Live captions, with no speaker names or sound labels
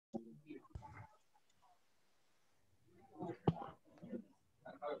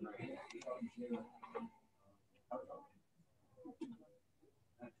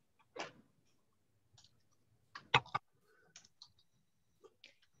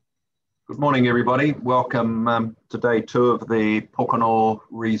Good morning, everybody. Welcome to day 2 of the Pokeno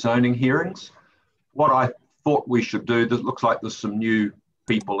rezoning hearings. What I thought we should do, this looks like there's some new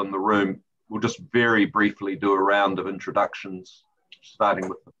people in the room. We'll just very briefly do a round of introductions, starting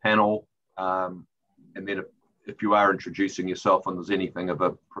with the panel. And then if you are introducing yourself and there's anything of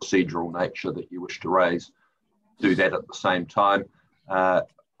a procedural nature that you wish to raise, do that at the same time.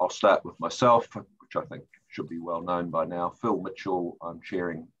 I'll start with myself, which I think should be well known by now. Phil Mitchell, I'm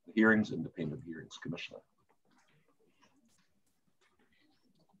chairing the hearings, Independent Hearings Commissioner.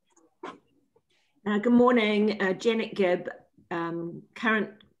 Good morning, Janet Gibb,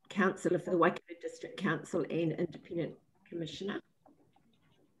 current councillor for the Waikato District Council and Independent Commissioner.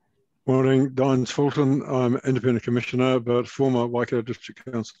 Morning, Dines Fulton. I'm Independent Commissioner, but former Waikato District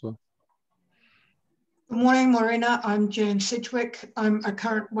Councillor. Good morning, Morena. I'm Jan Sedgwick. I'm a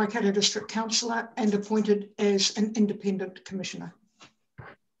current Waikato District Councillor and appointed as an Independent Commissioner.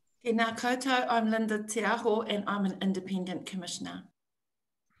 Tēnā koutou, I'm Linda Te Aho and I'm an Independent Commissioner.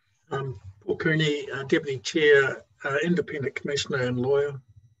 Paul Cooney, Deputy Chair, Independent Commissioner and lawyer.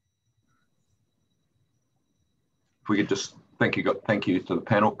 If we could just, thank you to the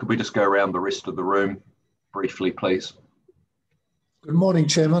panel. Could we just go around the rest of the room briefly, please? Good morning,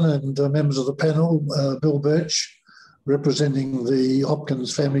 Chairman and members of the panel. Bill Birch, representing the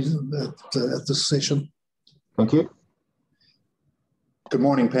Hopkins family at this session. Thank you. Good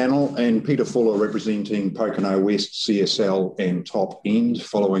morning, panel, and Peter Fuller representing Pokeno West, CSL and Top End,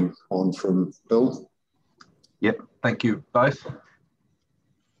 following on from Bill. Yep, thank you both.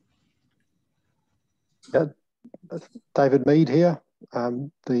 David Mead here,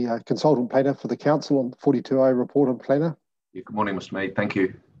 the consultant planner for the council on the 42A report and planner. Yeah, good morning, Mr. Mead. Thank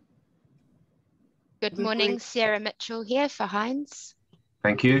you. Good morning, Sarah Mitchell here for Hines.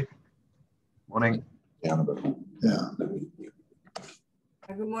 Thank you. Morning. Yeah.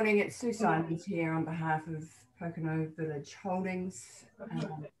 Good morning, it's Sue Simons here on behalf of Pokeno Village Holdings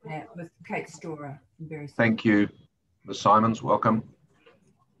with Kate Storer. Thank you, Ms. Simons. Welcome.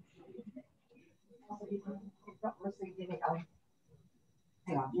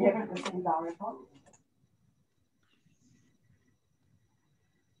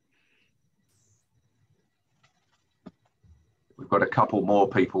 We've got a couple more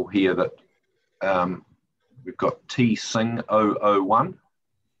people here that we've got T Singh 001.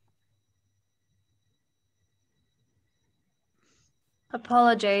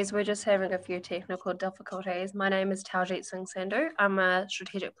 Apologies, we're just having a few technical difficulties. My name is Taljit Singh Sandhu. I'm a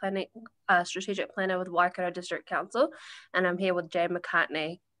strategic planner with Waikato District Council, and I'm here with Jay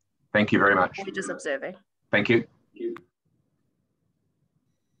McCartney. Thank you very much. We're just observing. Thank you. It's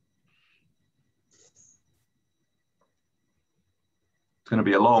going to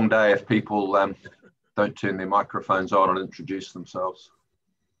be a long day if people don't turn their microphones on and introduce themselves.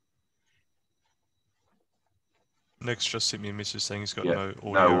 Nick's just sent me a message saying he's got no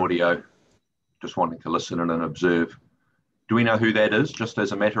audio. No audio. Just wanting to listen in and observe. Do we know who that is, just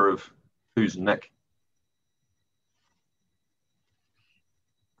as a matter of who's Nick?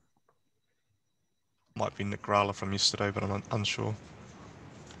 Might be Nick Rala from yesterday, but I'm unsure.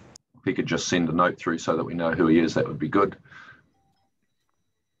 If he could just send a note through so that we know who he is, that would be good.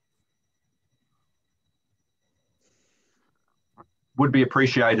 Would be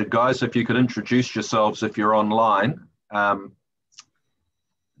appreciated, guys, if you could introduce yourselves if you're online,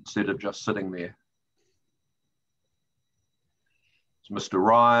 instead of just sitting there. It's Mr.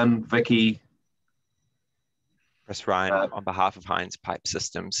 Ryan, Vicky. Chris Ryan on behalf of Hines Pipe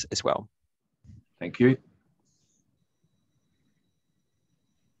Systems as well. Thank you.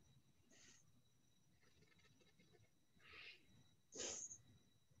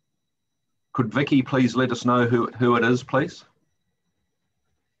 Could Vicky please let us know who it is, please?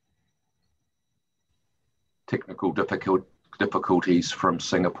 Technical difficulties from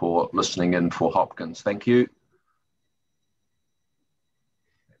Singapore, listening in for Hopkins. Thank you.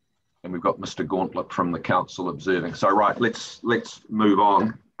 And we've got Mr. Gauntlet from the council observing. So right, let's move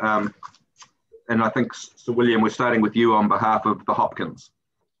on. And I think, Sir William, we're starting with you on behalf of the Hopkins.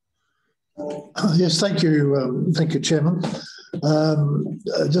 Yes, thank you, Chairman.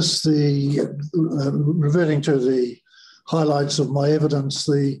 Just reverting to the highlights of my evidence,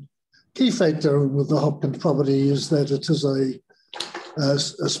 the key factor with the Hopkins property is that it is a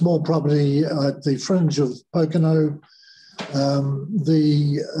small property at the fringe of Pokeno.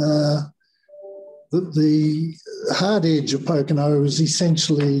 The hard edge of Pokeno is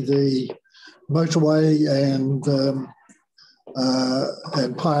essentially the motorway and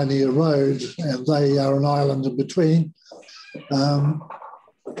and Pioneer Road, and they are an island in between.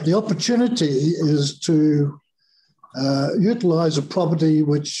 The opportunity is to utilise a property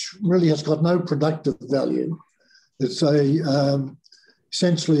which really has got no productive value. It's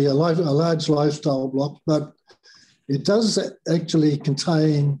essentially a large lifestyle block, but it does actually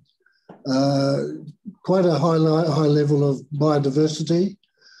contain quite a high level of biodiversity,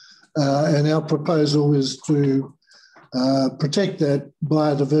 and our proposal is to protect that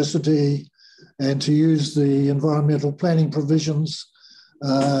biodiversity and to use the environmental planning provisions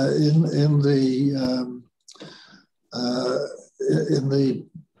in the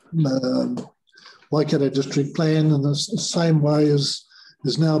Waikato District Plan in the same way as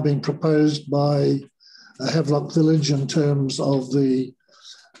is now being proposed by Havelock Village in terms of the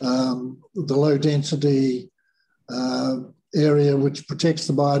low density area which protects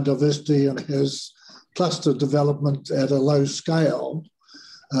the biodiversity and has cluster development at a low scale.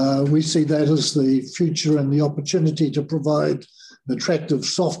 We see that as the future and the opportunity to provide an attractive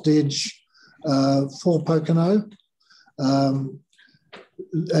soft edge for Pokeno.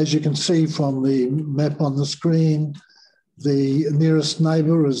 As you can see from the map on the screen, the nearest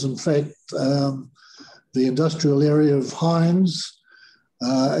neighbour is in fact the industrial area of Hinds,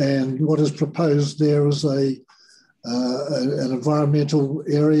 and what is proposed there is an environmental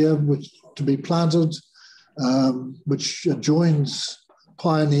area to be planted, which adjoins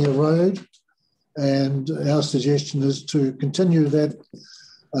Pioneer Road, and our suggestion is to continue that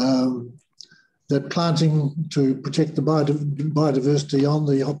planting to protect the biodiversity on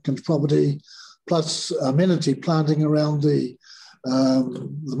the Hopkins property, plus amenity planting around the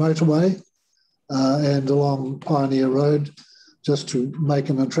motorway and along Pioneer Road, just to make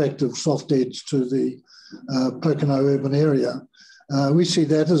an attractive soft edge to the Pokeno urban area. We see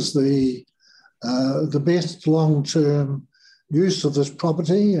that as the best long-term use of this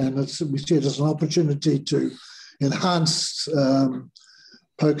property, and we see it as an opportunity to enhance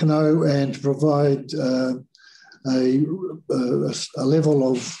Pokeno and to provide a level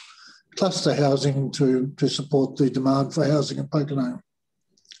of cluster housing to support the demand for housing in Pokeno.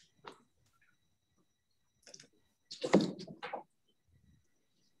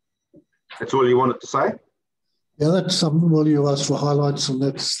 That's all you wanted to say? Yeah, that's something. Well, you asked for highlights, and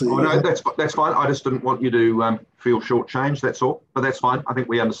that's the. Oh no, that's fine. I just didn't want you to feel shortchanged. That's all. But that's fine. I think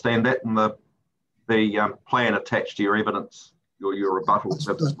we understand that, and the plan attached to your evidence, your rebuttal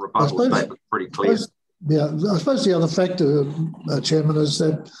statement, pretty clear. I suppose the other factor, Chairman, is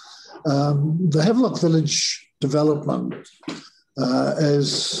that the Havelock Village development,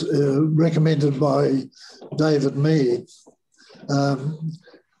 as recommended by David Mead,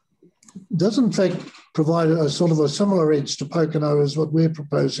 does in fact provide a sort of a similar edge to Pokeno as what we're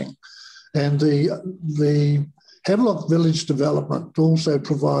proposing. And the Havelock Village development also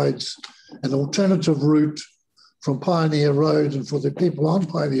provides an alternative route from Pioneer Road, and for the people on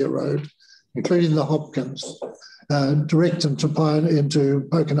Pioneer Road, including the Hopkins, direct into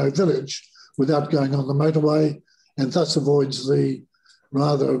Pokeno Village without going on the motorway, and thus avoids the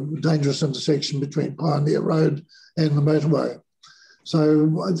rather dangerous intersection between Pioneer Road and the motorway. So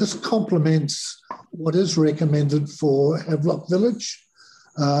this complements what is recommended for Havelock Village,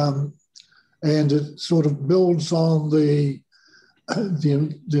 and it sort of builds on the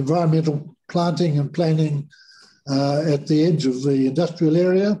environmental planting and planning at the edge of the industrial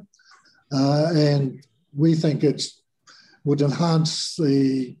area, and we think it would enhance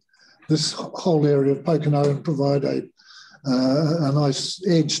this whole area of Pokeno and provide a nice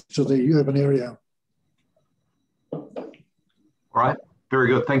edge to the urban area. All right, very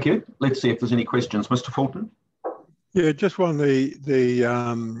good, thank you. Let's see if there's any questions. Mr. Fulton? Yeah, just one,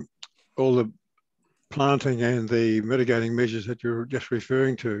 all the planting and the mitigating measures that you're just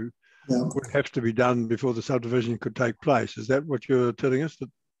referring to would have to be done before the subdivision could take place. Is that what you're telling us?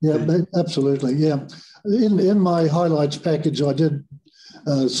 Yeah, absolutely, yeah. In my highlights package, I did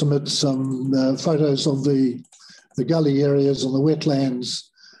submit some photos of the gully areas and the wetlands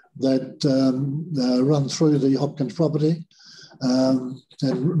that run through the Hopkins property. And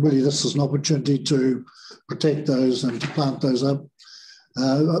really this is an opportunity to protect those and to plant those up.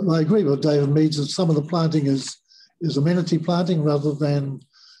 I agree with David Meads that some of the planting is amenity planting rather than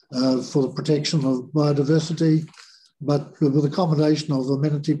for the protection of biodiversity, but with a combination of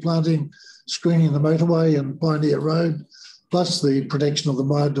amenity planting, screening the motorway and Pioneer Road, plus the protection of the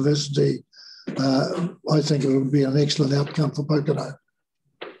biodiversity, I think it would be an excellent outcome for Pokeno.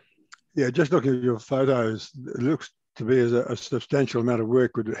 Yeah, just looking at your photos, it looks to be as a substantial amount of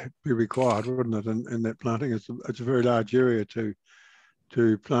work would be required, wouldn't it, in that planting? It's a very large area to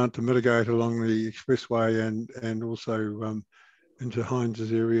to plant to mitigate along the expressway and also into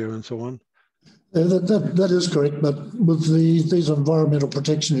Hines' area and so on? That is correct, but with these environmental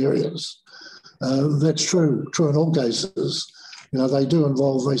protection areas, that's true in all cases. You know, they do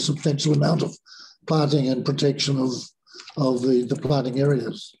involve a substantial amount of planting and protection of the planting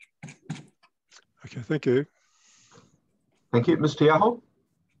areas. Okay, thank you. Thank you. Ms. Tiaho?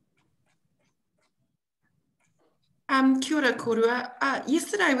 Kia ora korua.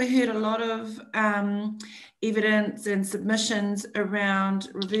 Yesterday we heard a lot of evidence and submissions around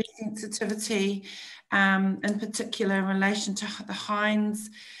reverse sensitivity, in particular in relation to the Hines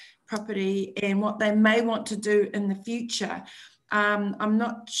property and what they may want to do in the future. I'm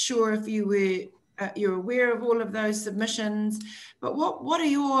not sure if you're aware of all of those submissions, but what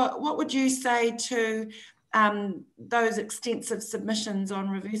would you say to those extensive submissions on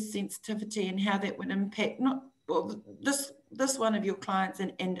reverse sensitivity and how that would impact this one of your clients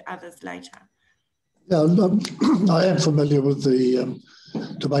and others later? Yeah, I am familiar with the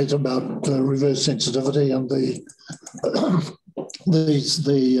debate about reverse sensitivity and the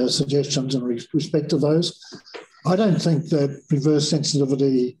suggestions in respect to those. I don't think that reverse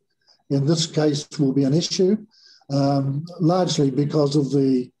sensitivity in this case will be an issue, largely because of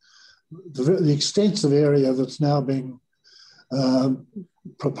the extensive area that's now being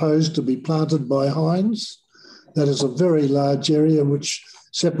proposed to be planted by Hines. That is a very large area which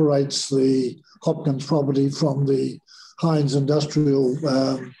separates the Hopkins property from the Hines industrial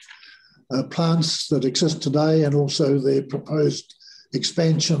plants that exist today, and also their proposed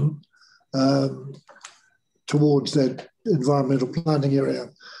expansion towards that environmental planting area.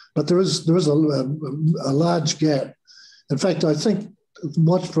 But there is a large gap. In fact, I think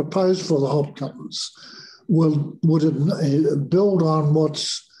what's proposed for the Hopkins would build on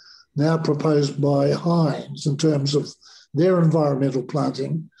what's now proposed by Hines in terms of their environmental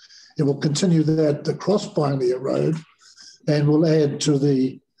planting. It will continue that across Pioneer Road and will add to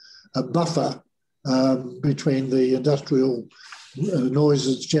the buffer between the industrial noise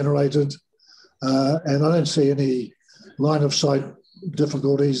that's generated. And I don't see any line of sight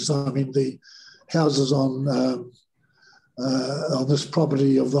difficulties. I mean, the houses on this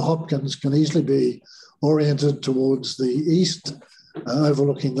property of the Hopkins can easily be oriented towards the east,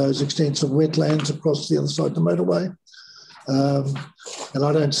 overlooking those extensive wetlands across the other side of the motorway. And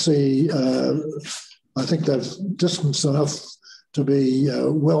I don't see, I think they've distanced enough to be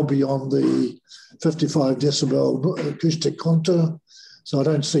well beyond the 55 decibel acoustic contour. So I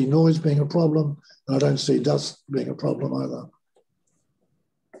don't see noise being a problem, and I don't see dust being a problem either.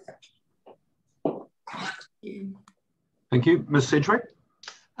 Thank you. Ms. Sedgwick?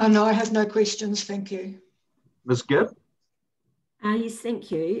 No, I have no questions. Thank you. Ms. Gibb? Yes,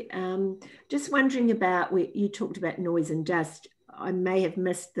 thank you. Just wondering about, you talked about noise and dust. I may have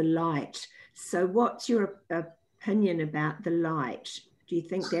missed the light. So what's your opinion about the light? Do you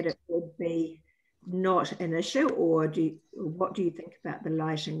think that it would be not an issue, or what do you think about the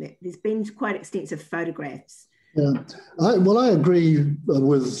lighting? There's been quite extensive photographs. Yeah, I agree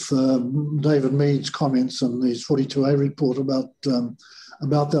with David Mead's comments in his 42A report about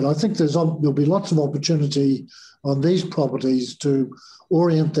that. I think there'll be lots of opportunity on these properties to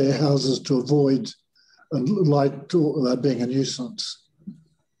orient their houses to avoid light being a nuisance.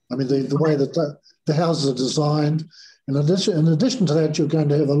 I mean, the way that the houses are designed. In addition to that, you're going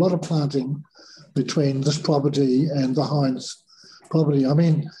to have a lot of planting between this property and the Hines property. I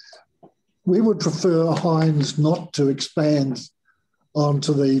mean, we would prefer Hines not to expand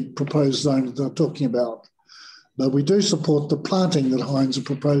onto the proposed zone that they're talking about, but we do support the planting that Hines are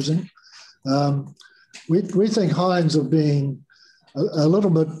proposing. We think Hines are being a little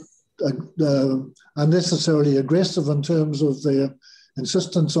bit unnecessarily aggressive in terms of their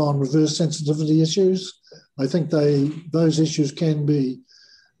insistence on reverse sensitivity issues. I think those issues can be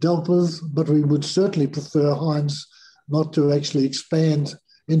dealt with, but we would certainly prefer Hines not to actually expand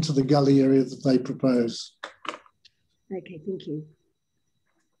into the gully area that they propose. Okay, thank you.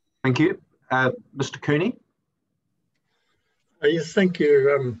 Thank you. Mr. Cooney? Yes, thank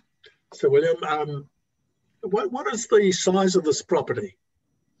you, Sir William. What is the size of this property?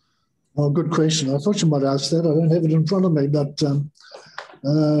 Oh, good question. I thought you might ask that. I don't have it in front of me, but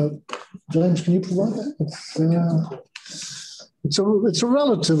James, can you provide that? It's a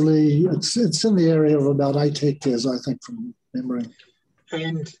relatively, it's in the area of about 8 hectares, I think, from memory.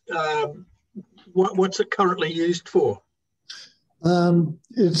 And what's it currently used for?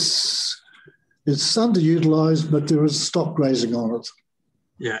 It's underutilised, but there is stock grazing on it.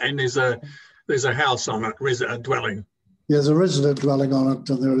 Yeah, and there's a house on it, a dwelling. There's a resident dwelling on it,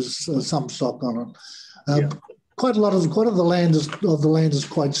 and there is some stock on it. quite a lot of the land is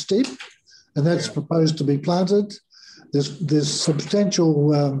quite steep, and that's proposed to be planted. There's substantial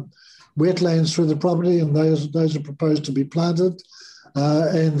wetlands through the property, and those are proposed to be planted.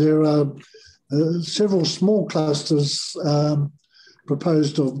 And there are several small clusters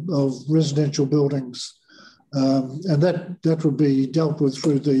proposed of residential buildings, and that would be dealt with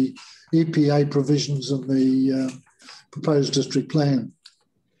through the EPA provisions in the proposed district plan.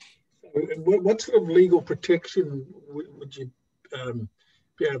 What sort of legal protection would you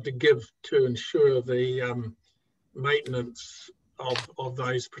be able to give to ensure the maintenance of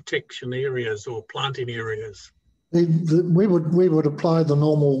those protection areas or planting areas? We would apply the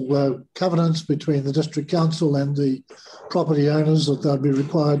normal covenants between the district council and the property owners, that they'd be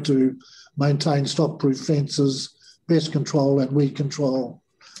required to maintain stock-proof fences, pest control and weed control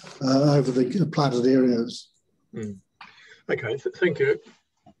over the planted areas. Okay, thank you.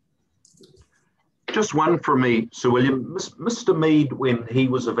 Just one from me, Sir William. Mr. Mead, when he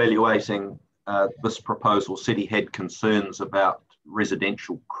was evaluating this proposal, said he had concerns about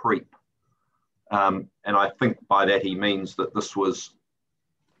residential creep. And I think by that he means that this was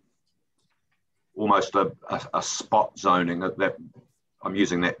almost a spot zoning. That I'm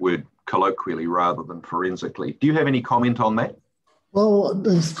using that word colloquially rather than forensically. Do you have any comment on that? Well,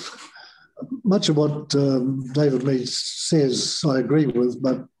 much of what David Mead says I agree with,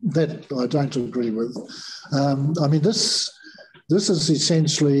 but that I don't agree with. I mean, this is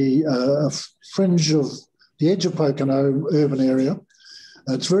essentially a fringe of the edge of Pokeno urban area.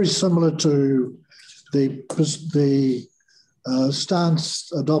 It's very similar to the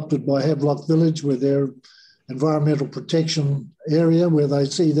stance adopted by Havelock Village with their environmental protection area, where they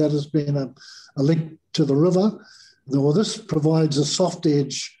see that as being a link to the river. Well, this provides a soft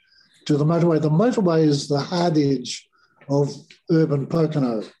edge to the motorway. The motorway is the hard edge of urban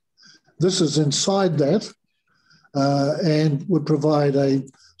Pokeno. This is inside that and would provide a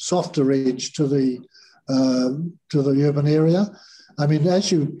softer edge to the urban area. I mean,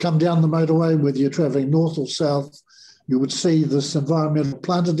 as you come down the motorway, whether you're travelling north or south, you would see this environmental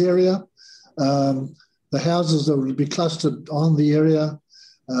planted area. The houses that would be clustered on the area,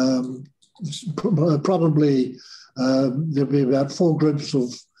 probably there'll be about 4 groups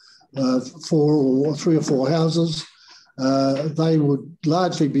of 3 or 4 houses. They would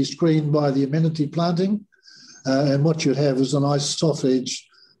largely be screened by the amenity planting, and what you'd have is a nice soft edge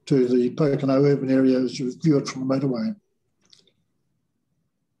to the Pokeno urban area as you view it from the motorway.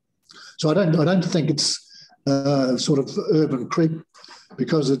 So I don't think it's sort of urban creep,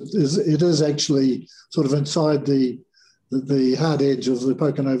 because it is actually sort of inside the hard edge of the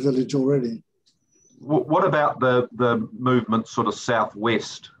Pokeno village already. What about the movement sort of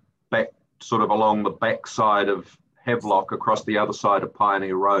southwest, back sort of along the backside of Havelock across the other side of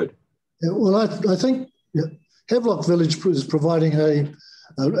Pioneer Road? Yeah, well, I think Havelock Village is providing an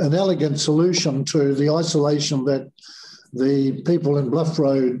elegant solution to the isolation that the people in Bluff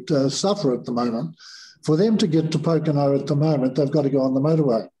Road suffer at the moment. For them to get to Pokeno at the moment, they've got to go on the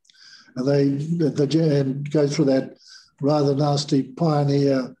motorway, and they go through that rather nasty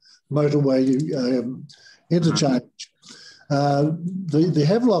Pioneer motorway interchange. The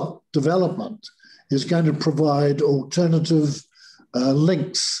Havelock development is going to provide alternative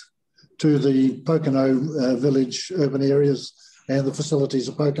links to the Pokeno village urban areas and the facilities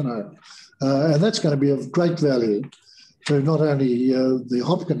of Pokeno. And that's going to be of great value to not only the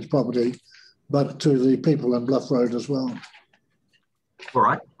Hopkins property, but to the people in Bluff Road as well. All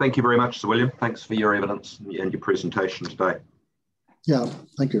right. Thank you very much, Sir William. Thanks for your evidence and your presentation today. Yeah,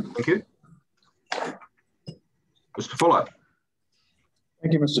 thank you. Thank you. Mr. Fuller.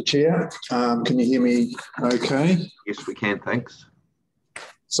 Thank you, Mr. Chair. Can you hear me okay? Yes, we can, thanks.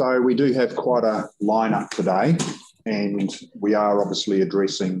 So we do have quite a lineup today, and we are obviously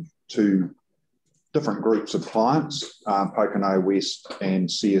addressing 2 different groups of clients, Pokeno West and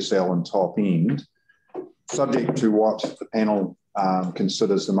CSL and Top End, subject to what the panel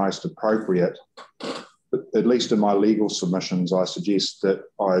considers the most appropriate. But at least in my legal submissions, I suggest that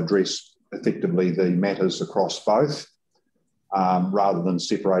I address effectively the matters across both, rather than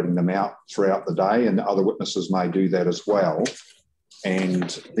separating them out throughout the day, and other witnesses may do that as well,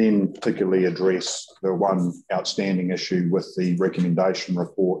 and then particularly address the one outstanding issue with the recommendation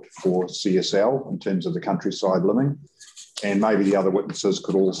report for CSL in terms of the countryside living. And maybe the other witnesses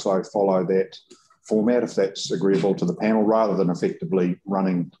could also follow that format if that's agreeable to the panel, rather than effectively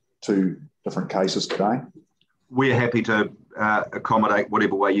running 2 different cases today. We're happy to accommodate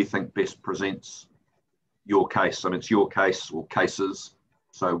whatever way you think best presents your case. I mean, it's your case or cases,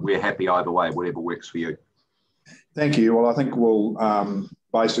 so we're happy either way, whatever works for you. Thank you. Well, I think we'll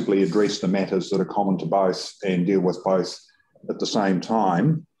basically address the matters that are common to both and deal with both at the same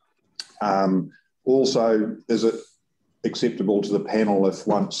time. Also, is it acceptable to the panel if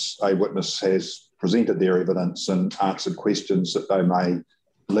once a witness has presented their evidence and answered questions that they may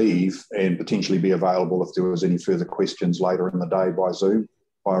leave and potentially be available if there was any further questions later in the day by Zoom?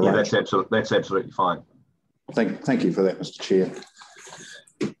 Yeah, that's absolutely fine. Thank you for that, Mr. Chair.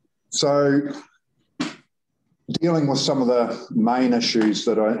 So, dealing with some of the main issues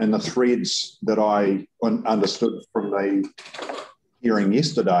that are in the threads that I understood from the hearing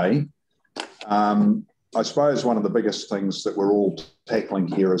yesterday, I suppose one of the biggest things that we're all tackling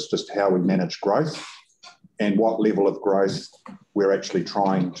here is just how we manage growth and what level of growth we're actually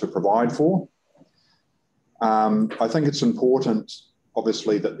trying to provide for. I think it's important,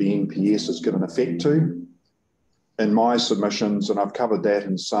 obviously, that the NPS is given effect to. In my submissions, and I've covered that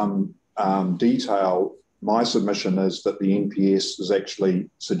in some detail, my submission is that the NPS is actually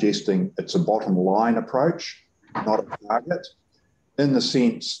suggesting it's a bottom line approach, not a target, in the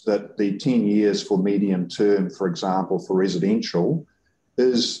sense that the 10 years for medium term, for example, for residential,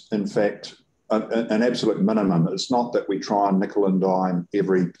 is in fact an absolute minimum. It's not that we try and nickel and dime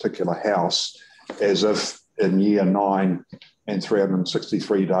every particular house as if in year 9 and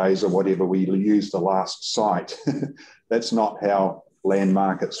 363 days or whatever we use the last site. That's not how land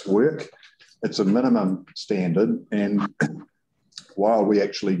markets work. It's a minimum standard, and while we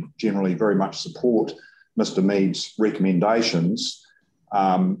actually generally very much support Mr. Mead's recommendations,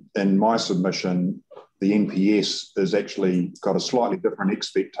 in my submission, the NPS has actually got a slightly different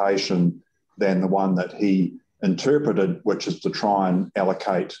expectation than the one that he interpreted, which is to try and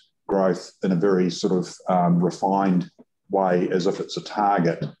allocate growth in a very sort of refined way as if it's a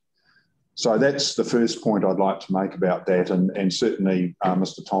target. So that's the first point I'd like to make about that. And certainly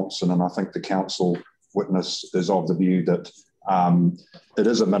Mr. Thompson, and I think the council witness, is of the view that it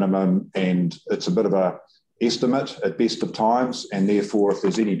is a minimum and it's a bit of a estimate at best of times. And therefore, if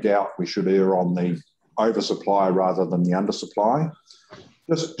there's any doubt, we should err on the oversupply rather than the undersupply.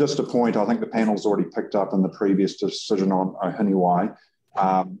 Just a point I think the panel's already picked up in the previous decision on Ohiniwai.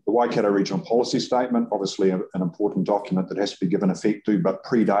 The Waikato Regional Policy Statement, obviously an important document that has to be given effect to, but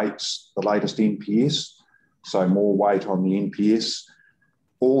predates the latest NPS, so more weight on the NPS.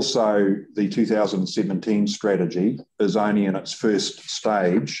 Also, the 2017 strategy is only in its first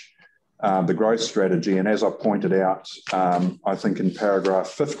stage, the growth strategy, and as I pointed out, I think in paragraph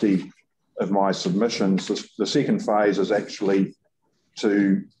 50 of my submissions, the second phase is actually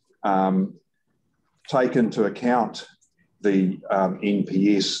to take into account the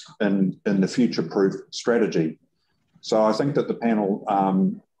NPS in the future-proof strategy. So I think that the panel,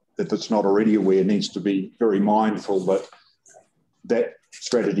 if it's not already aware, needs to be very mindful that that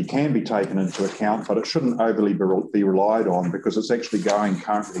strategy can be taken into account, but it shouldn't overly be relied on, because it's actually going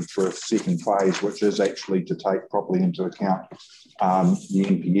currently through a second phase, which is actually to take properly into account the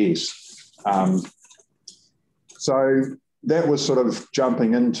NPS. So that was sort of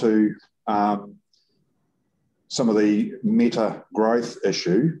jumping into some of the meta growth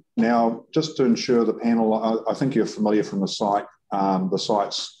issue. Now, just to ensure the panel, I think you're familiar from the site, the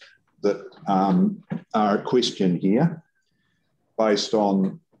sites that are a question here, based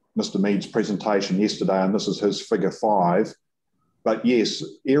on Mr. Mead's presentation yesterday, and this is his figure 5. But yes,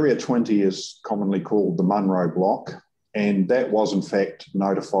 Area 20 is commonly called the Munro Block, and that was in fact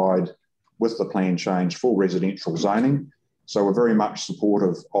notified with the plan change for residential zoning. So we're very much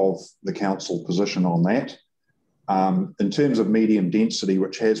supportive of the council position on that. In terms of medium density,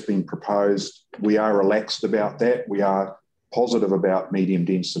 which has been proposed, we are relaxed about that. We are positive about medium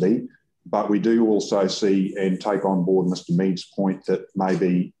density, but we do also see and take on board Mr. Mead's point that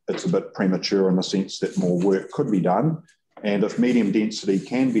maybe it's a bit premature in the sense that more work could be done. And if medium density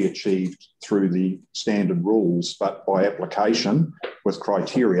can be achieved through the standard rules, but by application with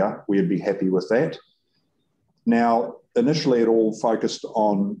criteria, we'd be happy with that. Now, initially it all focused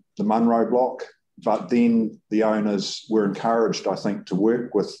on the Munro Block, but then the owners were encouraged, I think, to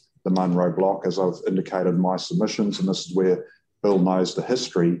work with the Munro Block, as I've indicated in my submissions, and this is where Bill knows the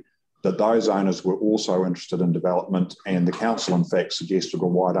history, that those owners were also interested in development, and the council in fact suggested,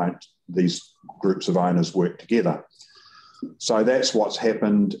 well, why don't these groups of owners work together? So that's what's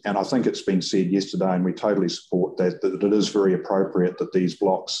happened, and I think it's been said yesterday, and we totally support that it is very appropriate that these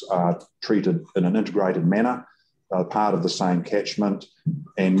blocks are treated in an integrated manner, part of the same catchment,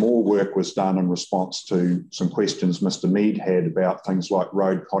 and more work was done in response to some questions Mr. Mead had about things like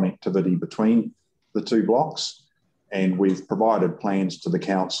road connectivity between the two blocks. And we've provided plans to the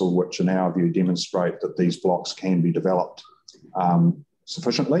council, which in our view demonstrate that these blocks can be developed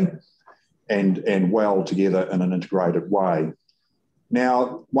sufficiently and well together in an integrated way.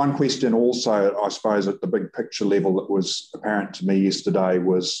 Now, one question also, I suppose, at the big picture level that was apparent to me yesterday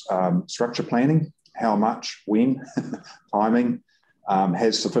was structure planning. How much, when, timing,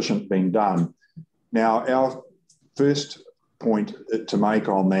 has sufficient been done? Now, our first point to make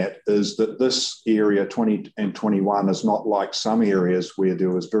on that is that this area 20 and 21 is not like some areas where there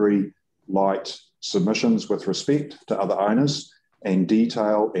was very light submissions with respect to other owners and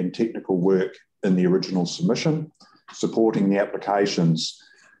detail and technical work in the original submission supporting the applications.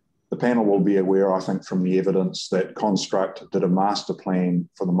 The panel will be aware, I think, from the evidence that Construct did a master plan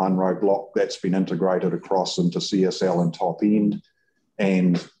for the Munro block that's been integrated across into CSL and Top End.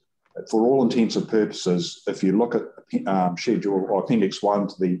 And for all intents and purposes, if you look at schedule or Appendix 1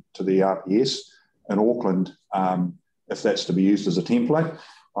 to the RPS in Auckland, if that's to be used as a template,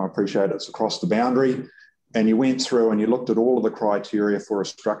 I appreciate it's across the boundary. And you went through and you looked at all of the criteria for a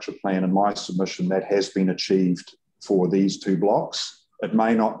structure plan in my submission that has been achieved for these two blocks. It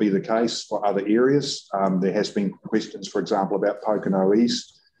may not be the case for other areas. There has been questions, for example, about Pokeno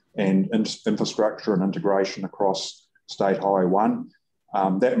East and infrastructure and integration across State Highway 1.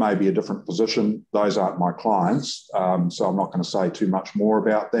 That may be a different position. Those aren't my clients, so I'm not going to say too much more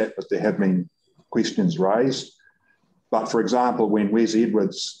about that, but there have been questions raised. But for example, when Wes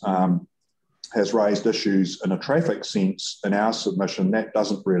Edwards has raised issues in a traffic sense in our submission, that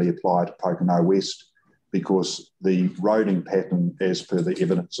doesn't really apply to Pokeno West because the roading pattern as per the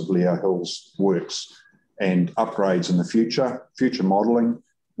evidence of Leo Hills works, and upgrades in the future modelling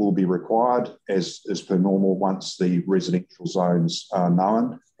will be required as per normal once the residential zones are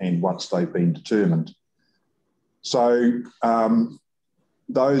known and once they've been determined. So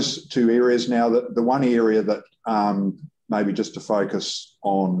those two areas. Now, the one area that maybe just to focus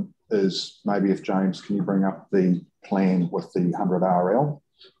on is maybe if James, can you bring up the plan with the 100 RL?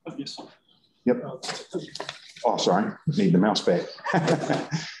 Yes. Yep. Oh, sorry, need the mouse back.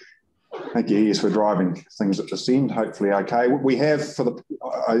 Thank you. Yes, we're driving things at this end. Hopefully, okay. We have for the.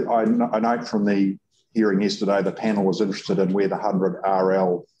 I note from the hearing yesterday, the panel was interested in where the 100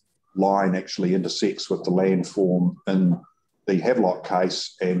 RL line actually intersects with the landform in the Havelock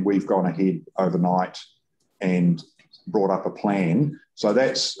case, and we've gone ahead overnight and brought up a plan. So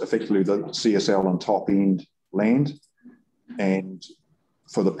that's effectively the CSL and Top End land, and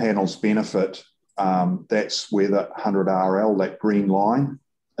for the panel's benefit, that's where the 100 RL, that green line,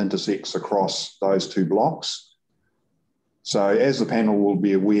 intersects across those two blocks. So as the panel will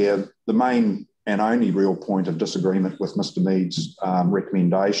be aware, the main and only real point of disagreement with Mr. Mead's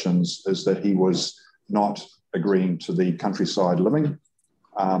recommendations is that he was not agreeing to the countryside living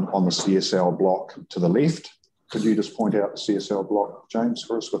on the CSL block to the left. Could you just point out the CSL block, James,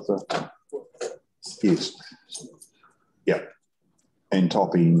 for us with the, yes. Yeah. And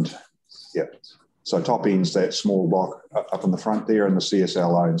Top End, yeah. So Top End's that small block up in the front there, and the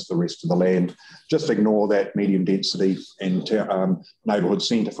CSL owns the rest of the land. Just ignore that medium density and neighbourhood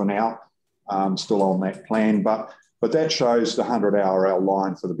centre for now, still on that plan. But that shows the 100 RL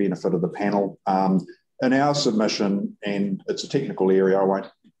line for the benefit of the panel. In our submission, and it's a technical area, I won't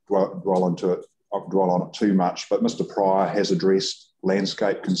dwell on it too much, but Mr. Pryor has addressed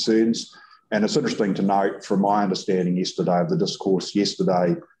landscape concerns. And it's interesting to note, from my understanding yesterday of the discourse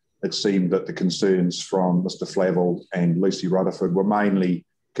yesterday, it seemed that the concerns from Mr. Flavel and Lucy Rutherford were mainly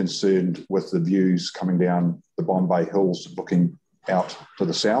concerned with the views coming down the Bombay Hills looking out to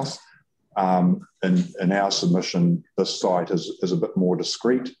the south. In our submission, this site is a bit more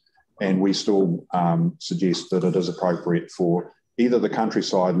discreet, and we still suggest that it is appropriate for either the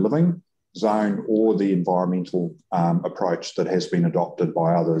countryside living zone or the environmental approach that has been adopted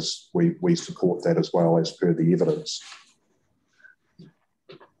by others. We support that as well as per the evidence.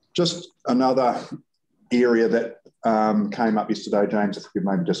 Just another area that came up yesterday, James, if we could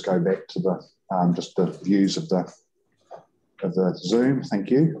maybe just go back to the just the views of the Zoom, thank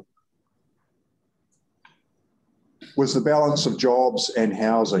you, was the balance of jobs and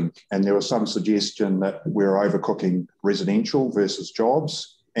housing. And there was some suggestion that we're overcooking residential versus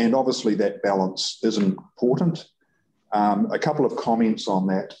jobs. And obviously that balance is important. A couple of comments on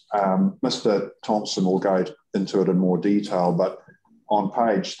that. Mr. Thompson will go into it in more detail, but on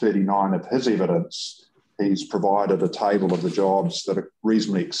page 39 of his evidence, he's provided a table of the jobs that are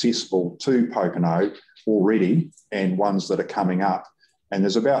reasonably accessible to Pokeno already and ones that are coming up. And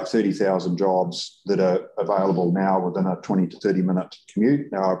there's about 30,000 jobs that are available now within a 20 to 30 minute commute.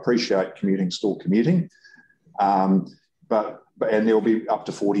 Now, I appreciate commuting, still commuting, and there'll be up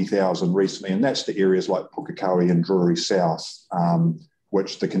to 40,000 recently, and that's to areas like Pukekohe and Drury South,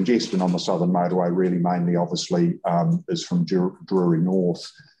 which the congestion on the Southern Motorway really mainly obviously is from Drury North.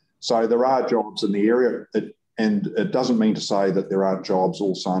 So there are jobs in the area, And it doesn't mean to say that there aren't jobs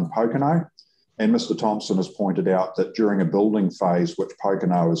also in Pokeno. And Mr. Thompson has pointed out that during a building phase, which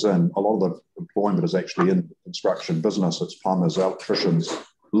Pokeno is in, a lot of the employment is actually in the construction business. It's plumbers, electricians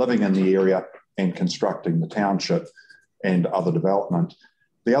living in the area and constructing the township and other development.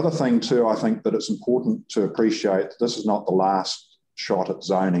 The other thing too, I think that it's important to appreciate that this is not the last shot at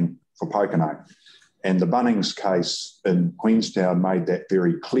zoning for Pokeno. And the Bunnings case in Queenstown made that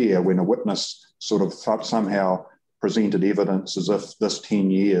very clear when a witness sort of somehow presented evidence as if this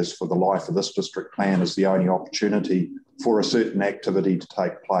 10 years for the life of this district plan is the only opportunity for a certain activity to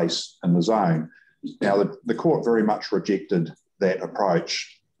take place in the zone. Now, the court very much rejected that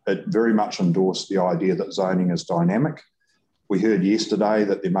approach. It very much endorsed the idea that zoning is dynamic. We heard yesterday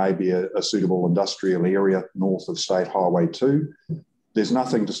that there may be a suitable industrial area north of State Highway 2. There's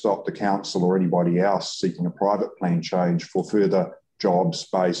nothing to stop the council or anybody else seeking a private plan change for further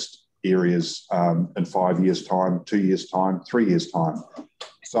jobs-based areas in 5 years' time, 2 years' time, 3 years' time.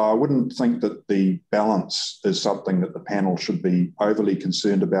 So I wouldn't think that the balance is something that the panel should be overly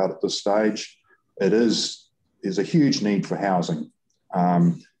concerned about at this stage. There's a huge need for housing,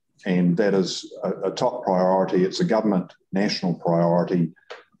 and that is a top priority. It's a government national priority,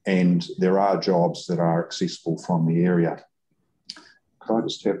 and there are jobs that are accessible from the area. Could I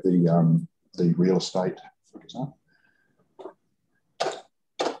just have the real estate figures up?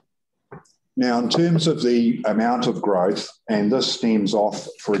 Now, in terms of the amount of growth, and this stems off,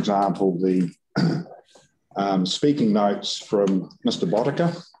 for example, the speaking notes from Mr.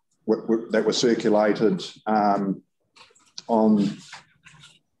 Bottica that were circulated on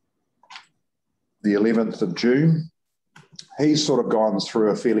the 11th of June. He's sort of gone through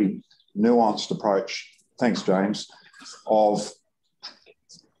a fairly nuanced approach, thanks, James, of...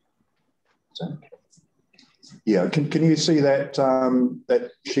 Yeah, can you see that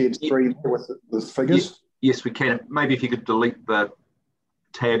that shared screen with the figures? Yes, we can. Maybe if you could delete the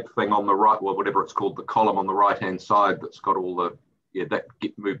tab thing on the right, or whatever it's called, the column on the right-hand side that's got all the, that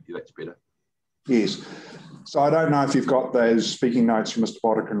get moved, that's better. Yes. So I don't know if you've got those speaking notes from Mr.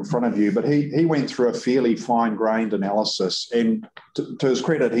 Bottica in front of you, but he went through a fairly fine-grained analysis, and to his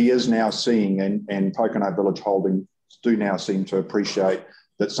credit, he is now seeing, and Pokeno Village Holdings do now seem to appreciate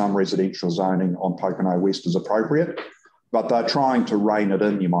that some residential zoning on Pokeno West is appropriate, but they're trying to rein it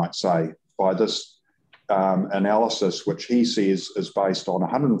in, you might say, by this analysis, which he says is based on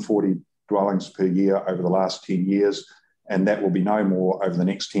 140 dwellings per year over the last 10 years, and that will be no more over the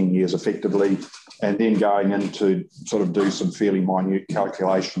next 10 years effectively, and then going into sort of do some fairly minute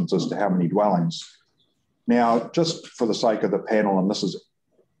calculations as to how many dwellings. Now, just for the sake of the panel, and this is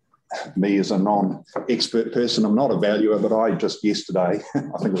me as a non-expert person, I'm not a valuer, but I just yesterday,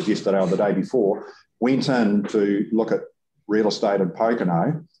 I think it was yesterday or the day before, went in to look at real estate in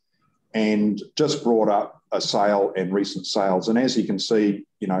Pokeno and just brought up a sale and recent sales. And as you can see,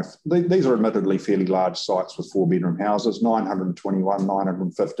 these are admittedly fairly large sites with 4-bedroom houses, 921,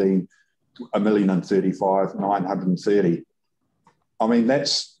 915, 1,035,000, 930. I mean,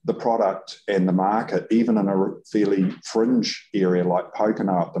 that's the product and the market, even in a fairly fringe area like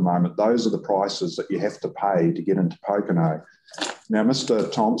Pokeno at the moment. Those are the prices that you have to pay to get into Pokeno. Now,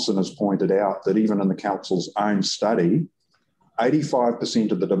 Mr. Thompson has pointed out that even in the council's own study,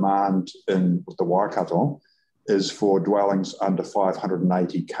 85% of the demand in the Waikato is for dwellings under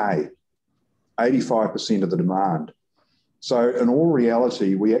 580k. 85% of the demand. So in all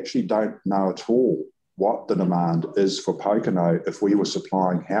reality, we actually don't know at all what the demand is for Pokeno if we were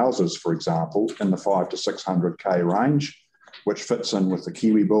supplying houses, for example, in the 500 to 600k range, which fits in with the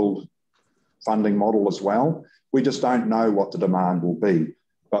Kiwi Build funding model as well. We just don't know what the demand will be.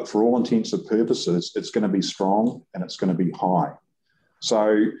 But for all intents and purposes, it's going to be strong and it's going to be high.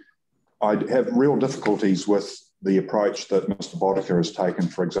 So I have real difficulties with the approach that Mr. Bottica has taken,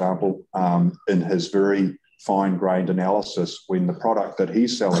 for example, in his very fine-grained analysis when the product that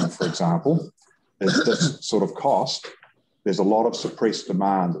he's selling, for example, is this sort of cost. There's a lot of suppressed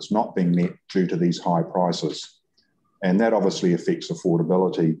demand that's not being met due to these high prices. And that obviously affects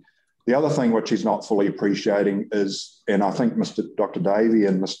affordability. The other thing which he's not fully appreciating is, and I think Dr. Davey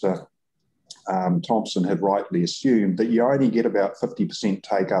and Mr. Thompson have rightly assumed, that you only get about 50%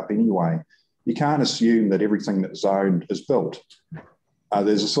 take up anyway. You can't assume that everything that's zoned is built.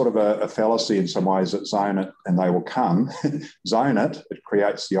 There's a sort of a fallacy in some ways that zone it and they will come. Zone it, it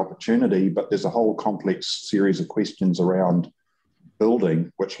creates the opportunity, but there's a whole complex series of questions around building,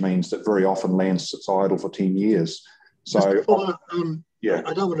 which means that very often land sits idle for 10 years. So, yeah.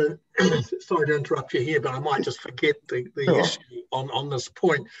 I don't want to, sorry to interrupt you here, but I might just forget the issue on this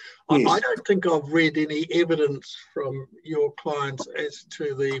point. Yes. I don't think I've read any evidence from your clients as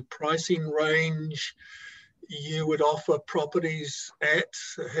to the pricing range you would offer properties at?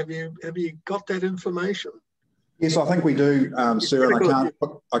 Have you got that information? Yes, I think we do, Sarah, and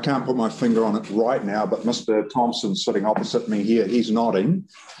I can't put my finger on it right now, but Mr. Thompson's sitting opposite me here. He's nodding,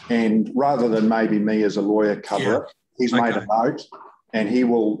 and rather than maybe me as a lawyer cover it, he's made a note, and he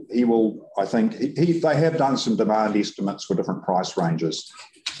will. I think they have done some demand estimates for different price ranges,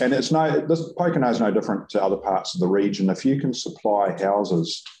 and this Pokeno is no different to other parts of the region. If you can supply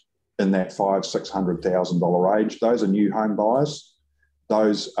houses in that $500,000-600,000 range, those are new home buyers.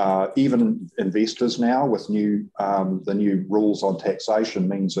 Those are even investors now with the new rules on taxation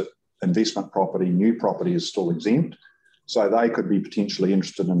means that investment property, new property is still exempt. So they could be potentially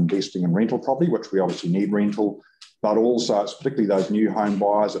interested in investing in rental property, which we obviously need rental, but also it's particularly those new home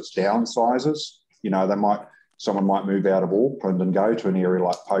buyers, it's downsizers. You know, someone might move out of Auckland and go to an area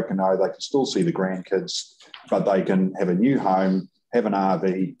like Pokeno. They can still see the grandkids, but they can have a new home, have an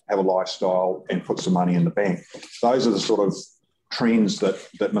RV, have a lifestyle and put some money in the bank. Those are the sort of trends that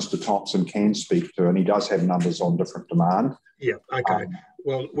Mr. Thompson can speak to, and he does have numbers on different demand. Yeah, okay.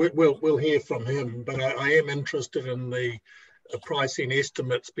 Well, we'll hear from him, but I am interested in the pricing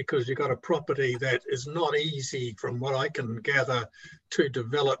estimates because you've got a property that is not easy, from what I can gather, to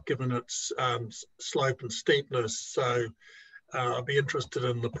develop given its slope and steepness. So I'll be interested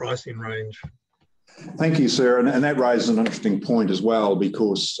in the pricing range. Thank you, sir. And that raises an interesting point as well,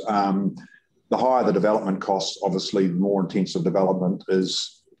 because the higher the development costs, obviously, the more intensive development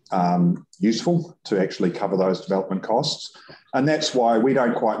is useful to actually cover those development costs. And that's why we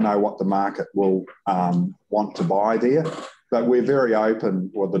don't quite know what the market will want to buy there. But we're very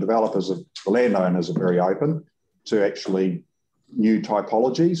open, well, the landowners are very open to actually new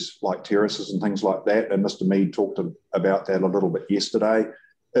typologies like terraces and things like that. And Mr. Mead talked about that a little bit yesterday.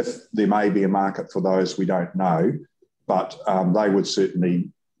 If there may be a market for those, we don't know. But they would certainly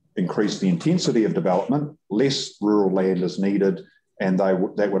increase the intensity of development, less rural land is needed, and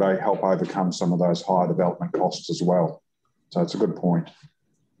that would help overcome some of those higher development costs as well. So it's a good point.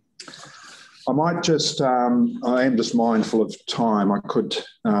 I might just, I am just mindful of time. I could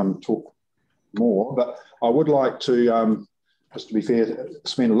talk more, but I would like to, just to be fair,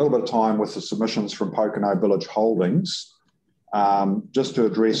 spend a little bit of time with the submissions from Pokeno Village Holdings, just to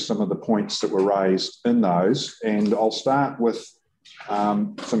address some of the points that were raised in those. And I'll start with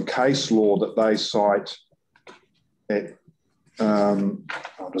some case law that they cite at,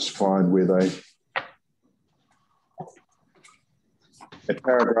 I'll just find where they, at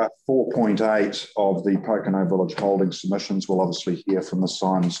paragraph 4.8 of the Pokeno Village Holdings submissions. We'll obviously hear from the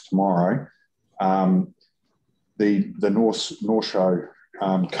signers tomorrow. The North Show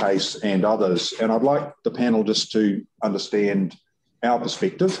case and others. And I'd like the panel just to understand our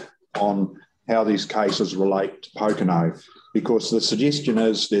perspective on how these cases relate to Pokeno, because the suggestion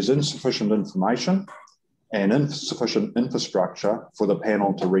is there's insufficient information and insufficient infrastructure for the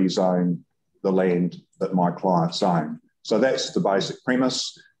panel to rezone the land that my clients own. So that's the basic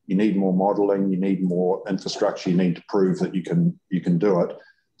premise. You need more modelling, you need more infrastructure, you need to prove that you can do it.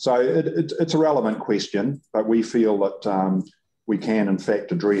 So it's a relevant question, but we feel that we can in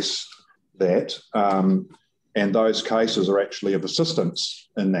fact address that, and those cases are actually of assistance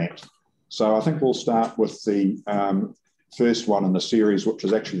in that. So I think we'll start with the first one in the series, which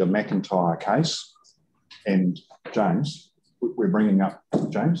is actually the McIntyre case. And James, we're bringing up,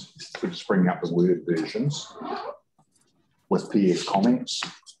 James, we're just bringing up the Word versions with PDF comments.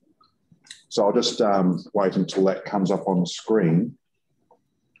 So I'll just wait until that comes up on the screen.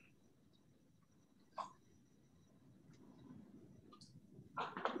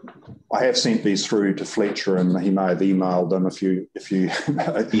 I have sent these through to Fletcher, and he may have emailed them if you.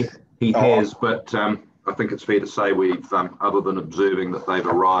 He has, but I think it's fair to say we've, other than observing that they've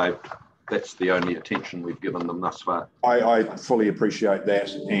arrived, that's the only attention we've given them thus far. I fully appreciate that,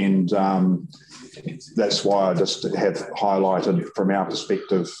 and that's why I just have highlighted from our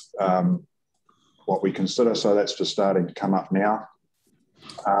perspective what we consider. So that's just starting to come up now.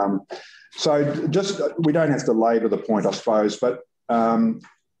 So just, we don't have to labour the point, I suppose, but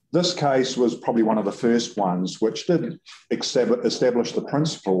this case was probably one of the first ones which did establish the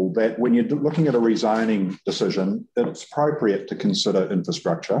principle that when you're looking at a rezoning decision, it's appropriate to consider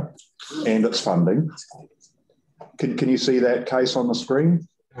infrastructure and its funding. Can you see that case on the screen?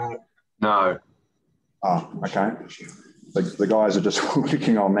 No. Oh, okay. The guys are just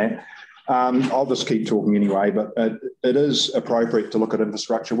working on that. I'll just keep talking anyway, but it is appropriate to look at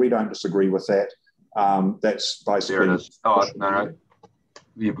infrastructure. We don't disagree with that. That's basically... There it is. Oh, no.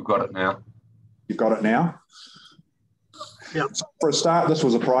 You've got it now. You've got it now? Yeah. So for a start, this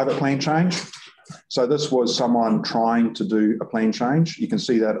was a private plan change. So this was someone trying to do a plan change. You can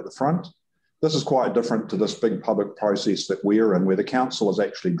see that at the front. this is quite different to this big public process that we're in, where the council is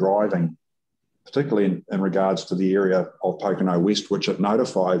actually driving, particularly in regards to the area of Pokeno West, which it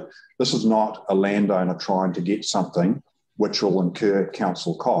notified. This is not a landowner trying to get something which will incur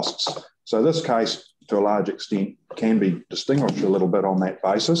council costs. So this case, to a large extent, can be distinguished a little bit on that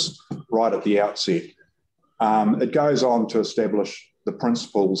basis right at the outset. It goes on to establish the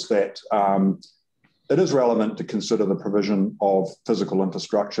principles that it is relevant to consider the provision of physical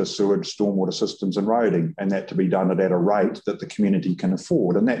infrastructure, sewage, stormwater systems and roading, and that to be done at a rate that the community can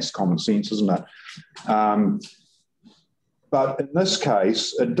afford. And that's common sense, isn't it? But in this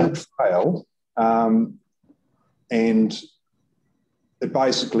case, it did fail. And it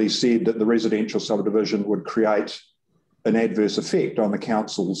basically said that the residential subdivision would create an adverse effect on the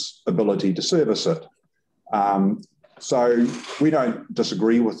council's ability to service it. So we don't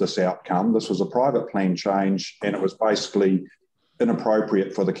disagree with this outcome. This was a private plan change, and it was basically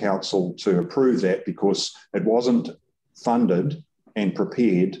inappropriate for the council to approve that because it wasn't funded and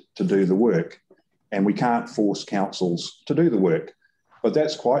prepared to do the work. And we can't force councils to do the work. But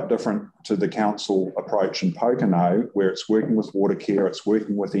that's quite different to the council approach in Pokeno, where it's working with Watercare, it's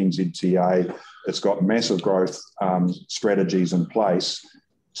working with NZTA, it's got massive growth strategies in place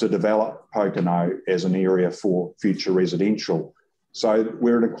to develop Pokeno as an area for future residential. So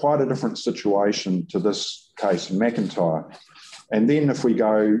we're in quite a different situation to this case in McIntyre. And then if we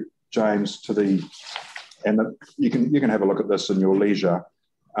go, James, to you can have a look at this in your leisure,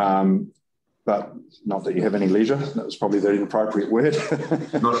 but not that you have any leisure. That was probably the inappropriate word.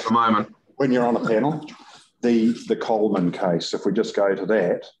 Not at the moment. When you're on a panel. The Coleman case, if we just go to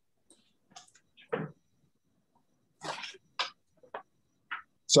that.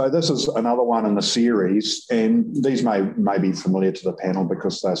 So this is another one in the series, and these may be familiar to the panel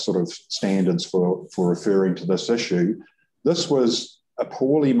because they're sort of standards for referring to this issue. This was a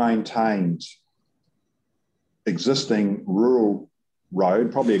poorly maintained existing rural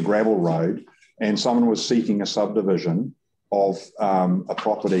road, probably a gravel road, and someone was seeking a subdivision of a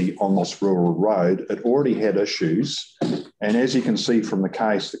property on this rural road. It already had issues, and as you can see from the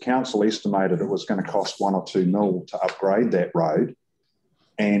case, the council estimated it was going to cost $1 or $2 million to upgrade that road.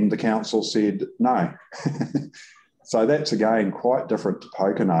 And the council said no. So that's, again, quite different to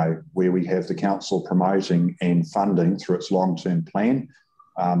Pokeno, where we have the council promoting and funding through its long-term plan.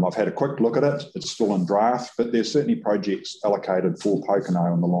 I've had a quick look at it. It's still in draft, but there's certainly projects allocated for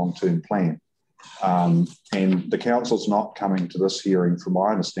Pokeno in the long-term plan. And the council's not coming to this hearing, from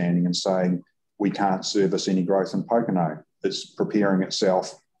my understanding, and saying we can't service any growth in Pokeno. It's preparing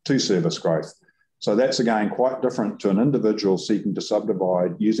itself to service growth. So that's, again, quite different to an individual seeking to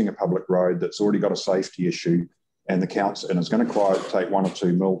subdivide using a public road that's already got a safety issue, and the council, and it's going to take $1 or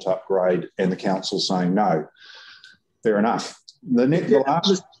 $2 million to upgrade, and the council saying no. Fair enough.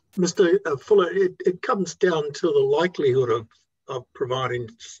 Mr. Fuller, it comes down to the likelihood of providing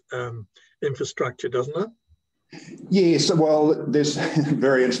infrastructure, doesn't it? Yes, well, there's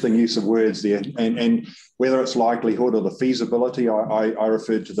very interesting use of words there, and whether it's likelihood or the feasibility, I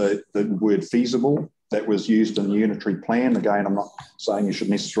referred to the word feasible that was used in the unitary plan. Again, I'm not saying you should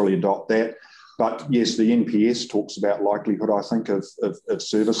necessarily adopt that, but yes, the NPS talks about likelihood, I think, of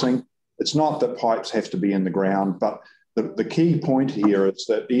servicing. It's not that pipes have to be in the ground, but the key point here is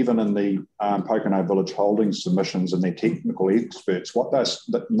that even in the Pokeno Village Holdings submissions and their technical experts,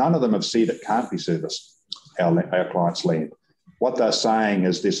 none of them have said it can't be serviced, our client's land. What they're saying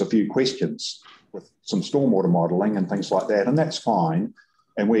is there's a few questions with some stormwater modelling and things like that, and that's fine,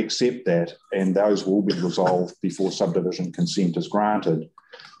 and we accept that, and those will be resolved before subdivision consent is granted.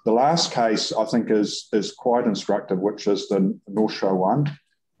 The last case, I think, is quite instructive, which is the North Shore one.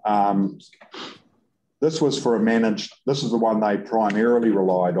 This was for this is the one they primarily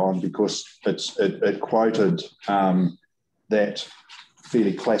relied on because it quoted that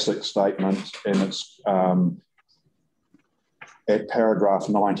fairly classic statement, and it's at paragraph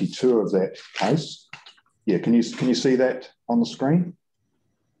 92 of that case. Yeah, can you see that on the screen?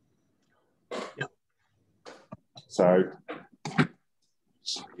 Yeah. So,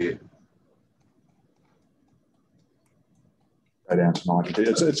 yeah. Go down to 92.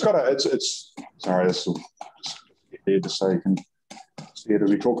 It's sorry, this will just get there just so you can see it as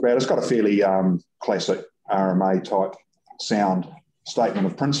we talk about it. It's got a fairly classic RMA type sound statement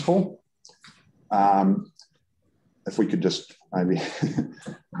of principle. If we could just maybe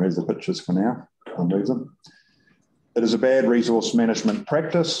remove the pictures for now, I'll move them. It is a bad resource management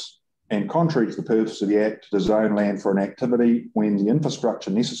practice and contrary to the purpose of the Act to zone land for an activity when the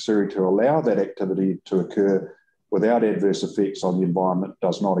infrastructure necessary to allow that activity to occur without adverse effects on the environment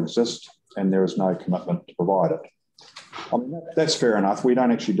does not exist and there is no commitment to provide it. I mean, that's fair enough. We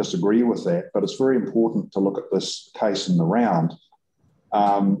don't actually disagree with that, but it's very important to look at this case in the round.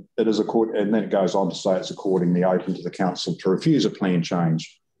 It is and then it goes on to say it's accordingly open to the council to refuse a plan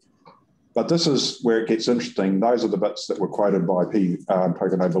change. But this is where it gets interesting. Those are the bits that were quoted by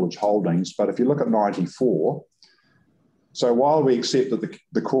Pokeno Village Holdings. But if you look at 94, so while we accept that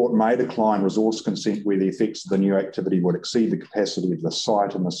the court may decline resource consent where the effects of the new activity would exceed the capacity of the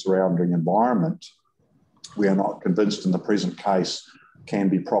site and the surrounding environment, we are not convinced in the present case can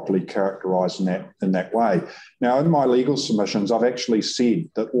be properly characterised in that way. Now, in my legal submissions, I've actually said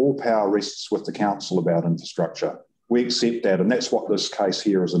that all power rests with the council about infrastructure. We accept that, and that's what this case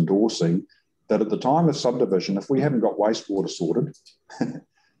here is endorsing, that at the time of subdivision, if we haven't got wastewater sorted,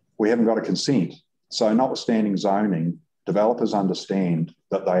 we haven't got a consent. So notwithstanding zoning, developers understand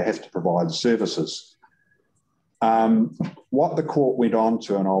that they have to provide services. What the court went on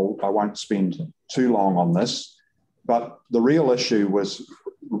to, and I won't spend too long on this, but the real issue was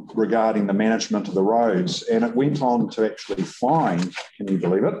regarding the management of the roads, and it went on to actually fine, can you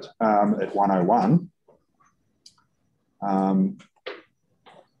believe it, at 101.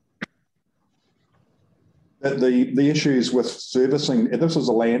 The issues with servicing, this was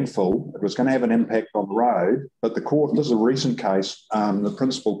a landfill, it was going to have an impact on the road, but the court, this is a recent case, the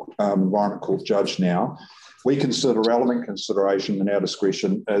principal Environment Court judge now, we consider relevant consideration in our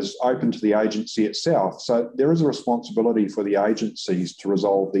discretion as open to the agency itself. So there is a responsibility for the agencies to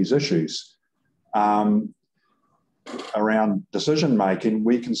resolve these issues. Around decision making,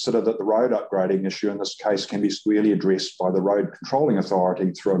 we consider that the road upgrading issue in this case can be squarely addressed by the road controlling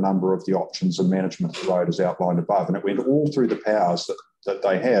authority through a number of the options and management of the road as outlined above. And it went all through the powers that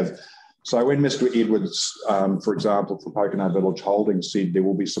they have. So when Mr. Edwards, for example, for Pokeno Village Holdings said there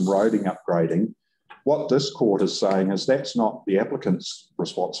will be some roading upgrading, what this court is saying is that's not the applicant's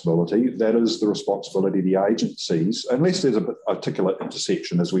responsibility, that is the responsibility of the agencies, unless there's a particular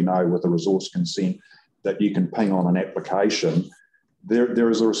intersection, as we know, with a resource consent that you can ping on an application.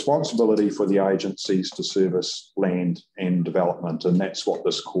 There is a responsibility for the agencies to service land and development, and that's what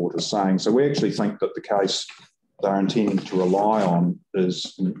this court is saying. So we actually think that the case they're intending to rely on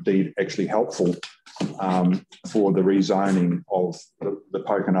is indeed actually helpful for the rezoning of the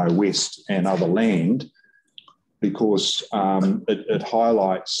Pokeno West and other land, because it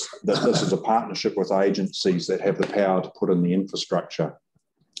highlights that this is a partnership with agencies that have the power to put in the infrastructure.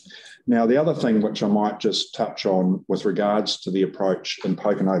 Now, the other thing which I might just touch on with regards to the approach in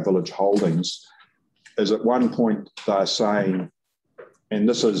Pokeno Village Holdings is at one point they're saying, and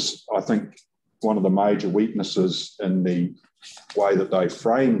this is, I think, one of the major weaknesses in the way that they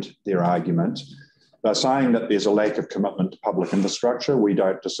framed their argument, they're saying that there's a lack of commitment to public infrastructure. We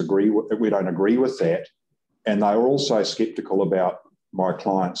don't agree with that. And they were also sceptical about my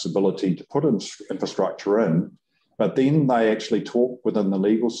client's ability to put infrastructure in. But then they actually talk within the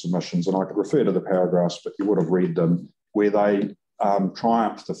legal submissions, and I could refer to the paragraphs, but you would have read them, where they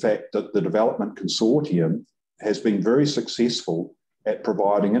triumph the fact that the development consortium has been very successful at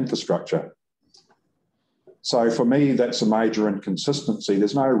providing infrastructure. So for me, that's a major inconsistency.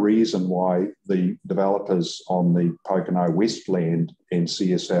 There's no reason why the developers on the Pokeno West land and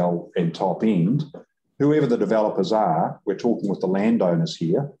CSL and Top End, whoever the developers are, we're talking with the landowners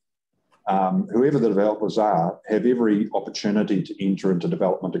here, whoever the developers are, have every opportunity to enter into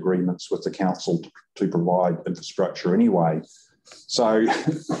development agreements with the council to provide infrastructure anyway. So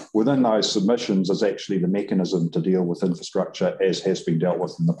within those submissions is actually the mechanism to deal with infrastructure as has been dealt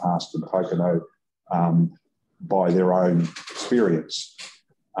with in the past in Pokeno by their own experience.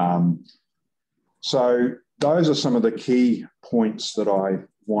 So those are some of the key points that I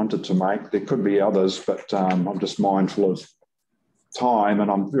wanted to make. There could be others, but I'm just mindful of time, and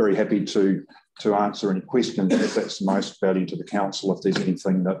I'm very happy to answer any questions if that's the most value to the council, if there's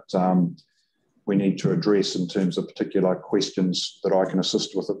anything that we need to address in terms of particular questions that I can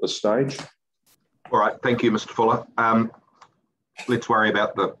assist with at this stage. All right, thank you, Mr. Fuller. Let's worry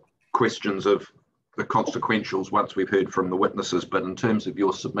about the questions of the consequentials once we've heard from the witnesses, but in terms of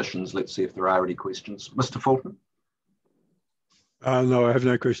your submissions, let's see if there are any questions. Mr. Fulton? No, I have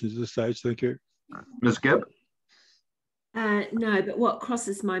no questions at this stage, thank you. Ms. Gibb? No, but what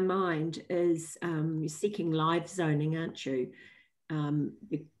crosses my mind is you're seeking live zoning, aren't you,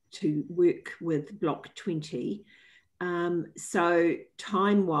 to work with Block 20. So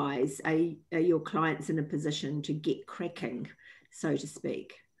time-wise, are your clients in a position to get cracking, so to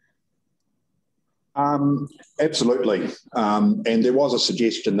speak? Absolutely. And there was a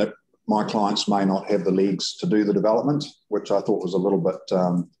suggestion that my clients may not have the legs to do the development, which I thought was a little bit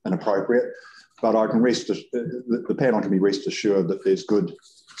inappropriate. But I can the panel can be rest assured that there's good,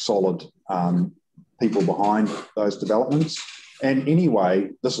 solid people behind those developments. And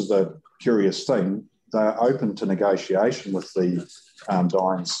anyway, this is the curious thing, they're open to negotiation with the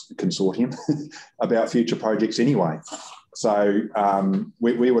Dines Consortium about future projects anyway. So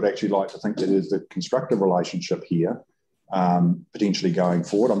we would actually like to think that there's a constructive relationship here, potentially going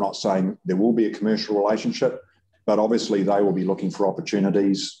forward. I'm not saying there will be a commercial relationship, but obviously they will be looking for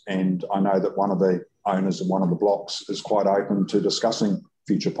opportunities. And I know that one of the owners of one of the blocks is quite open to discussing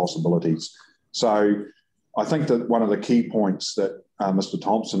future possibilities. So I think that one of the key points that Mr.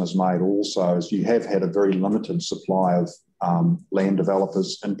 Thompson has made also is you have had a very limited supply of land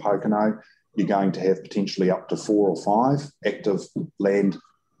developers in Pokeno. You're going to have potentially up to 4 or 5 active land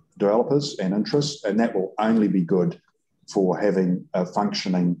developers and interests, and that will only be good for having a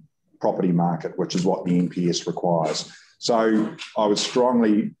functioning property market, which is what the NPS requires. So I would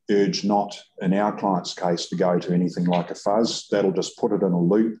strongly urge not, in our client's case, to go to anything like a fuzz. That'll just put it in a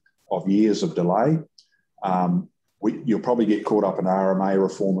loop of years of delay. You'll probably get caught up in RMA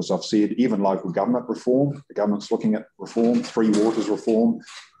reform, as I've said, even local government reform. The government's looking at reform, Three Waters reform.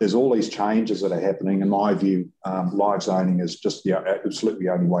 There's all these changes that are happening. In my view, live zoning is just the absolutely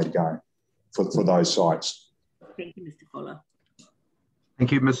only way to go for those sites. Thank you, Mr. Fuller.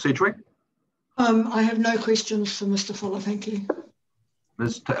 Thank you, Ms. Sedgwick. I have no questions for Mr. Fuller, thank you.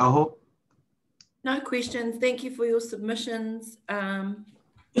 Ms. Te Aho? No questions. Thank you for your submissions.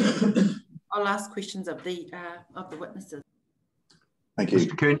 I'll ask questions of the witnesses. Thank you.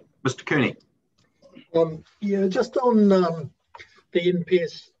 Mr. Cooney. Yeah, just on the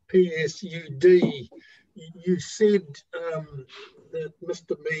PSUD, you said that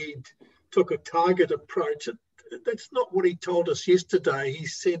Mr. Mead took a target approach. That's not what he told us yesterday. He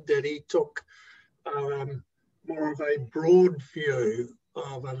said that he took more of a broad view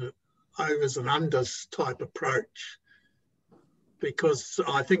of an overs and unders type approach, because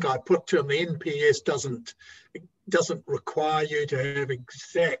I think I put to him the NPS doesn't require you to have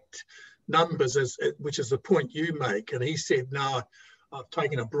exact numbers, which is the point you make. And he said, no, I've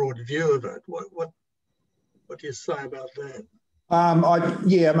taken a broad view of it. What do you say about that?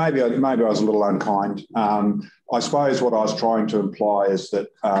 Yeah, maybe I was a little unkind. I suppose what I was trying to imply is that,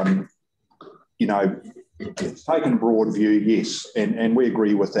 you know, it's taken a broad view, yes, and we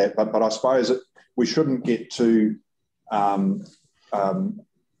agree with that. But I suppose we shouldn't get too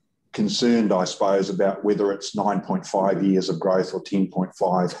concerned, I suppose, about whether it's 9.5 years of growth or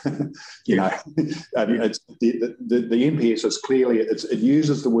 10.5. You know, it's the NPS is clearly it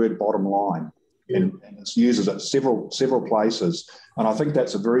uses the word bottom line. And it uses it several places. And I think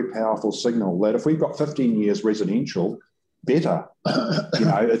that's a very powerful signal that if we've got 15 years residential, better. You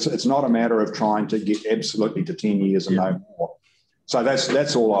know, it's not a matter of trying to get absolutely to 10 years and no more. So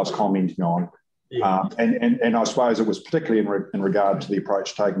that's all I was commenting on. Yeah. And I suppose it was particularly in regard to the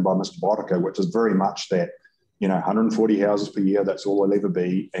approach taken by Mr. Boddicker, which is very much that, you know, 140 houses per year, that's all there'll ever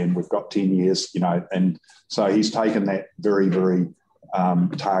be. And we've got 10 years, you know, and so he's taken that very, very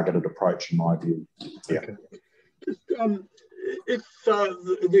targeted approach, in my view. Yeah. Okay. Just, if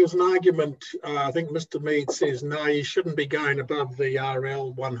there was an argument, I think Mr. Mead says, no, you shouldn't be going above the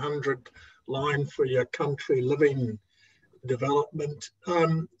RL 100 line for your country living development.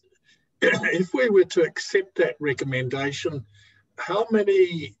 If we were to accept that recommendation, how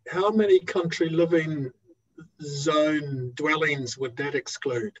many country living zone dwellings would that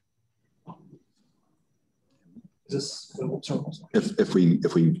exclude? If we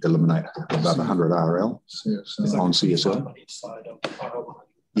eliminate above 100 RL on CSL,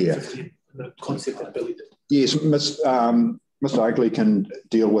 yeah. Yes, Mr. Oakley can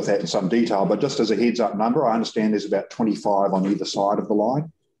deal with that in some detail, but just as a heads up number, I understand there's about 25 on either side of the line.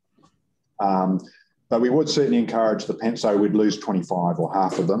 But we would certainly encourage so we'd lose 25 or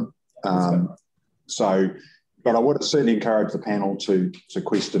half of them. But I would certainly encourage the panel to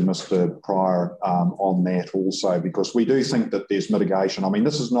question Mr. Pryor on that also, because we do think that there's mitigation. I mean,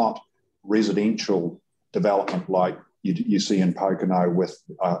 this is not residential development like you see in Pokeno with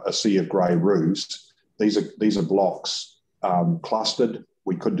a sea of grey roofs. These are blocks clustered.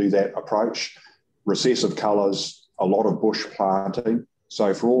 We could do that approach. Recessive colours, a lot of bush planting.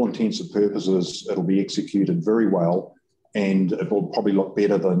 So for all intents and purposes, it'll be executed very well, and it will probably look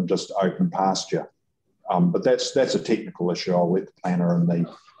better than just open pasture. But that's a technical issue. I'll let the planner and the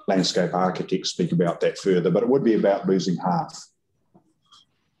landscape architect speak about that further, but it would be about losing half.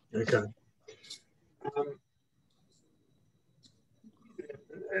 Okay.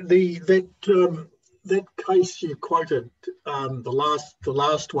 That case you quoted, the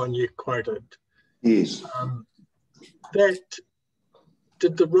last one you quoted. Yes.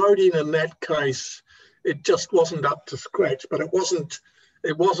 Did the roading in that case, it just wasn't up to scratch, but it wasn't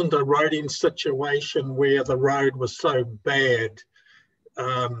it wasn't a roading situation where the road was so bad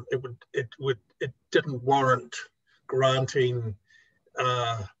it didn't warrant granting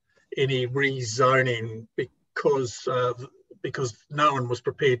any rezoning because no one was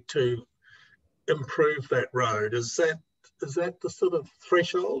prepared to improve that road. Is that the sort of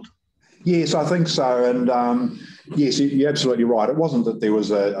threshold? Yes, I think so. And yes, you're absolutely right. It wasn't that there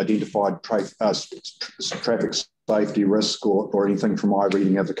was an identified traffic safety risk or anything from my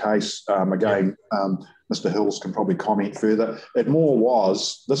reading of the case. Again, Mr. Hills can probably comment further. It more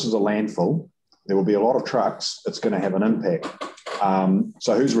was, this is a landfill. There will be a lot of trucks. It's going to have an impact.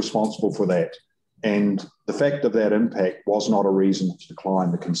 So who's responsible for that? And the fact of that impact was not a reason to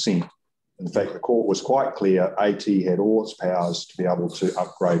decline the consent. In fact, the court was quite clear AT had all its powers to be able to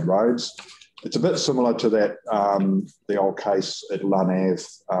upgrade roads. It's a bit similar to that, the old case at Lun Ave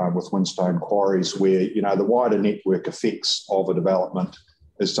with Whinstone Quarries, where, you know, the wider network effects of a development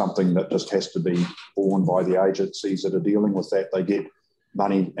is something that just has to be borne by the agencies that are dealing with that. They get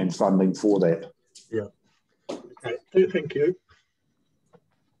money and funding for that. Yeah. Okay, thank you.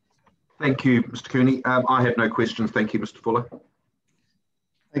 Thank you, Mr. Cooney. I have no questions. Thank you, Mr. Fuller.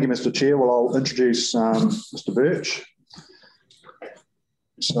 Thank you, Mr. Chair. Well, I'll introduce Mr. Birch.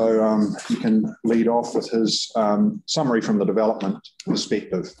 So you can lead off with his summary from the development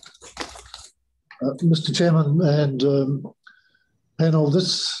perspective. Mr. Chairman and panel,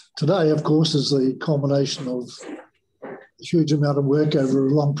 this today, of course, is the culmination of a huge amount of work over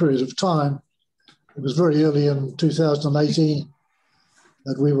a long period of time. It was very early in 2018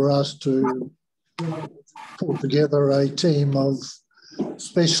 that we were asked to put together a team of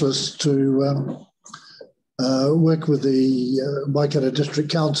specialists to work with the Waikato District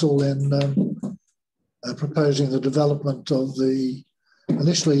Council in proposing the development of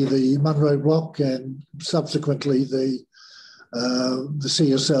initially the Munro block and subsequently the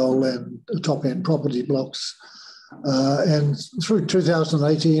CSL and top end property blocks. And through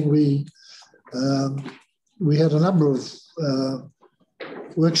 2018, we had a number of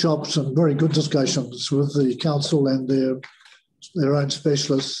workshops and very good discussions with the council and their own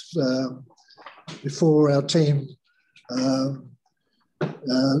specialists before our team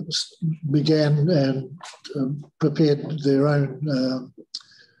began and prepared their own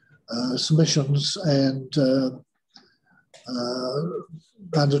submissions and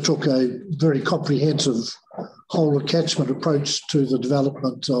undertook a very comprehensive whole catchment approach to the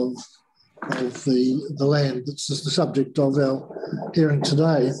development of the land. This is the subject of our hearing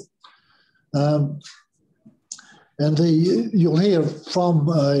today. And you'll hear from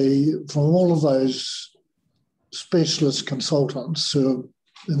all of those specialist consultants who are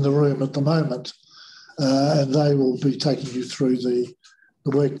in the room at the moment, and they will be taking you through the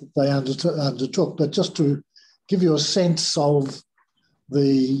work that they undertook. But just to give you a sense of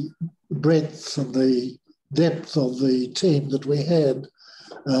the breadth and the depth of the team that we had,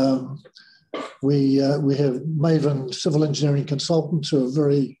 we have Maven civil engineering consultants who are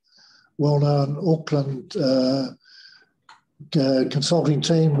very well-known Auckland consulting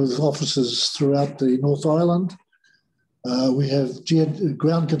team with offices throughout the North Island. We have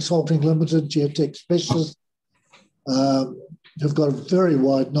Ground Consulting Limited, geotech specialists, who've got a very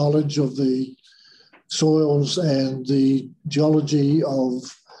wide knowledge of the soils and the geology of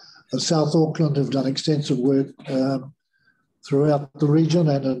South Auckland, who've done extensive work throughout the region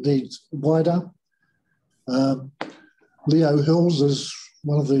and indeed wider. Leo Hills is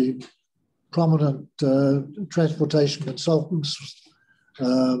one of the prominent transportation consultants.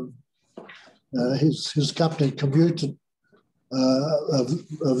 His company Commute, a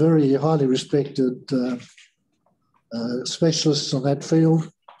very highly respected specialists on that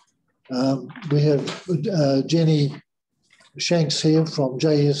field. We have Jenny Shanks here from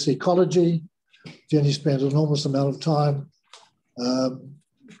JS Ecology. Jenny spent an enormous amount of time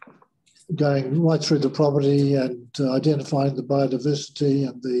going right through the property and identifying the biodiversity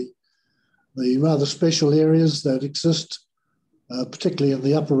and the rather special areas that exist, particularly in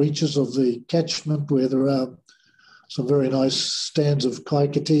the upper reaches of the catchment, where there are some very nice stands of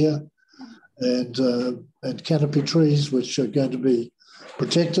kaikatea and canopy trees, which are going to be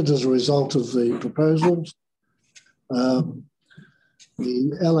protected as a result of the proposals. The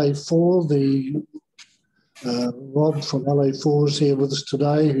LA4, Rob from LA4 is here with us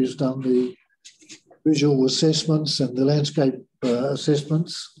today, who's done the visual assessments and the landscape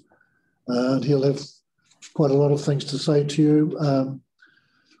assessments. And he'll have quite a lot of things to say to you.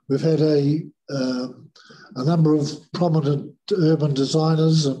 We've had a number of prominent urban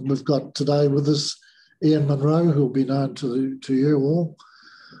designers, and we've got today with us Ian Munro, who will be known to you all.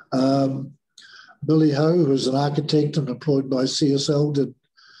 Billy Ho, who's an architect and employed by CSL, did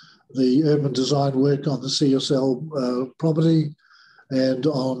the urban design work on the CSL property and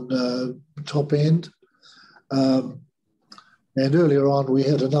on Top End. And earlier on, we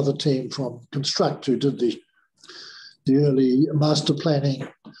had another team from Construct who did the early master planning,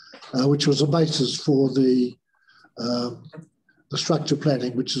 which was a basis for the structure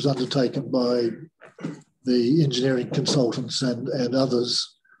planning, which is undertaken by the engineering consultants and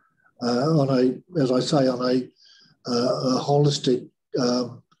others on a, as I say, on a holistic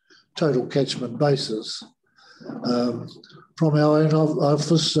total catchment basis. From our own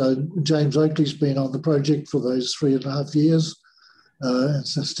office, James Oakley's been on the project for those 3.5 years and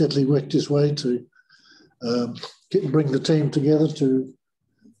steadily worked his way to bring the team together to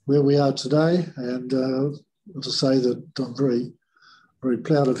where we are today. And to say that I'm very, very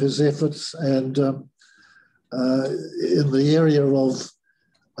proud of his efforts. And in the area of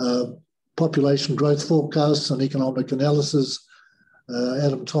population growth forecasts and economic analysis,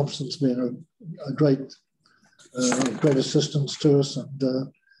 Adam Thompson's been a great assistance to us, and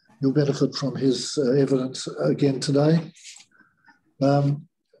you'll benefit from his evidence again today.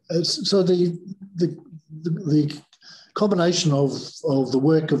 So the combination of the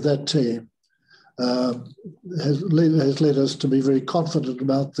work of that team has led us to be very confident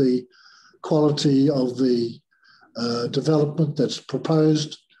about the quality of the development that's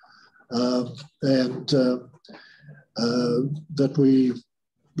proposed, and that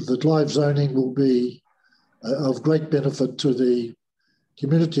live zoning will be of great benefit to the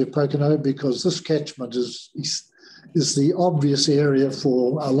community of Pokeno, because this catchment is the obvious area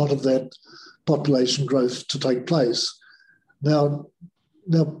for a lot of that population growth to take place. Now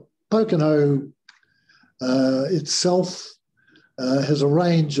Pokeno itself has a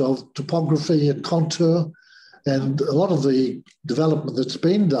range of topography and contour, and a lot of the development that's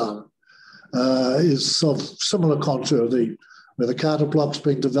been done is of similar contour. Where the Carter block's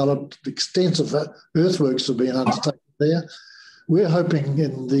being developed, extensive earthworks have been undertaken there. We're hoping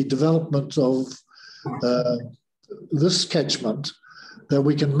in the development of this catchment that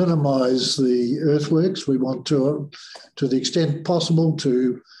we can minimise the earthworks. We want to the extent possible,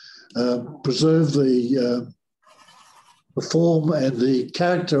 to preserve the form and the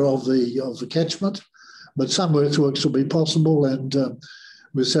character of the catchment, but some earthworks will be possible, and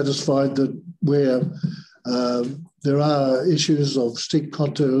we're satisfied that where there are issues of steep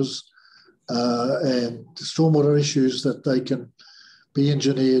contours and stormwater issues, that they can be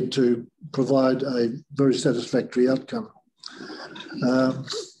engineered to provide a very satisfactory outcome.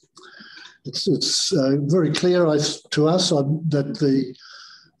 It's very clear to us that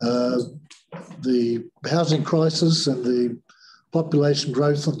the housing crisis and the population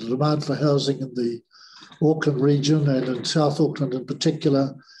growth and the demand for housing in the Auckland region, and in South Auckland in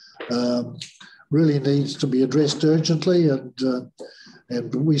particular, really needs to be addressed urgently, and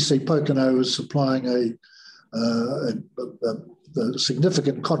we see Pokeno as supplying a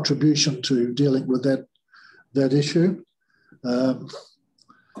significant contribution to dealing with that issue.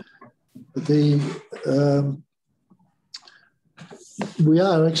 We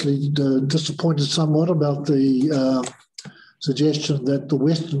are actually disappointed somewhat about the suggestion that the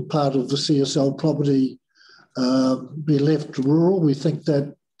western part of the CSL property be left rural. We think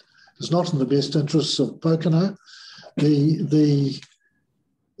that is not in the best interests of Pokeno.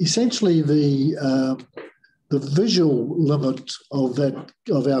 Essentially the visual limit of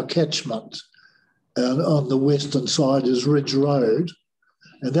our catchment on the western side is Ridge Road,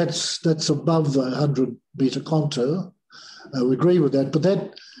 and that's above the 100-metre contour. We agree with that, but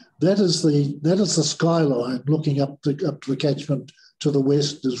that is the skyline looking up the catchment to the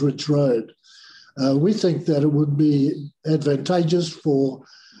west is Ridge Road. We think that it would be advantageous for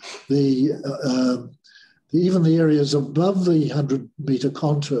even the areas above the 100-metre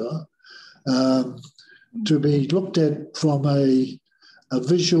contour to be looked at from a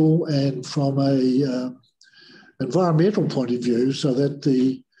visual and from a environmental point of view, so that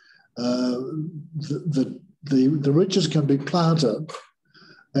the ridges can be planted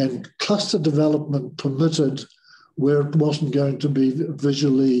and cluster development permitted where it wasn't going to be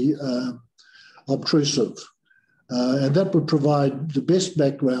visually obtrusive. And that would provide the best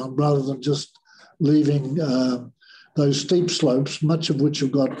background, rather than just leaving those steep slopes, much of which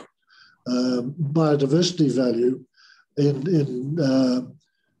have got biodiversity value in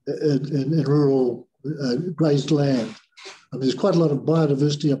rural grazed land. And there's quite a lot of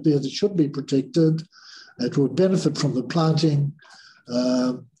biodiversity up there that should be protected. It would benefit from the planting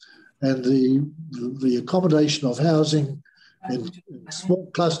and the accommodation of housing in small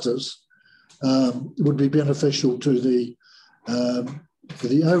clusters would be beneficial to the for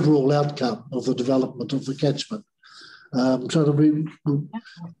the overall outcome of the development of the catchment. So that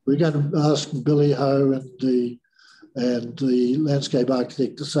we're going to ask Billy Ho and the landscape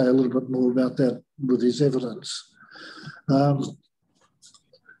architect to say a little bit more about that with his evidence.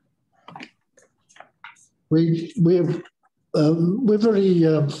 We're very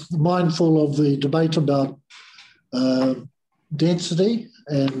mindful of the debate about density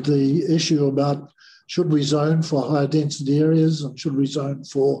and the issue about should we zone for higher density areas and should we zone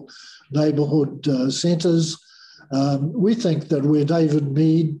for neighbourhood centres. We think that where David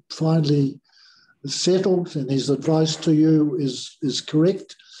Mead finally settled and his advice to you is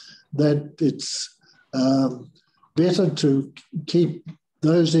correct, that it's better to keep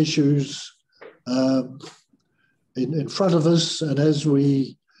those issues in front of us, and as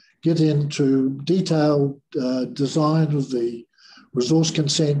we get into detailed design of the resource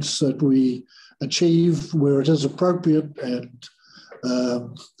consents, that we achieve where it is appropriate and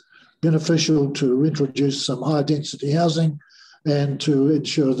beneficial to introduce some high density housing and to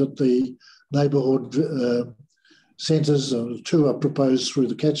ensure that the neighbourhood centres, two are proposed through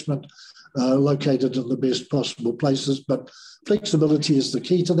the catchment, located in the best possible places. But flexibility is the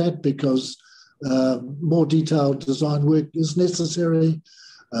key to that, because more detailed design work is necessary,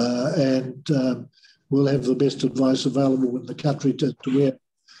 and we'll have the best advice available in the country to where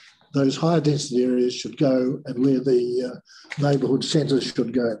those higher density areas should go and where the neighbourhood centres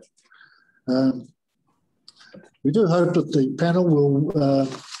should go. We do hope that the panel will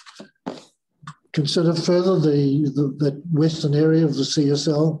consider further the western area of the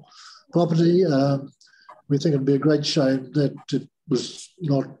CSL property. We think it'd be a great shame that it was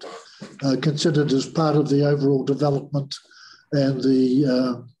not considered as part of the overall development, and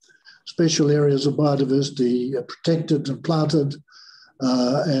the special areas of biodiversity are protected and planted,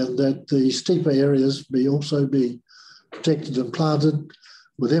 and that the steeper areas also be protected and planted,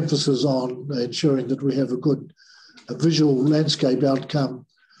 with emphasis on ensuring that we have a good visual landscape outcome,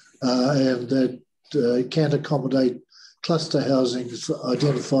 and that can accommodate cluster housing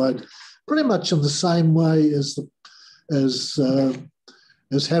identified pretty much in the same way as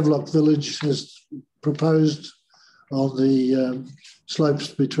Havelock Village has proposed on the slopes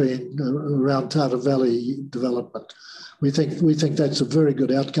between around Tata Valley development. We think that's a very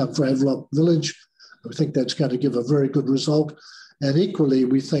good outcome for Havelock Village. We think that's going to give a very good result. And equally,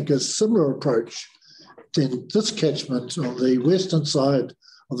 we think a similar approach in this catchment on the western side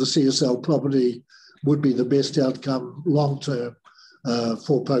of the CSL property would be the best outcome long-term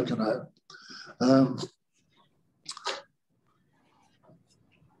for Pokeno.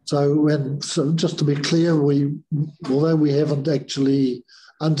 So just to be clear, although we haven't actually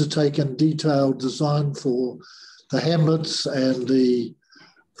undertaken detailed design for the hamlets and the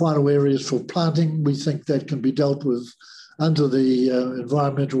final areas for planting, we think that can be dealt with under the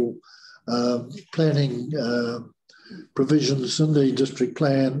environmental planning provisions in the district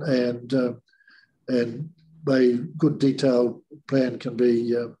plan, and a good detailed plan can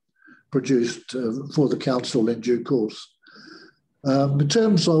be produced for the council in due course. In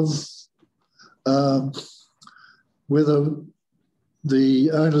terms of whether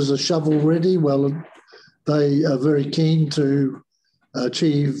the owners are shovel ready, well, they are very keen to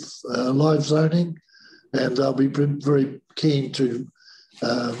achieve live zoning, and they'll be very keen to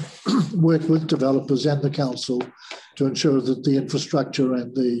work with developers and the council to ensure that the infrastructure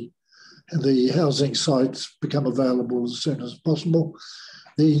and the housing sites become available as soon as possible.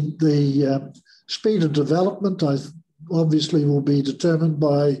 The speed of development obviously will be determined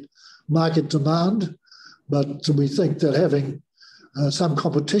by market demand, but we think that having some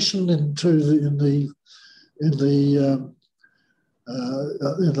competition in the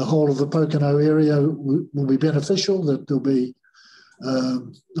whole of the Pokeno area will be beneficial, that there'll be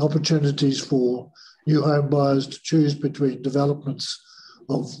opportunities for new home buyers to choose between developments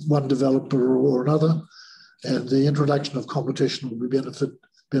of one developer or another, and the introduction of competition will be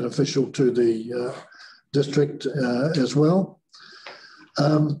beneficial to the district as well.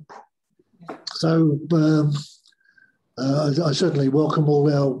 I certainly welcome all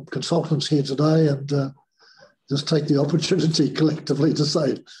our consultants here today, and just take the opportunity collectively to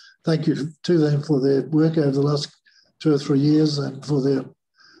say thank you to them for their work over the last 2 or 3 years, and for their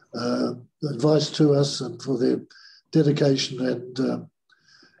advice to us, and for their dedication and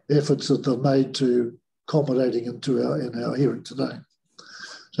efforts that they've made to accommodating in our hearing today.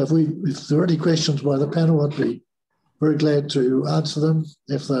 So if there are any questions by the panel, I'd be very glad to answer them.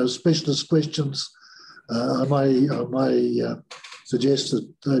 If there are specialist questions, I may suggest that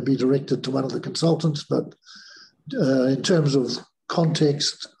they be directed to one of the consultants, but in terms of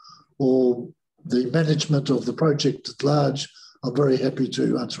context or the management of the project at large, I'm very happy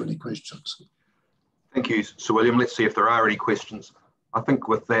to answer any questions. Thank you, Sir William. Let's see if there are any questions. I think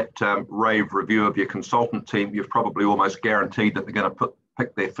with that rave review of your consultant team, you've probably almost guaranteed that they're going to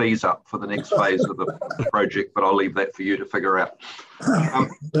pick their fees up for the next phase of the project, but I'll leave that for you to figure out.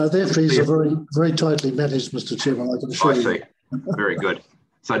 No, their fees are very, very tightly managed, Mr. Chairman, I can assure you. I see. Very good.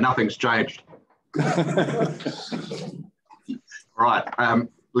 So nothing's changed. Right.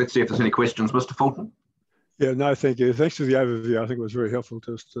 Let's see if there's any questions. Mr. Fulton? Yeah, no, thank you. Thanks for the overview. I think it was very helpful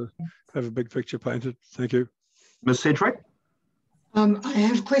just to have a big picture painted. Thank you. Ms. Sedgwick? I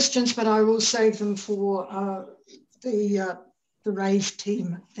have questions, but I will save them for the RAVE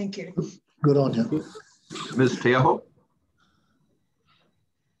team. Thank you. Good on you. Ms. Teaho?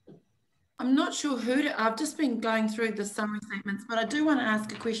 I'm not sure who to, I've just been going through the summary statements, but I do want to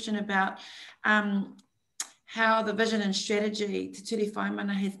ask a question about how the vision and strategy Te Ture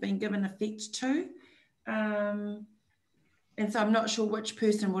Whaimana has been given effect to. And so I'm not sure which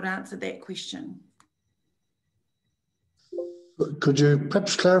person would answer that question. Could you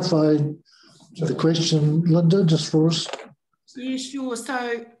perhaps clarify the question, Linda, just for us? Yeah, sure.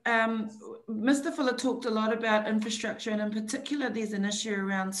 So Mr. Fuller talked a lot about infrastructure, and in particular, there's an issue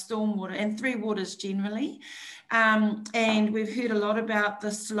around stormwater and three waters generally. And we've heard a lot about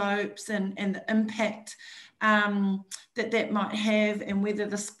the slopes and the impact that might have, and whether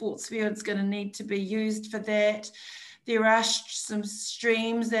the sports field is going to need to be used for that. There are some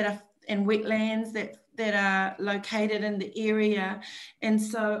streams that are and wetlands that are located in the area, and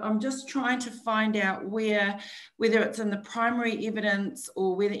so I'm just trying to find out whether it's in the primary evidence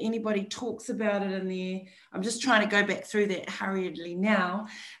or whether anybody talks about it in there. I'm just trying to go back through that hurriedly now,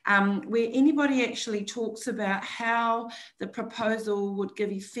 where anybody actually talks about how the proposal would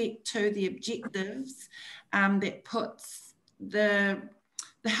give effect to the objectives that puts the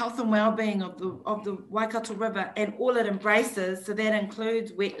health and well-being of the Waikato River and all it embraces. So that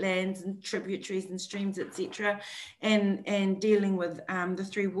includes wetlands and tributaries and streams, etc., and dealing with the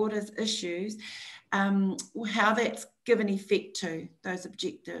three waters issues, how that's given effect to those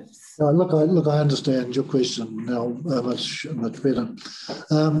objectives. Look, I understand your question now much better.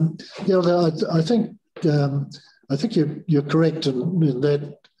 I think you're correct in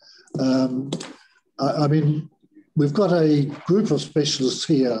that. I mean, we've got a group of specialists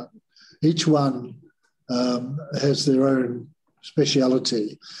here. Each one has their own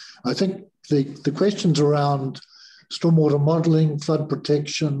speciality. I think the questions around stormwater modelling, flood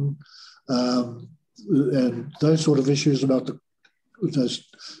protection, and those sort of issues about those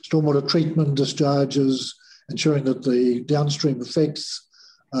stormwater treatment discharges, ensuring that the downstream effects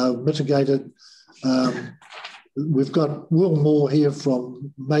are mitigated. We've got Will Moore here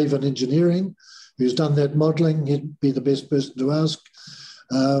from Maven Engineering, who's done that modelling. He'd be the best person to ask.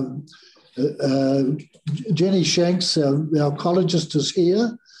 Jenny Shanks, our ecologist, is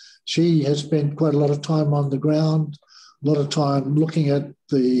here. She has spent quite a lot of time on the ground, a lot of time looking at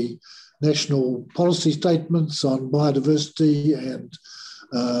the national policy statements on biodiversity and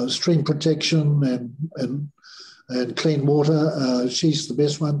stream protection and clean water. She's the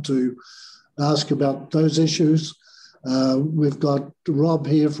best one to ask about those issues. We've got Rob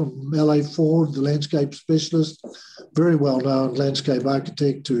here from LA Ford, the landscape specialist, very well-known landscape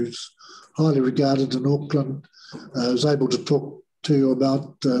architect who's highly regarded in Auckland, is able to talk to you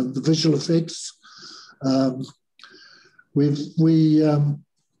about the visual effects. We're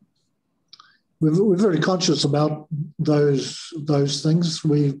very conscious about those things.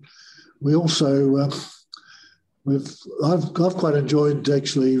 We also I've quite enjoyed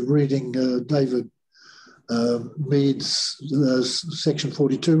actually reading David Mead's Section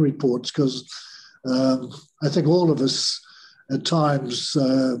 42 reports, because I think all of us at times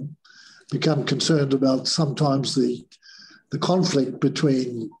become concerned about sometimes the conflict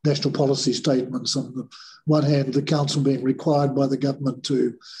between national policy statements. On the one hand, the council being required by the government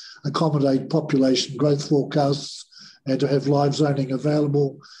to accommodate population growth forecasts and to have live zoning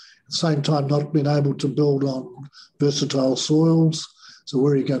available, at the same time not being able to build on versatile soils. So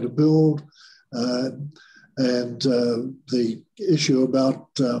where are you going to build? And the issue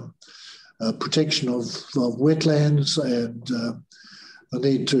about protection of wetlands and the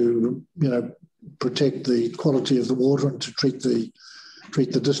need to, protect the quality of the water and to treat the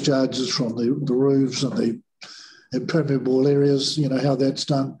discharges from the roofs and the impermeable areas. How that's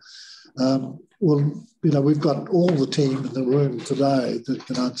done. We've got all the team in the room today that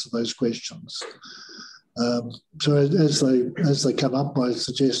can answer those questions. So as they come up, I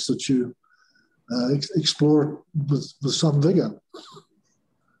suggest that you explore it with some vigour.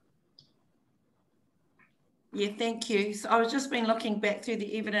 Yeah, thank you. So I was just been looking back through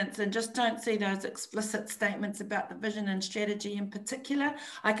the evidence and just don't see those explicit statements about the vision and strategy in particular.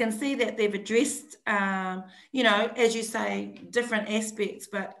 I can see that they've addressed, you know, as you say, different aspects,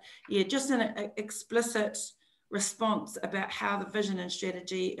 but yeah, just an explicit response about how the vision and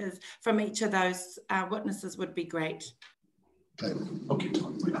strategy is from each of those witnesses would be great. Okay.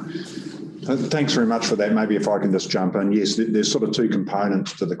 Thanks very much for that. Maybe if I can just jump in. Yes, there's sort of two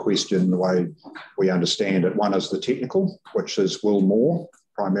components to the question, the way we understand it. One is the technical, which is Will Moore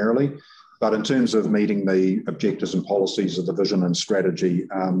primarily. But in terms of meeting the objectives and policies of the vision and strategy,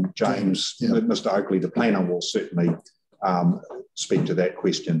 James, Mr. Oakley, the planner, will certainly speak to that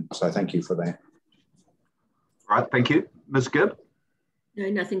question. So thank you for that. All right, thank you. Ms. Gibb?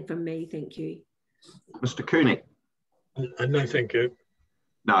 No, nothing from me, thank you. Mr. Cooney? No, thank you.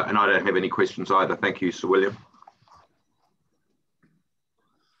 No, and I don't have any questions either. Thank you, Sir William.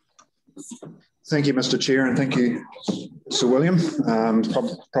 Thank you, Mr. Chair, and thank you, Sir William.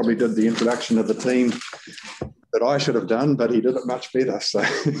 Probably did the introduction of the team that I should have done, but he did it much better. So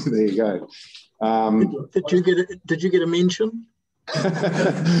there you go. Did you get a mention?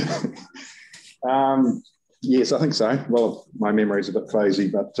 Yes, I think so. Well, my memory is a bit fuzzy,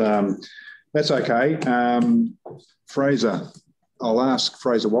 but that's okay. Fraser, I'll ask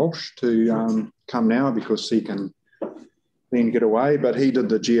Fraser Walsh to come now because he can then get away, but he did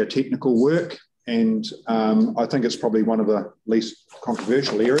the geotechnical work, and I think it's probably one of the least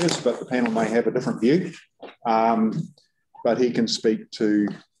controversial areas, but the panel may have a different view. But he can speak to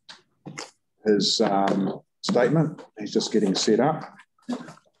his statement. He's just getting set up.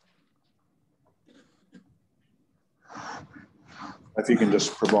 If you can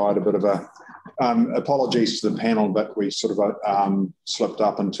just provide a bit of a, apologies to the panel, but we sort of slipped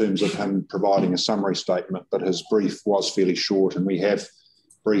up in terms of him providing a summary statement, but his brief was fairly short, and we have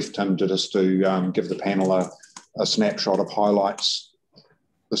briefed him to just to give the panel a snapshot of highlights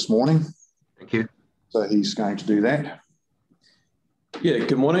this morning. Thank you. So he's going to do that. Yeah,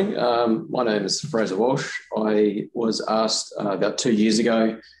 good morning. My name is Fraser Walsh. I was asked about 2 years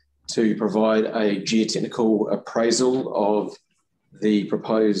ago to provide a geotechnical appraisal of the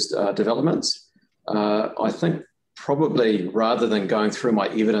proposed developments. I think probably rather than going through my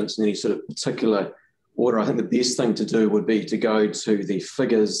evidence in any sort of particular order, I think the best thing to do would be to go to the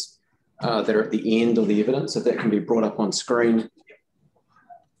figures that are at the end of the evidence, if that can be brought up on screen.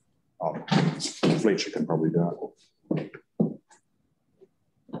 Oh, Fletcher can probably do it.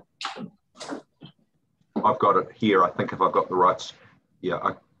 I've got it here. I think if I've got the rights, yeah,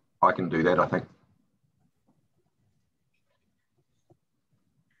 I can do that, I think.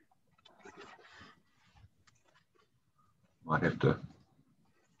 Might have to.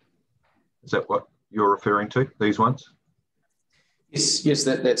 Is that what you're referring to, these ones? Yes,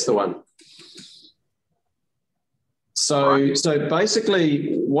 that's the one. So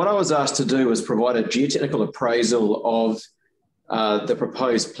basically what I was asked to do was provide a geotechnical appraisal of the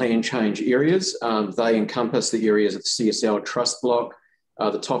proposed plan change areas. They encompass the areas of the CSL Trust Block,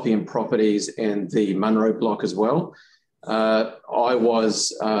 the top end properties, and the Munro Block as well.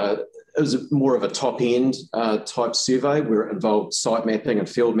 It was more of a top end type survey where it involved site mapping and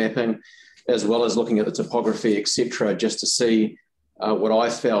field mapping, as well as looking at the topography, etc., just to see what I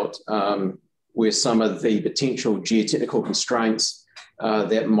felt were some of the potential geotechnical constraints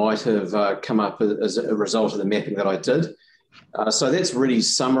that might have come up as a result of the mapping that I did. So that's really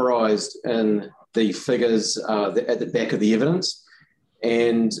summarised in the figures at the back of the evidence.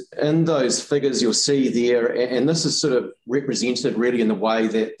 And in those figures, you'll see there, and this is sort of represented really in the way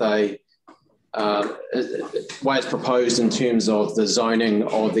that way it's proposed in terms of the zoning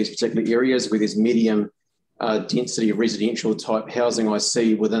of these particular areas where there's medium density residential type housing I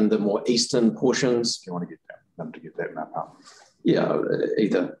see within the more eastern portions. Do you want to get them to get that map up? Yeah,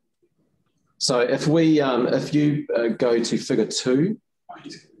 either. So if you go to figure 2,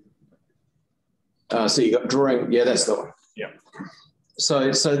 so you got drawing, yeah, that's the one. Yeah.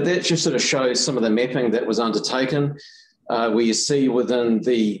 So that just sort of shows some of the mapping that was undertaken, where you see within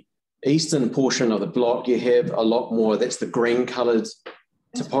the eastern portion of the block, you have a lot more, that's the green coloured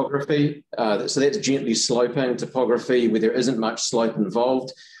topography. So that's gently sloping topography where there isn't much slope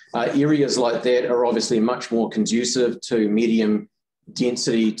involved. Areas like that are obviously much more conducive to medium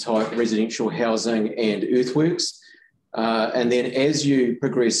density type residential housing and earthworks. And then as you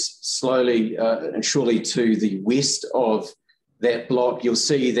progress slowly and surely to the west of that block, you'll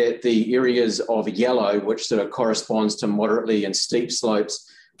see that the areas of yellow, which sort of corresponds to moderately and steep slopes,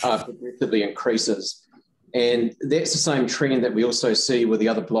 progressively increases. And that's the same trend that we also see with the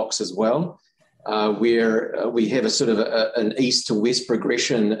other blocks as well, where we have a sort of an east to west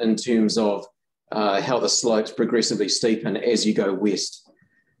progression in terms of how the slopes progressively steepen as you go west.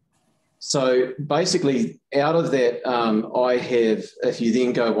 So basically, out of that, I have, if you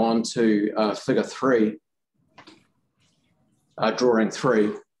then go on to figure 3, drawing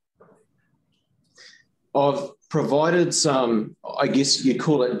 3, I've provided some, I guess you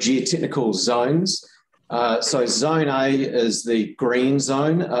call it geotechnical zones. So zone A is the green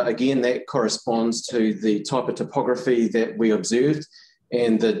zone. Again, that corresponds to the type of topography that we observed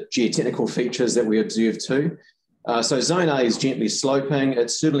and the geotechnical features that we observed too. So zone A is gently sloping.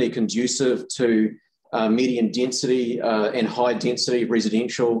 It's certainly conducive to medium density and high density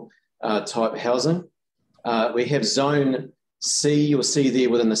residential type housing. We have zone C, you'll see there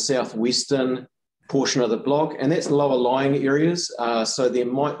within the southwestern portion of the block, and that's lower lying areas. So there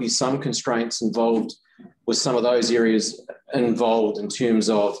might be some constraints involved with some of those areas involved in terms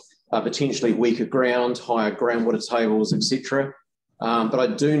of potentially weaker ground, higher groundwater tables, etc. But I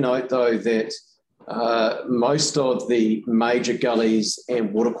do note though that most of the major gullies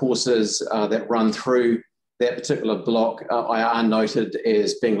and watercourses that run through that particular block are noted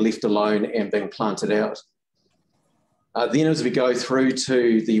as being left alone and being planted out. Then as we go through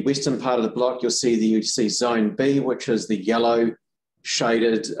to the western part of the block, you'll see zone B, which is the yellow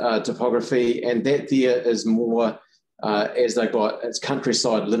shaded topography, and that there is more, as they've got its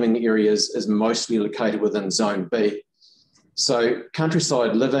countryside living areas, is mostly located within zone B. So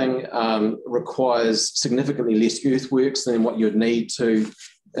countryside living requires significantly less earthworks than what you'd need to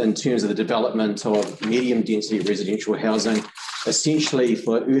in terms of the development of medium density residential housing. Essentially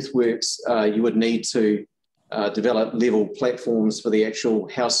for earthworks, you would need to develop level platforms for the actual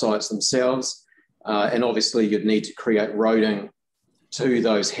house sites themselves. And obviously you'd need to create roading to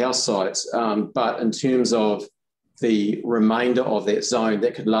those house sites. But in terms of the remainder of that zone,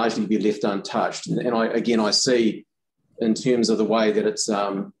 that could largely be left untouched. And I see in terms of the way that it's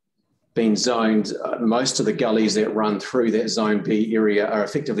been zoned, most of the gullies that run through that zone B area are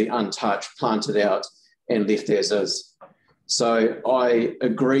effectively untouched, planted out and left as is. So I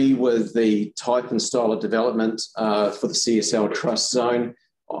agree with the type and style of development for the CSL Trust zone.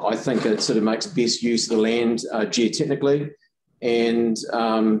 I think it sort of makes best use of the land geotechnically. And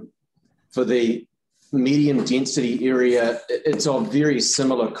for the medium density area, it's of very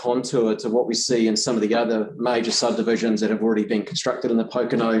similar contour to what we see in some of the other major subdivisions that have already been constructed in the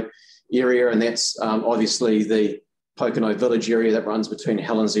Pokeno area. And that's obviously the Pokeno Village area that runs between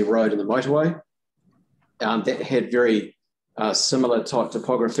Helensey Road and the motorway. That had very similar type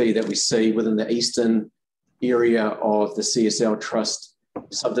topography that we see within the eastern area of the CSL Trust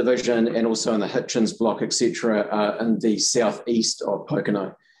subdivision and also in the Hitchins block, etc., in the southeast of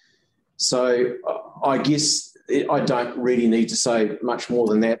Pokeno. So I guess I don't really need to say much more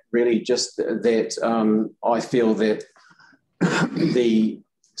than that, really, just that I feel that the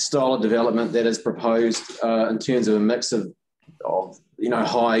style of development that is proposed in terms of a mix of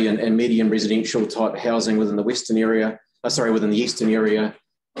high and medium residential type housing within the western area, within the eastern area,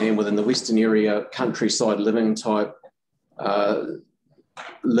 and within the western area, countryside living type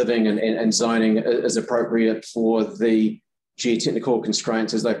living and zoning is appropriate for the geotechnical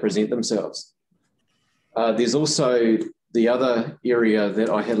constraints as they present themselves. There's also the other area that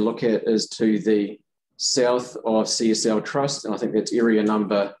I had a look at is to the south of CSL Trust, and I think that's area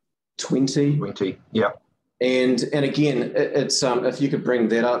number 20. 20, yeah. And again, it's if you could bring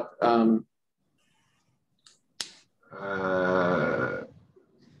that up.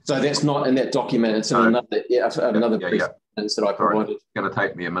 So that's not in that document. It's in another piece that I provided. It's going to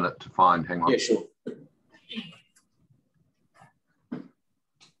take me a minute to find. Hang on. Yeah, sure.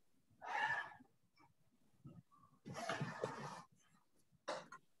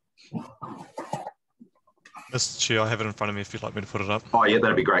 Mr. Chair, I have it in front of me if you'd like me to put it up. Oh, yeah,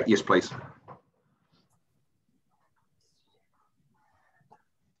 that'd be great. Yes, please.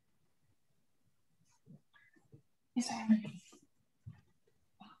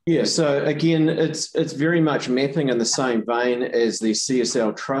 Yeah, so again, it's very much mapping in the same vein as the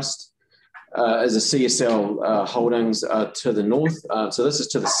CSL Trust, as the CSL holdings to the north. So this is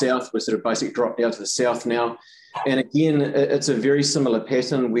to the south. We're sort of basically dropped out to the south now. And again, it's a very similar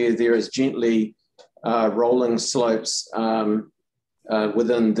pattern where there is gently rolling slopes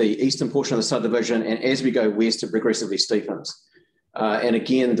within the eastern portion of the subdivision, and as we go west, it progressively steepens. And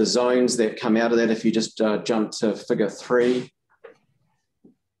again, the zones that come out of that, if you just jump to figure 3,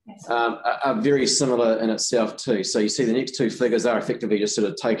 are very similar in itself too. So you see the next 2 figures are effectively just sort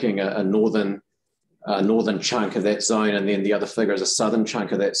of taking a northern chunk of that zone, and then the other figure is a southern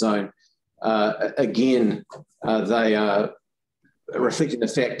chunk of that zone. Again, they are reflecting the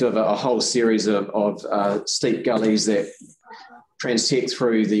fact of a whole series of steep gullies that transect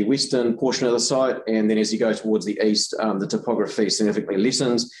through the western portion of the site, and then as you go towards the east, the topography significantly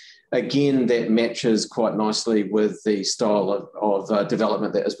lessens. Again, that matches quite nicely with the style of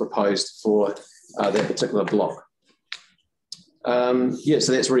development that is proposed for that particular block. Yeah,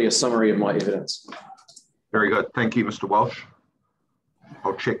 so that's really a summary of my evidence. Very good. Thank you, Mr. Walsh.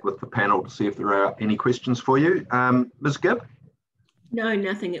 I'll check with the panel to see if there are any questions for you. Ms. Gibb? No,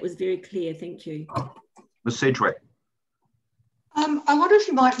 nothing. It was very clear. Thank you. Ms. Sedgwick? I wonder if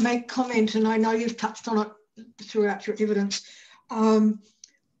you might make comment, and I know you've touched on it throughout your evidence.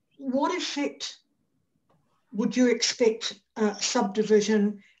 What effect would you expect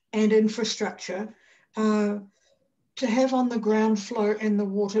subdivision and infrastructure to have on the ground flow and the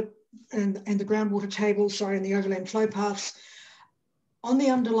water and the groundwater tables, and the overland flow paths on the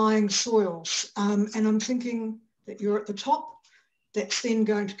underlying soils? And I'm thinking that you're at the top. That's then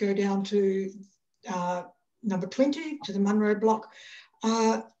going to go down to number 20, to the Munro block.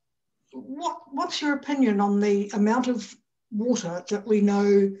 What's your opinion on the amount of water that we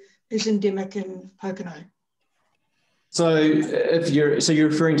know is endemic in Pokeno? So you're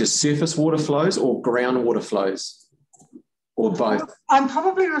referring to surface water flows or groundwater flows, or both? I'm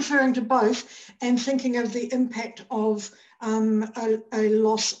probably referring to both, and thinking of the impact of a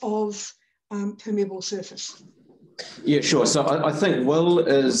loss of permeable surface. Yeah, sure. So I think Will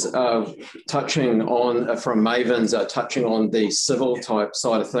is touching on, from Maven's, touching on the civil type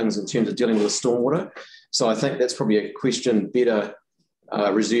side of things in terms of dealing with stormwater. So I think that's probably a question better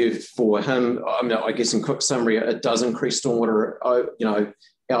reserved for him. I mean, I guess in quick summary, it does increase stormwater,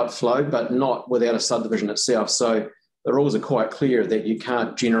 outflow, but not without a subdivision itself. So the rules are quite clear that you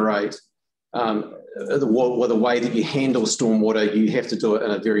can't generate the way that you handle stormwater. You have to do it in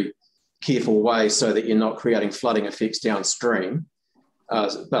a very careful way so that you're not creating flooding effects downstream.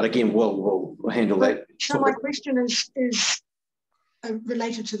 But again, we'll handle that. So my question is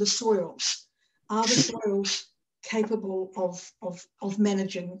related to the soils. Are the soils capable of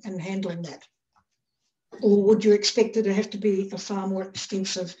managing and handling that? Or would you expect it to have to be a far more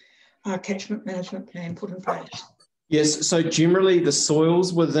extensive catchment management plan put in place? Yes, so generally the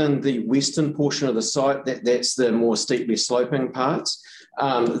soils within the western portion of the site, that's the more steeply sloping parts,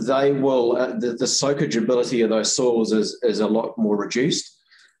 they will, the soakage ability of those soils is a lot more reduced.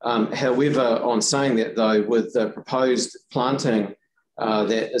 However, on saying that though, with the proposed planting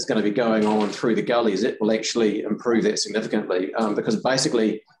that is going to be going on through the gullies, it will actually improve that significantly, because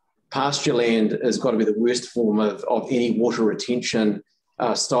basically pasture land has got to be the worst form of any water retention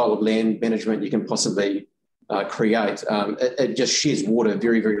style of land management you can possibly create. It just sheds water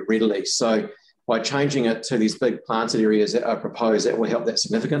very, very readily. So by changing it to these big planted areas that are proposed, that will help that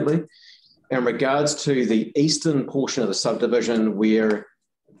significantly. In regards to the eastern portion of the subdivision where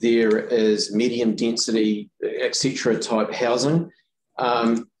there is medium density, etc. type housing,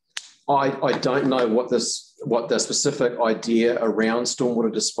 I don't know what the specific idea around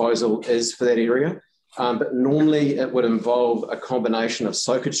stormwater disposal is for that area, but normally it would involve a combination of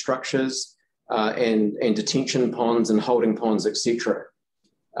soakage structures and detention ponds and holding ponds, etc.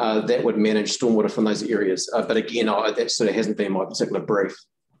 That would manage stormwater from those areas. But again, that sort of hasn't been my particular brief.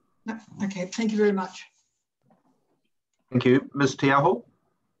 Okay, thank you very much. Thank you. Ms. Tiaho?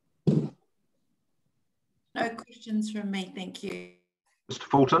 No questions from me, thank you. Mr.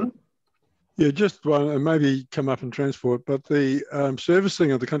 Fulton? Yeah, just one, and maybe come up in transport, but the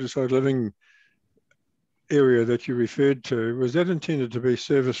servicing of the countryside living area that you referred to, was that intended to be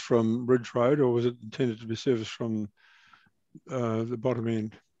serviced from Ridge Road, or was it intended to be serviced from the bottom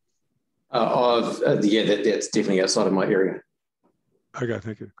end? Yeah, that's definitely outside of my area. Okay,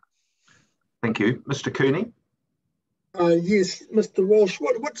 thank you. Thank you. Mr. Cooney? Yes, Mr. Walsh,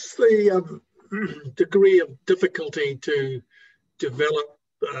 what's the degree of difficulty to develop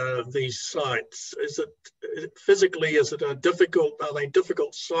these sites? Is it physically, are they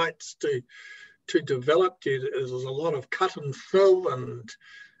difficult sites to develop? There's a lot of cut and fill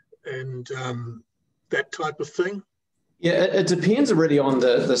and that type of thing? Yeah, it depends really on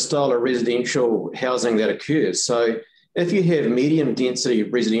the style of residential housing that occurs. So if you have medium density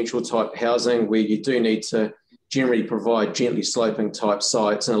residential type housing where you do need to generally provide gently sloping type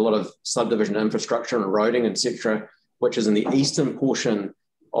sites and a lot of subdivision infrastructure and roading, etc., which is in the eastern portion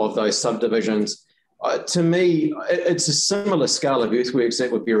of those subdivisions, to me, it's a similar scale of earthworks that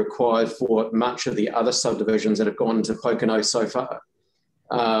would be required for much of the other subdivisions that have gone into Pokeno so far,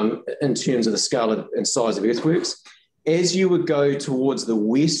 in terms of the scale and size of earthworks. As you would go towards the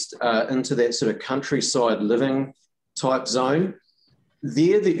west into that sort of countryside living type zone,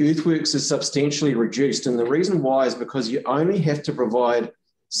 there the earthworks is substantially reduced. And the reason why is because you only have to provide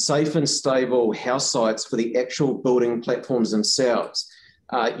safe and stable house sites for the actual building platforms themselves.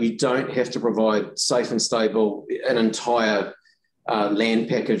 You don't have to provide safe and stable, an entire land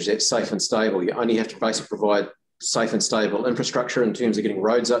package that's safe and stable. You only have to basically provide safe and stable infrastructure in terms of getting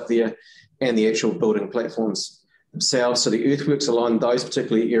roads up there and the actual building platforms themselves. So the earthworks along those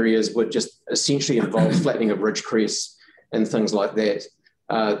particular areas would just essentially involve flattening of ridge crests and things like that.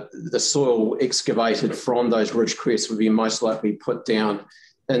 The soil excavated from those ridge crests would be most likely put down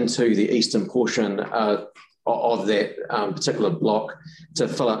into the eastern portion of that particular block to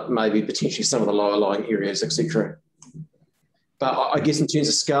fill up maybe potentially some of the lower lying areas, etc. But I guess in terms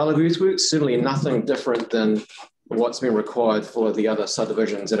of scale of earthworks, certainly nothing different than what's been required for the other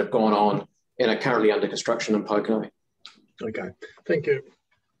subdivisions that have gone on and are currently under construction in Pokeno. Okay, thank you.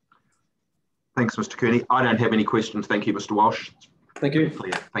 Thanks, Mr. Kearney. I don't have any questions. Thank you, Mr. Walsh. Thank you.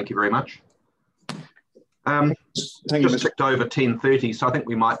 Clear. Thank you very much. Thank you, just ticked over 10:30, so I think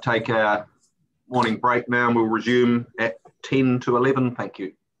we might take a morning break now and we'll resume at 10 to 11. Thank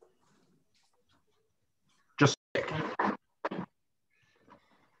you. Just a sec.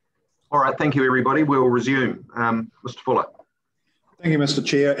 All right, thank you, everybody. We'll resume. Mr. Fuller. Thank you, Mr.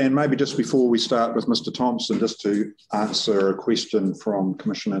 Chair. And maybe just before we start with Mr. Thompson, just to answer a question from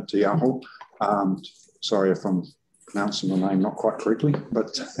Commissioner Te Aho. Sorry if I'm pronouncing the name not quite correctly,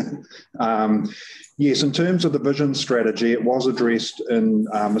 but yes, in terms of the vision strategy, it was addressed in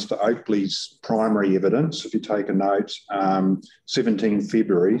Mr. Oakley's primary evidence. If you take a note, 17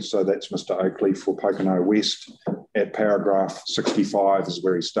 February, so that's Mr. Oakley for Pokeno West, at paragraph 65 is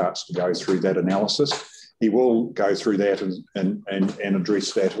where he starts to go through that analysis. He will go through that and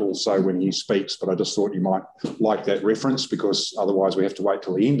address that also when he speaks, but I just thought you might like that reference because otherwise we have to wait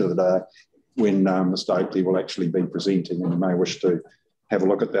till the end of the day when Mr. Oakley will actually be presenting, and you may wish to have a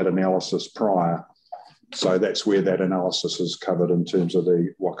look at that analysis prior. So that's where that analysis is covered in terms of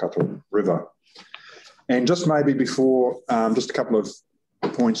the Waikato River. And just maybe before, just a couple of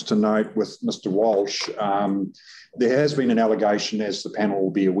points to note with Mr. Walsh. There has been an allegation, as the panel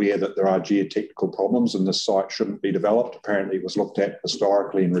will be aware, that there are geotechnical problems and this site shouldn't be developed. Apparently it was looked at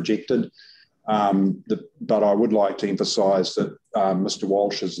historically and rejected. But I would like to emphasise that Mr.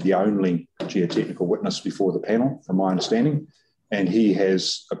 Walsh is the only geotechnical witness before the panel, from my understanding, and he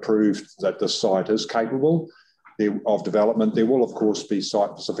has approved that this site is capable of development. There will, of course, be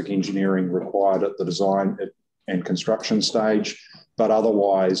site-specific engineering required at the design and construction stage, but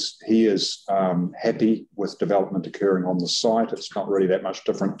otherwise he is happy with development occurring on the site. It's not really that much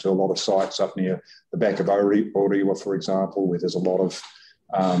different to a lot of sites up near the back of Orewa, for example, where there's a lot of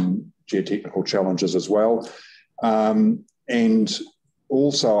geotechnical challenges as well. And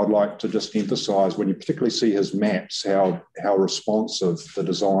also I'd like to just emphasise, when you particularly see his maps, how responsive the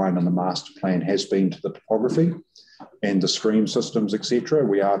design and the master plan has been to the topography and the stream systems, etc.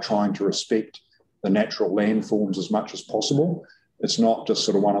 We are trying to respect the natural landforms as much as possible. It's not just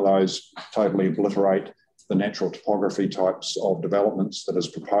sort of one of those totally obliterate the natural topography types of developments that is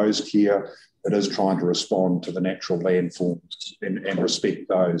proposed here. It is trying to respond to the natural landforms and respect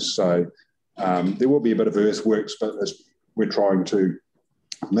those. So there will be a bit of earthworks, but we're trying to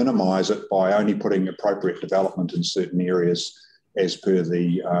minimise it by only putting appropriate development in certain areas as per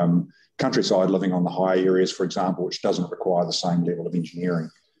the countryside living on the high areas, for example, which doesn't require the same level of engineering.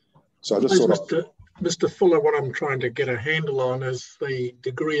 So I just sort of... Mr. Fuller, what I'm trying to get a handle on is the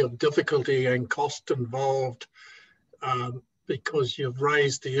degree of difficulty and cost involved, because you've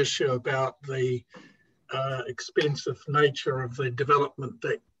raised the issue about the expensive nature of the development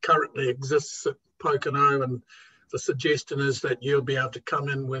that currently exists at Pokeno, and the suggestion is that you'll be able to come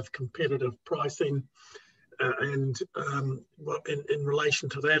in with competitive pricing. In relation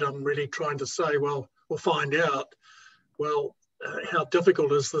to that, I'm really trying to say, well, we'll find out, well, how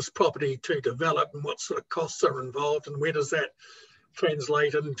difficult is this property to develop and what sort of costs are involved, and where does that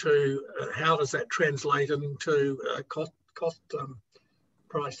translate into, how does that translate into cost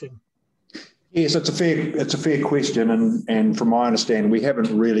pricing? Yes, it's a fair question, and from my understanding, we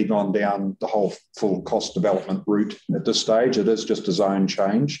haven't really gone down the whole full cost development route at this stage. It is just a zone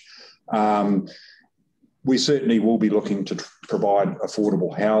change. We certainly will be looking to provide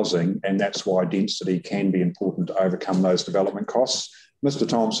affordable housing, and that's why density can be important to overcome those development costs. Mr.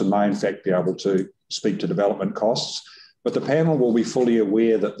 Thompson may in fact be able to speak to development costs, but the panel will be fully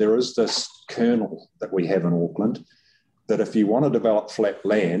aware that there is this kernel that we have in Auckland, that if you want to develop flat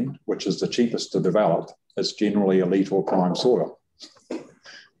land, which is the cheapest to develop, it's generally elite or prime soil,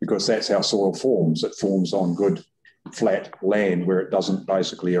 because that's how soil forms. It forms on good flat land where it doesn't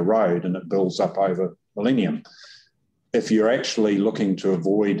basically erode and it builds up over millennium. if you're actually looking to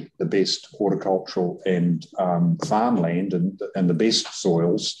avoid the best horticultural and farmland and the best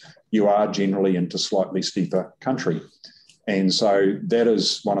soils, you are generally into slightly steeper country. And so that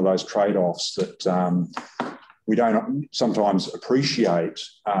is one of those trade-offs that we don't sometimes appreciate,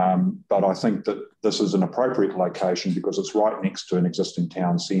 but I think that this is an appropriate location because it's right next to an existing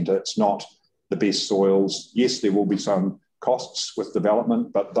town centre. It's not the best soils. Yes, there will be some costs with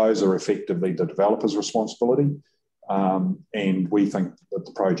development, but those are effectively the developer's responsibility. And we think that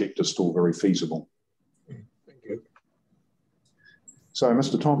the project is still very feasible. Thank you. So,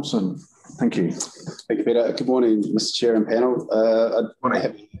 Mr. Thompson, thank you. Thank you, Peter. Good morning, Mr. Chair and panel. I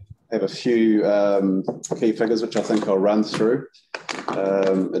have a few key figures which I think I'll run through.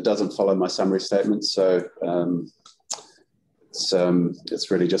 It doesn't follow my summary statement, so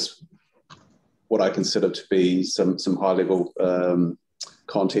it's really just what I consider to be some high-level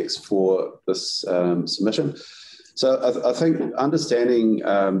context for this submission. So I think understanding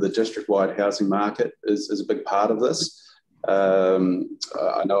the district-wide housing market is a big part of this. I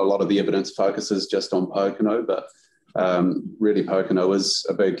know a lot of the evidence focuses just on Pokeno, but really Pokeno is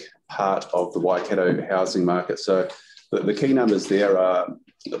a big part of the Waikato housing market. So the key numbers there are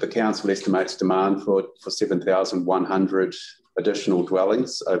that the council estimates demand for 7,100 additional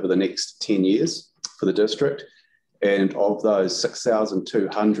dwellings over the next 10 years for the district. And of those,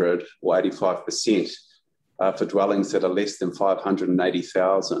 6,200 or 85% for dwellings that are less than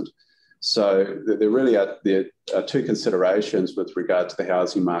 580,000. So there really are two considerations with regard to the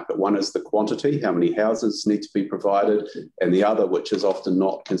housing market. One is the quantity, how many houses need to be provided, and the other, which is often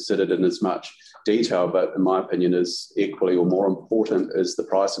not considered in as much detail, but in my opinion is equally or more important, is the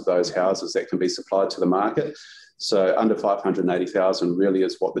price of those houses that can be supplied to the market. So under 580,000 really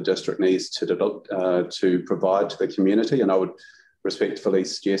is what the district needs to provide to the community, and I would respectfully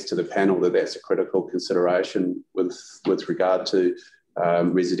suggest to the panel that that's a critical consideration with regard to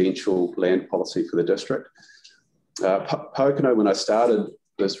residential land policy for the district. Pokeno, when I started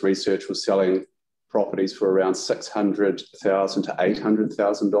this research, was selling properties for around $600,000 to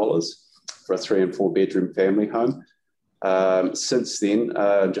 $800,000 for a 3 and 4 bedroom family home. Since then,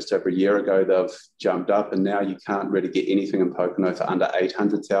 just over a year ago, they've jumped up, and now you can't really get anything in Pokeno for under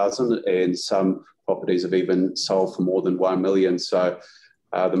 800,000, and some properties have even sold for more than 1 million. So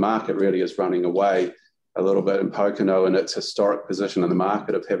the market really is running away a little bit in Pokeno, and its historic position in the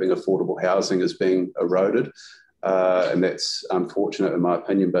market of having affordable housing is being eroded. And that's unfortunate in my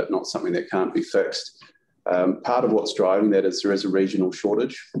opinion, but not something that can't be fixed. Part of what's driving that is there is a regional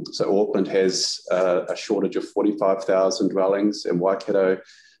shortage. So Auckland has a shortage of 45,000 dwellings, and Waikato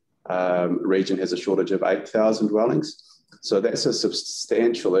region has a shortage of 8,000 dwellings. So that's a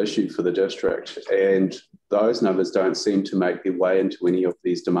substantial issue for the district, and those numbers don't seem to make their way into any of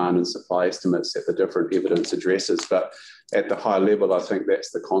these demand and supply estimates that the different evidence addresses. But at the high level, I think that's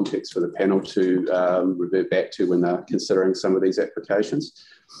the context for the panel to revert back to when they're considering some of these applications.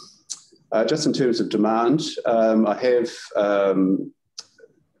 Just in terms of demand, I have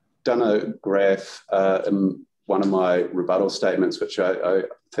done a graph in one of my rebuttal statements, which I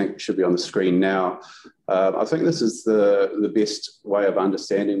think should be on the screen now. I think this is the best way of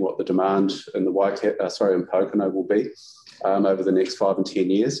understanding what the demand in the in Pokeno will be over the next 5 and 10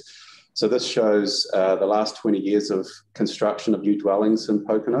 years. So this shows the last 20 years of construction of new dwellings in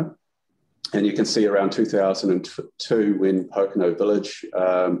Pokeno. And you can see around 2002, when Pokeno Village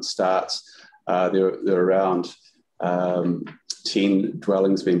starts, there are around 10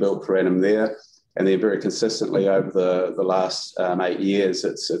 dwellings being built per annum there. And then very consistently over the last 8 years,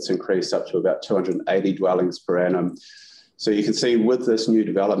 it's increased up to about 280 dwellings per annum. So you can see with this new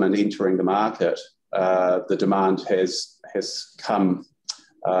development entering the market, the demand has come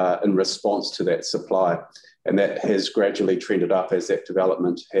in response to that supply. And that has gradually trended up as that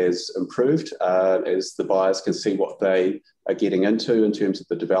development has improved, as the buyers can see what they are getting into in terms of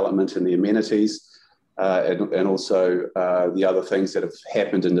the development and the amenities. And also the other things that have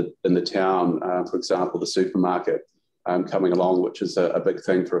happened in the town, for example, the supermarket coming along, which is a big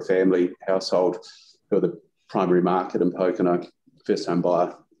thing for a family household who are the primary market in Pokeno, first-home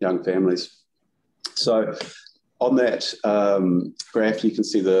buyer, young families. So on that graph, you can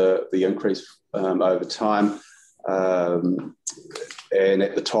see the increase over time. And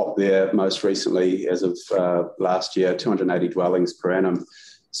at the top there, most recently, as of last year, 280 dwellings per annum.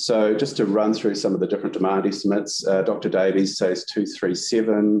 So just to run through some of the different demand estimates, Dr. Davies says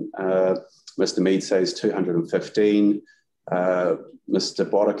 237, Mr. Mead says 215, Mr.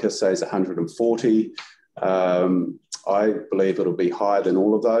 Boddicker says 140. I believe it'll be higher than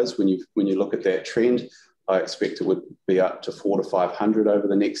all of those when you look at that trend. I expect it would be up to 400 to 500 over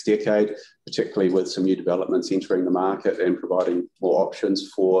the next decade, particularly with some new developments entering the market and providing more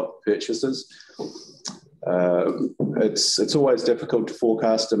options for purchasers. It's always difficult to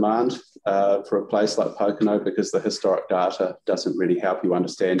forecast demand for a place like Pokeno because the historic data doesn't really help you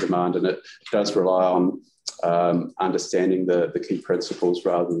understand demand, and it does rely on understanding the key principles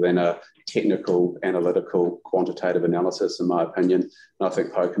rather than a technical, analytical, quantitative analysis, in my opinion. And I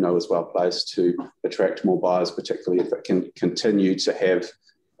think Pokeno is well placed to attract more buyers, particularly if it can continue to have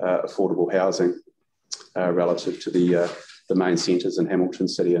affordable housing relative to the main centres in Hamilton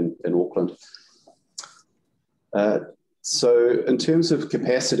City and Auckland. So in terms of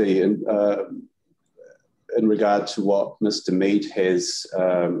capacity, and in regard to what Mr. Mead has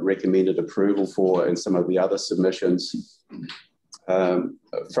recommended approval for in some of the other submissions,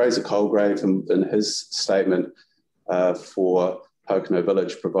 Fraser Colgrave in his statement for Pokeno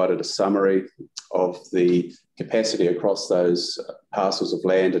Village provided a summary of the capacity across those parcels of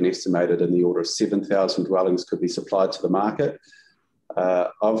land, and estimated in the order of 7,000 dwellings could be supplied to the market.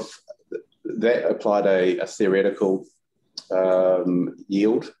 That applied a theoretical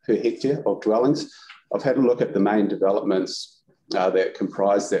yield per hectare of dwellings. I've had a look at the main developments that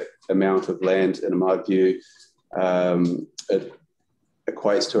comprise that amount of land, and in my view, it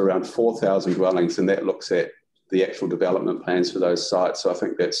equates to around 4,000 dwellings, and that looks at the actual development plans for those sites. So I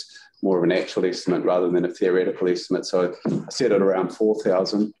think that's more of an actual estimate rather than a theoretical estimate. So I set it around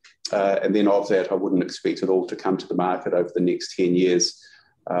 4,000, and then of that, I wouldn't expect it all to come to the market over the next 10 years.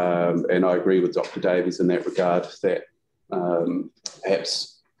 And I agree with Dr. Davies in that regard, that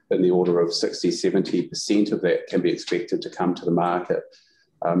perhaps in the order of 60–70% of that can be expected to come to the market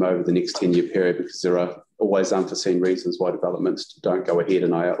over the next 10-year period, because there are always unforeseen reasons why developments don't go ahead,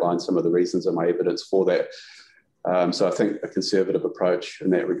 and I outlined some of the reasons in my evidence for that. So I think a conservative approach in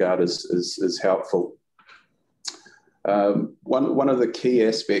that regard is helpful. One of the key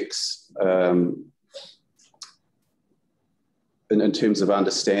aspects in terms of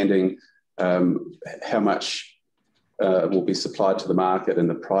understanding how much will be supplied to the market and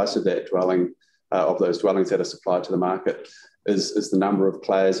the price of that dwelling, of those dwellings that are supplied to the market, is the number of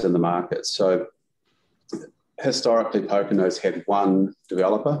players in the market. So historically, Pokeno's had one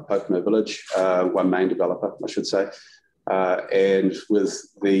developer, Pokeno Village, one main developer, I should say. And with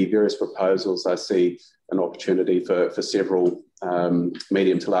the various proposals, I see an opportunity for several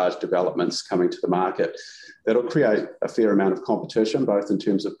medium to large developments coming to the market. That'll create a fair amount of competition, both in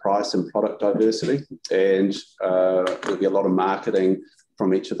terms of price and product diversity. And there'll be a lot of marketing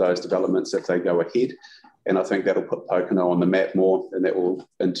from each of those developments if they go ahead. And I think that'll put Pokeno on the map more, and that will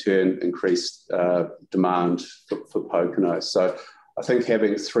in turn increase demand for Pokeno. So I think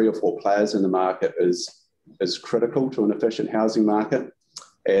having 3 or 4 players in the market is critical to an efficient housing market.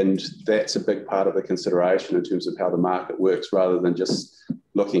 And that's a big part of the consideration in terms of how the market works, rather than just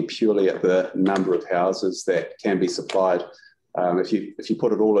looking purely at the number of houses that can be supplied. If you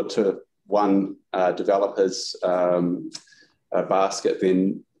put it all into one developer's basket,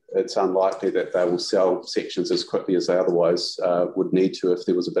 then it's unlikely that they will sell sections as quickly as they otherwise would need to if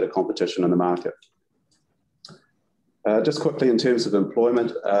there was a bit of competition in the market. Just quickly, in terms of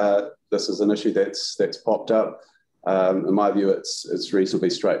employment, this is an issue that's popped up. In my view, it's reasonably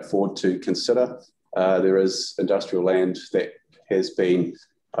straightforward to consider. There is industrial land that has been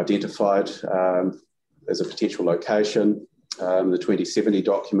identified as a potential location. The 2070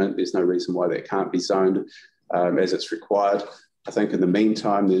 document, there's no reason why that can't be zoned as it's required. I think in the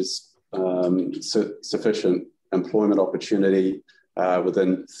meantime, there's sufficient employment opportunity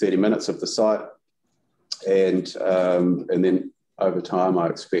within 30 minutes of the site. And then over time, I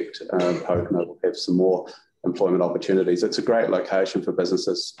expect Pokeno will have some more employment opportunities. It's a great location for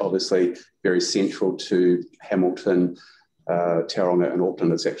businesses, obviously very central to Hamilton, Tauranga and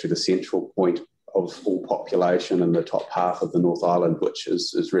Auckland. It's actually the central point of all population in the top half of the North Island, which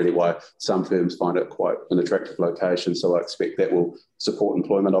is really why some firms find it quite an attractive location. So I expect that will support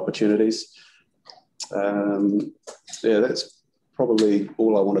employment opportunities. Yeah, that's probably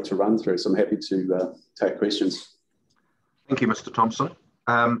all I wanted to run through. So I'm happy to take questions. Thank you, Mr. Thompson.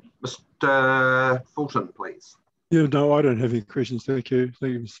 Mr. Fulton, please. Yeah, no, I don't have any questions. Thank you.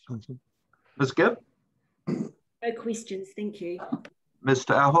 Thank you, Mr. Thompson. Ms. Gibb? No questions, thank you.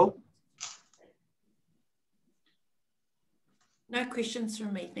 Mr. Auhol? No questions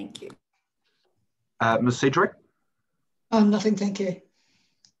from me, thank you. Ms. Cedric? Nothing, thank you.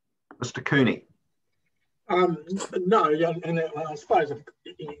 Mr. Cooney? No, and I suppose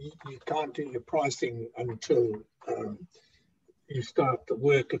you can't do your pricing until you start the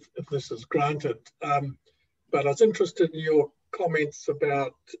work if this is granted. But I was interested in your comments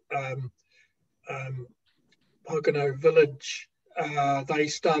about Pokeno Village, they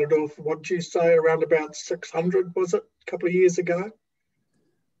started off, what did you say, around about 600, was it, a couple of years ago?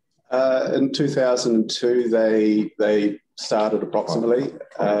 In 2002, they started approximately,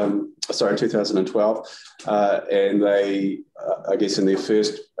 2012, and they, I guess in their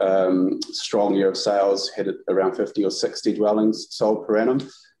first strong year of sales, had around 50 or 60 dwellings sold per annum,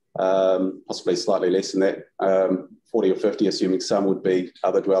 possibly slightly less than that, 40 or 50, assuming some would be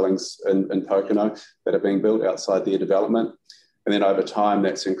other dwellings in Pokeno that are being built outside their development. And then over time,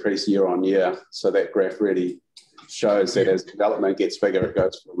 that's increased year on year. So that graph really shows that as development gets bigger, it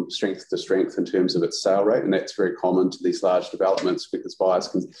goes from strength to strength in terms of its sale rate. And that's very common to these large developments because buyers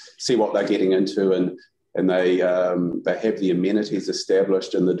can see what they're getting into and they have the amenities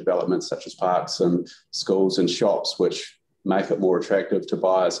established in the developments such as parks and schools and shops, which make it more attractive to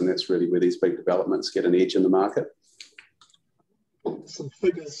buyers. And that's really where these big developments get an edge in the market. Some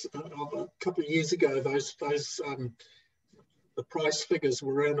figures of a couple of years ago, the price figures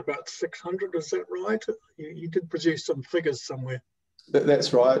were around about 600, is that right? You did produce some figures somewhere.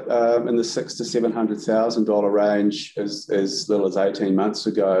 That's right, in the $600,000 to $700,000 range. As little as 18 months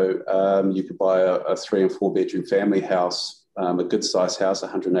ago, you could buy a 3 and 4 bedroom family house, a good sized house,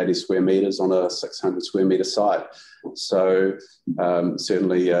 180 square metres on a 600 square metre site. So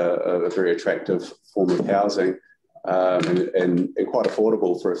certainly a very attractive form of housing and quite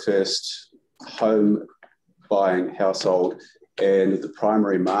affordable for a first home buying household. And the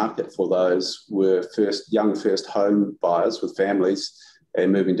primary market for those were young first home buyers with families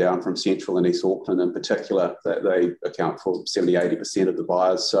and moving down from Central and East Auckland in particular, that they account for 70–80% of the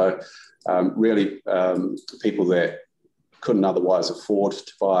buyers. So really people that couldn't otherwise afford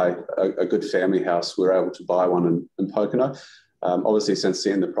to buy a good family house were able to buy one in Pokeno. Obviously, since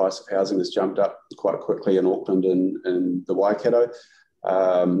then, the price of housing has jumped up quite quickly in Auckland and the Waikato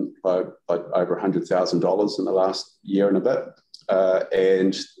by over $100,000 in the last year and a bit.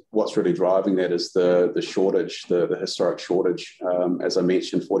 And what's really driving that is the shortage, the historic shortage. As I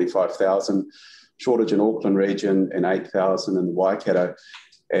mentioned, 45,000 shortage in Auckland region and 8,000 in the Waikato.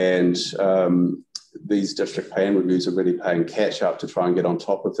 And these district plan reviews are really playing catch up to try and get on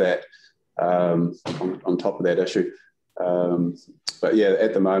top of that, on top of that issue. But yeah,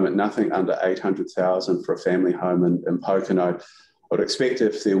 at the moment, nothing under 800,000 for a family home in Pokeno. I would expect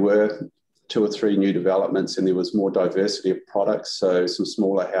if there were 2 or 3 new developments and there was more diversity of products, so some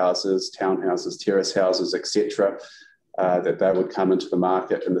smaller houses, townhouses, terrace houses, etc., that they would come into the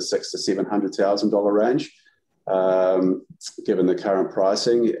market in the $600,000 to $700,000 range, given the current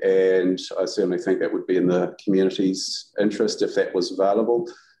pricing. And I certainly think that would be in the community's interest if that was available.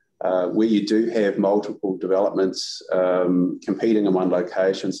 Where you do have multiple developments competing in one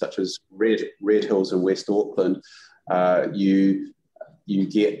location, such as Red Hills in West Auckland, you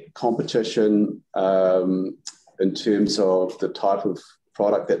get competition in terms of the type of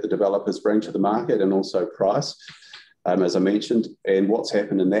product that the developers bring to the market and also price, as I mentioned. And what's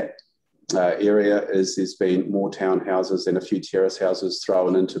happened in that area is there's been more townhouses and a few terrace houses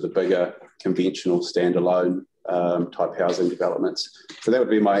thrown into the bigger conventional standalone type housing developments. So that would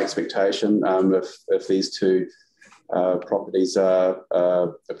be my expectation if these 2 properties are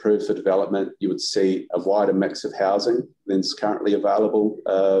approved for development. You would see a wider mix of housing than's currently available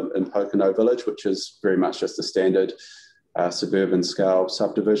in Pokeno Village, which is very much just a standard suburban scale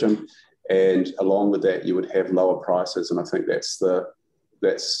subdivision. And along with that, you would have lower prices. And I think that's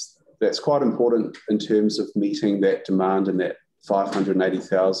quite important in terms of meeting that demand in that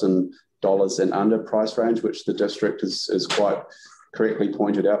 $580,000 and under price range, which the district is quite correctly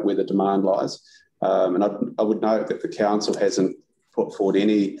pointed out where the demand lies. And I would note that the council hasn't put forward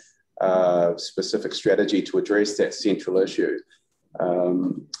any specific strategy to address that central issue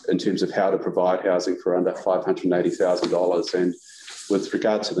in terms of how to provide housing for under $580,000. And with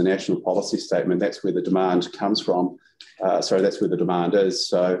regard to the national policy statement, that's where the demand comes from. That's where the demand is.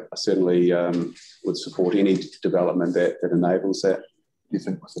 So I certainly would support any development that enables that. Do you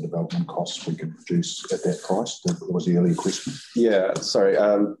think with the development costs we can produce at that price? That was the earlier question. Yeah, sorry.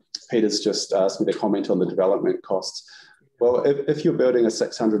 Peter's just asked me to comment on the development costs. Well, if you're building a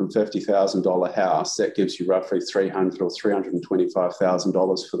 $650,000 house, that gives you roughly $300,000 or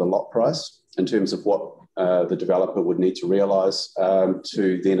 $325,000 for the lot price in terms of what the developer would need to realise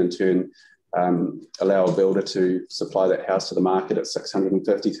to then in turn allow a builder to supply that house to the market at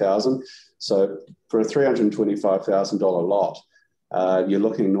 $650,000. So for a $325,000 lot, you're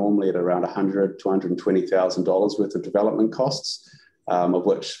looking normally at around $100,000 to $120,000 worth of development costs, of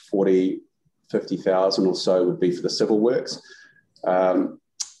which $50,000 or so would be for the civil works.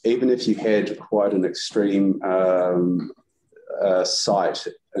 Even if you had quite an extreme site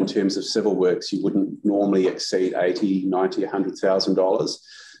in terms of civil works, you wouldn't normally exceed $80,000, $90,000, $100,000.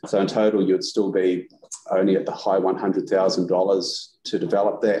 So in total, you'd still be only at the high $100,000 to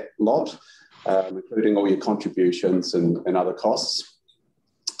develop that lot, including all your contributions and other costs.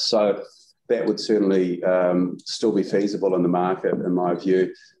 So that would certainly still be feasible in the market, in my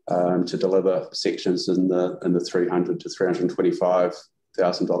view, to deliver sections in the $300,000 to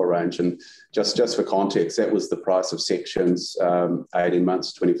 $325,000 range. And just for context, that was the price of sections 18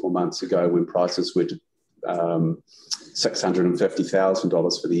 months, 24 months ago, when prices were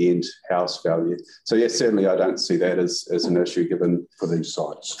 $650,000 for the end house value. So yes, certainly I don't see that as an issue given for these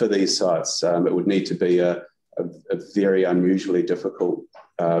sites. For these sites, it would need to be a very unusually difficult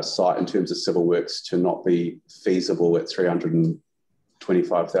site in terms of civil works to not be feasible at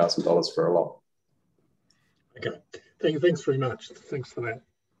 $325,000 for a lot. Okay, thanks very much. Thanks for that.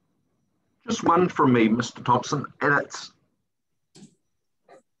 Just one from me, Mr. Thompson, and it's,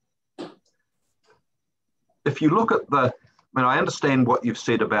 if you look at I understand what you've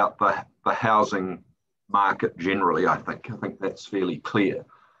said about the housing market generally. I think that's fairly clear.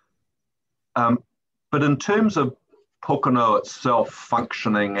 But in terms of Pokeno itself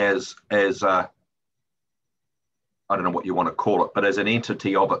functioning as a, I don't know what you want to call it, but as an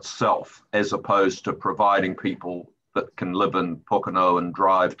entity of itself, as opposed to providing people that can live in Pokeno and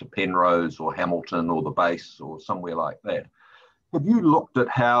drive to Penrose or Hamilton or the base or somewhere like that. Have you looked at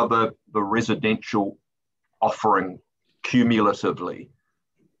how the residential offering cumulatively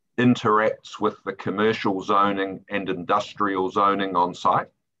interacts with the commercial zoning and industrial zoning on site,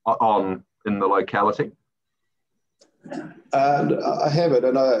 in the locality? I haven't,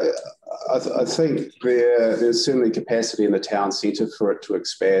 and I think there's certainly capacity in the town centre for it to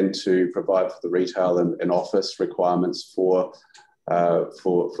expand to provide for the retail and office requirements for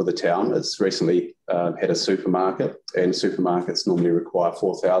the town. It's recently had a supermarket, and supermarkets normally require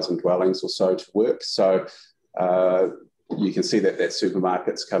 4,000 dwellings or so to work. So you can see that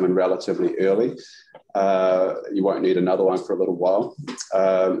supermarket's come in relatively early. You won't need another one for a little while.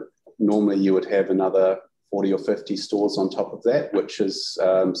 Normally you would have another 40 or 50 stores on top of that, which is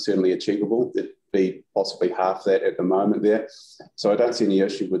certainly achievable. It'd be possibly half that at the moment there. So I don't see any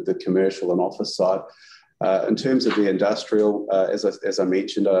issue with the commercial and office side. In terms of the industrial, as I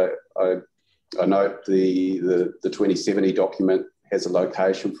mentioned, I note the 2070 document has a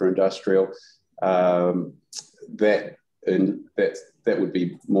location for industrial. That would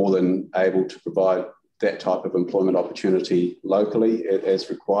be more than able to provide that type of employment opportunity locally as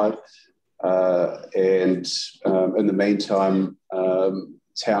required. And in the meantime,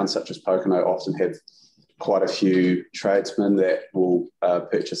 towns such as Pokeno often have quite a few tradesmen that will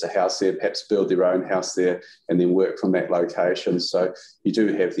purchase a house there, perhaps build their own house there, and then work from that location. So you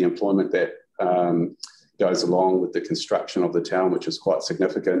do have the employment that goes along with the construction of the town, which is quite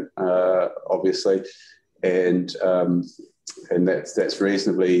significant, obviously. And that's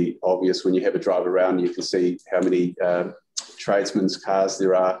reasonably obvious when you have a drive around. You can see how many tradesmen's cars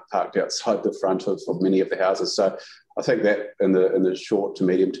there are parked outside the front of many of the houses. So I think that in the short to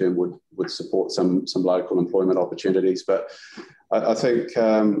medium term would support some local employment opportunities. But I think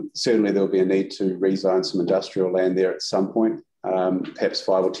certainly there'll be a need to rezone some industrial land there at some point, perhaps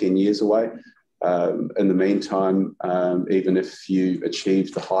 5 or 10 years away. In the meantime, even if you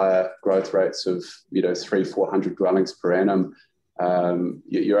achieve the higher growth rates of 300-400 dwellings per annum,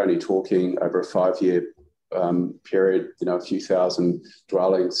 you're only talking over a 5-year period, a few thousand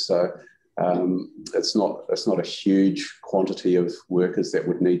dwellings. So it's not a huge quantity of workers that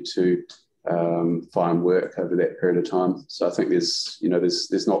would need to find work over that period of time. So I think there's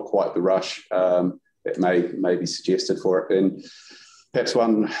not quite the rush that may be suggested for it. And perhaps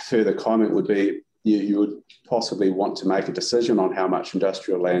one further comment would be you would possibly want to make a decision on how much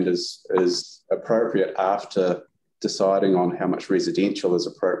industrial land is appropriate after deciding on how much residential is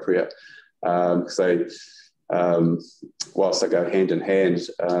appropriate. So whilst they go hand in hand,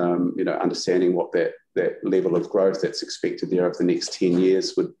 understanding what that level of growth that's expected there over the next 10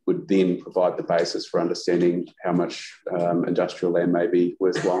 years would then provide the basis for understanding how much industrial land may be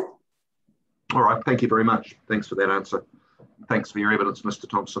worthwhile. All right, thank you very much. Thanks for that answer. Thanks for your evidence, Mr.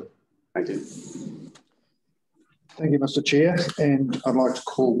 Thompson. Thank you. Thank you, Mr. Chair. And I'd like to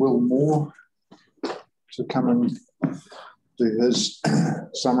call Will Moore to come and do his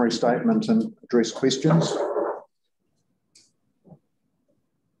summary statement and address questions.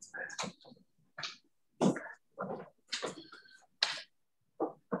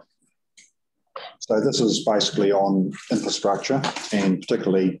 So this is basically on infrastructure and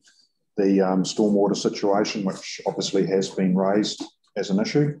particularly the stormwater situation, which obviously has been raised as an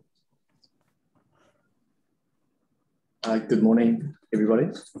issue. Good morning, everybody.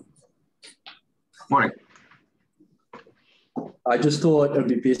 Morning. I just thought it would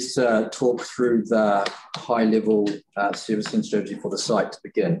be best to talk through the high-level servicing strategy for the site to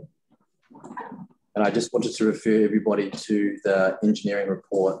begin. And I just wanted to refer everybody to the engineering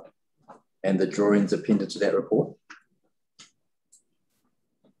report and the drawings appended to that report.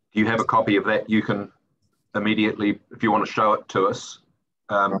 Do you have a copy of that? You can immediately, if you want to show it to us.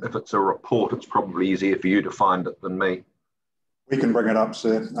 If it's a report, it's probably easier for you to find it than me. We can bring it up,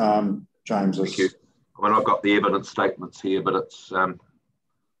 sir. James. Thank you. I mean, I've got the evidence statements here, but it's...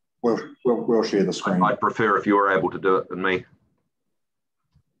 We'll share the screen. I'd prefer if you were able to do it than me.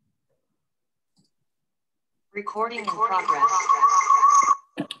 Recording in progress.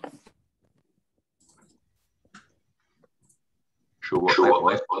 Sure what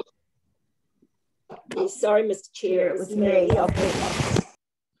that was. Sorry, Mr. Chair, it was me.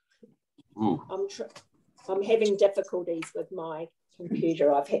 I'm having difficulties with my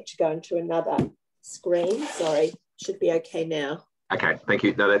computer. I've had to go into another screen. Sorry, should be okay now. Okay, thank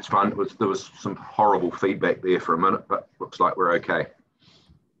you. No, that's fine. There was some horrible feedback there for a minute, but looks like we're okay.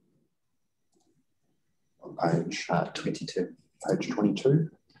 Page 22. Page 22.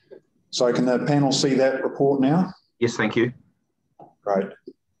 So can the panel see that report now? Yes, thank you. Great.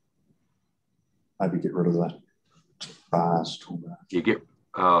 Maybe get rid of that bars toolbar. You get,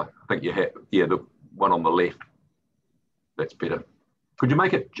 I think you have, yeah, the one on the left. That's better. Could you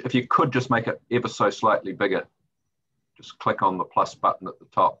make it, if you could just make it ever so slightly bigger, just click on the plus button at the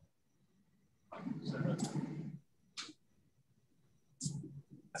top.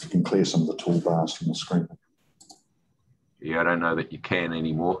 If you can clear some of the toolbars from the screen. Yeah, I don't know that you can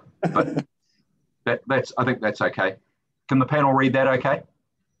anymore, but that's, I think that's okay. Can the panel read that okay?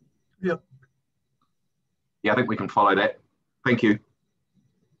 Yeah. Yeah, I think we can follow that. Thank you.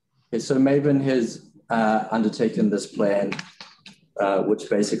 Okay, so Maven has undertaken this plan, which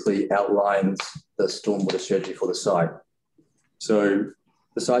basically outlines the stormwater strategy for the site. So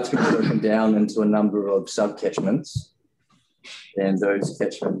the site's been broken down into a number of sub-catchments, and those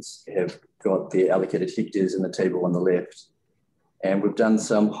catchments have got the allocated hectares in the table on the left. And we've done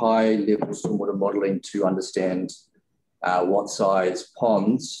some high-level stormwater modelling to understand what size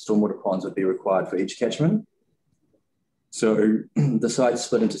ponds, stormwater ponds, would be required for each catchment. So the site's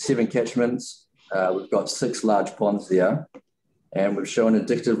split into 7 catchments. We've got 6 large ponds there, and we've shown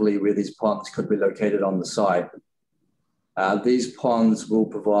indicatively where these ponds could be located on the site. These ponds will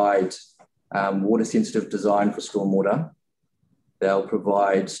provide water-sensitive design for stormwater. They'll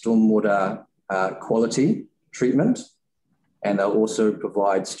provide stormwater quality treatment, and they'll also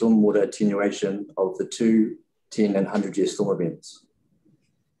provide stormwater attenuation of the 2, 10 and 100-year storm events.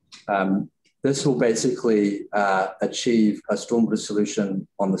 This will basically achieve a stormwater solution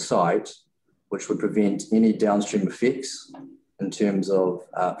on the site, which would prevent any downstream effects in terms of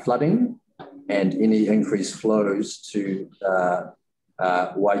flooding and any increased flows to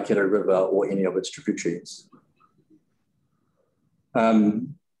Waikato River or any of its tributaries.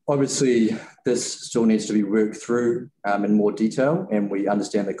 Obviously, this still needs to be worked through in more detail, and we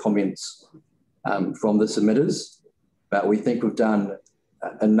understand the comments from the submitters, but we think we've done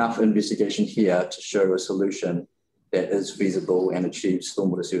enough investigation here to show a solution that is feasible and achieves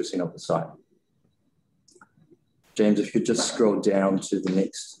stormwater servicing of the site. James, if you could just scroll down to the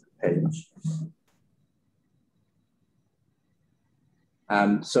next page.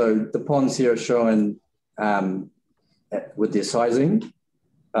 So the ponds here are shown with their sizing.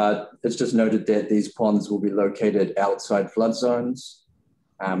 It's just noted that these ponds will be located outside flood zones.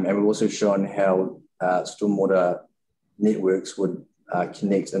 And we've also shown how stormwater networks would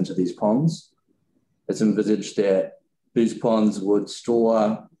connect into these ponds. It's envisaged that these ponds would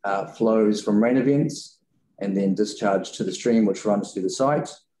store flows from rain events and then discharge to the stream which runs through the site.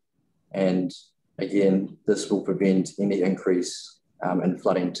 And again, this will prevent any increase in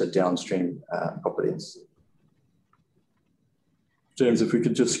flooding to downstream properties. James, if we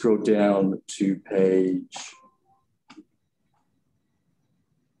could just scroll down to page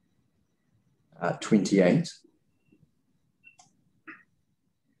 28.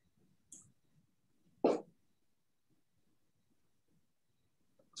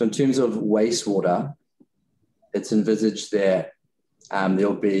 So in terms of wastewater, it's envisaged that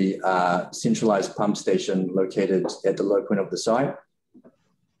there'll be a centralized pump station located at the low point of the site.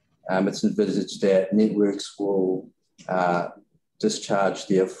 It's envisaged that networks will discharge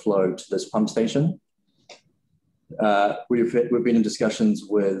their flow to this pump station. We've been in discussions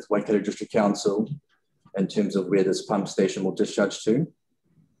with Waikato District Council in terms of where this pump station will discharge to.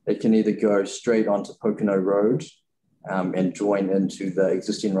 It can either go straight onto Pokeno Road and join into the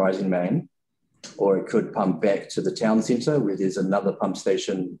existing rising main, or it could pump back to the town centre where there's another pump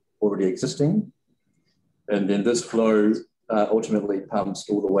station already existing. And then this flow ultimately pumps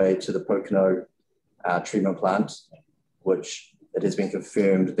all the way to the Pokeno treatment plant, which it has been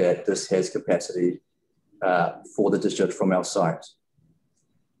confirmed that this has capacity for the discharge from our site.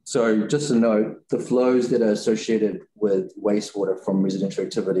 So just to note, the flows that are associated with wastewater from residential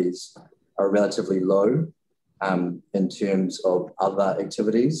activities are relatively low in terms of other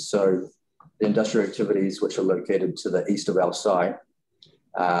activities. So the industrial activities which are located to the east of our site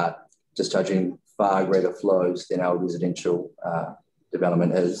are discharging far greater flows than our residential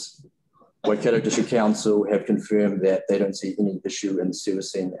development is. Waikato District Council have confirmed that they don't see any issue in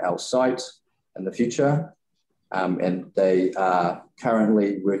servicing our site in the future. And they are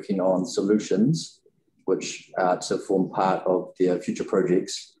currently working on solutions which are to form part of their future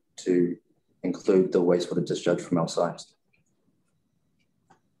projects to include the wastewater discharge from our site.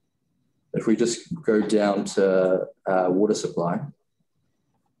 If we just go down to water supply,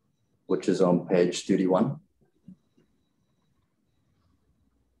 which is on page 31.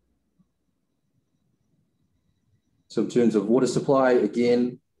 So in terms of water supply,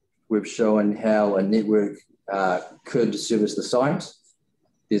 again, we've shown how a network could service the site.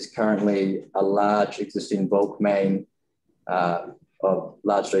 There's currently a large existing bulk main of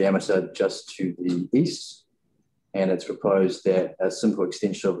large diameter just to the east, and it's proposed that a simple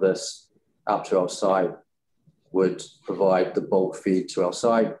extension of this up to our site would provide the bulk feed to our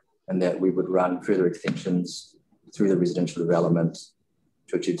site, and that we would run further extensions through the residential development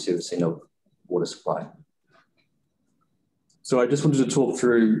to achieve servicing of water supply. So I just wanted to talk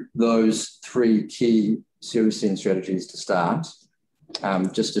through those three key servicing strategies to start,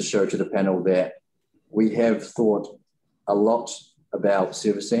 just to show to the panel that we have thought a lot about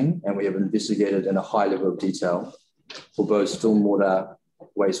servicing, and we have investigated in a high level of detail for both stormwater,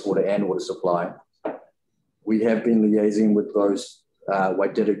 wastewater and water supply. We have been liaising with both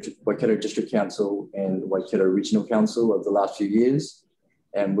Waikato District Council and Waikato Regional Council over the last few years,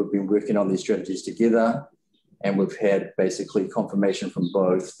 and we've been working on these strategies together, and we've had basically confirmation from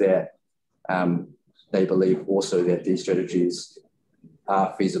both that they believe also that these strategies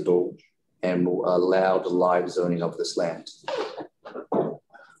are feasible and will allow the live zoning of this land.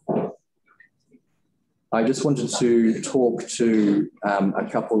 I just wanted to talk to a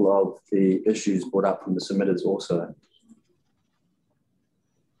couple of the issues brought up from the submitters also.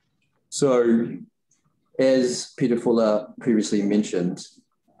 So, as Peter Fuller previously mentioned,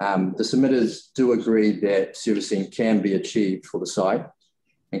 the submitters do agree that servicing can be achieved for the site,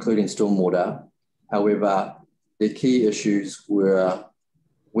 including stormwater. However, the key issues were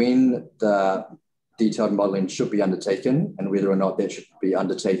when the detailed modelling should be undertaken and whether or not that should be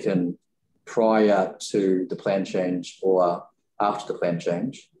undertaken prior to the plan change or after the plan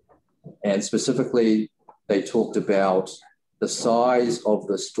change. And specifically, they talked about the size of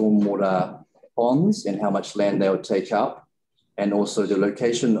the stormwater ponds and how much land they would take up, and also the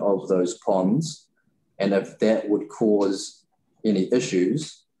location of those ponds, and if that would cause any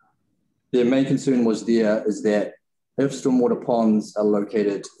issues. Their main concern was is that if stormwater ponds are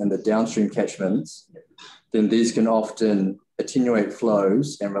located in the downstream catchments, then these can often attenuate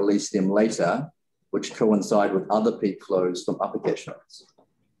flows and release them later, which coincide with other peak flows from upper catchments.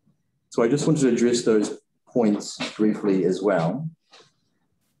 So I just wanted to address those points briefly as well.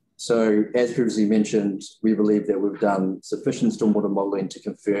 So as previously mentioned, we believe that we've done sufficient stormwater modelling to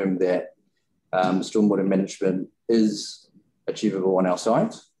confirm that stormwater management is achievable on our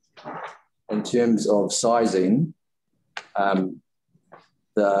site. In terms of sizing, the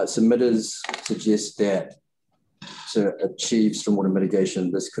submitters suggest that to achieve stormwater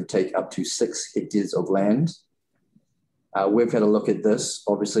mitigation, this could take up to 6 hectares of land. We've had a look at this.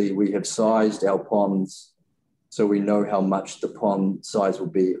 Obviously, we have sized our ponds, so we know how much the pond size will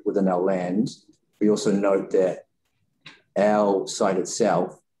be within our land. We also note that our site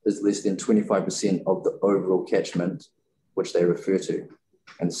itself is less than 25% of the overall catchment, which they refer to.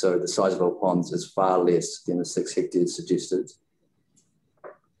 And so the size of our ponds is far less than the 6 hectares suggested.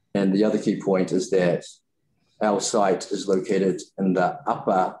 And the other key point is that our site is located in the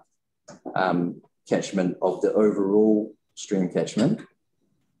upper catchment of the overall stream catchment,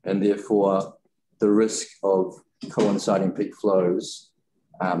 and therefore the risk of coinciding peak flows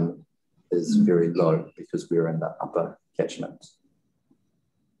is very low because we're in the upper catchment.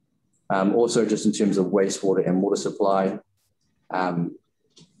 Also, just in terms of wastewater and water supply,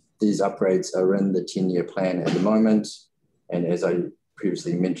 these upgrades are in the 10-year plan at the moment, and as I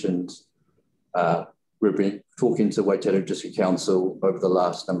previously mentioned, we've been talking to Waikato District Council over the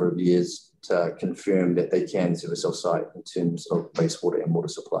last number of years to confirm that they can service our site in terms of wastewater and water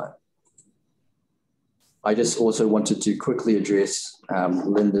supply. I just also wanted to quickly address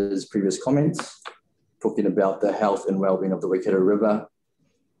Linda's previous comments, talking about the health and well-being of the Waikato River.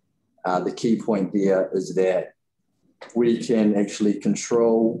 The key point there is that we can actually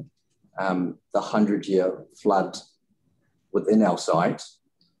control the 100-year flood within our site,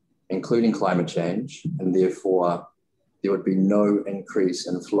 including climate change, and therefore there would be no increase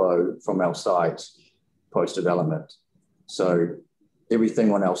in flow from our site post-development. So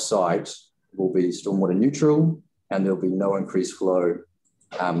everything on our site will be stormwater neutral, and there'll be no increased flow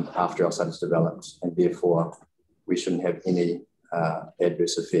after our site is developed, and therefore we shouldn't have any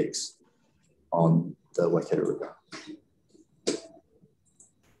adverse effects on the Waikato River.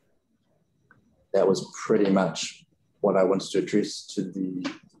 That was pretty much what I wanted to address to the...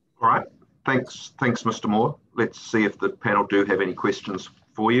 All right, thanks, Mr. Moore. Let's see if the panel do have any questions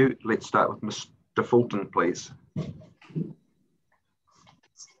for you. Let's start with Mr. Fulton, please.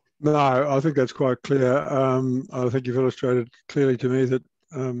 No, I think that's quite clear. I think you've illustrated clearly to me that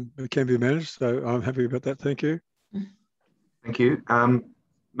it can be managed, so I'm happy about that. Thank you. Thank you.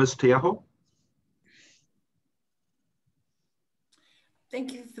 Ms. Tiaho?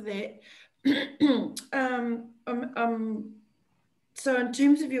 Thank you for that. So in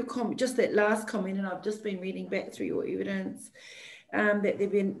terms of your comment, just that last comment, and I've just been reading back through your evidence,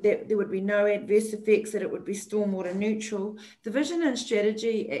 that there would be no adverse effects, that it would be stormwater neutral. The vision and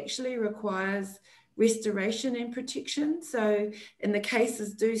strategy actually requires restoration and protection. So in the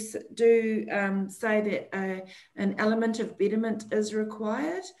cases do say that an element of betterment is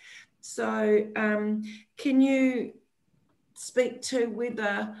required. So can you speak to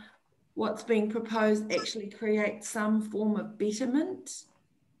whether what's being proposed actually creates some form of betterment?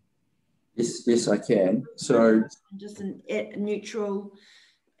 Yes, I can. So just a neutral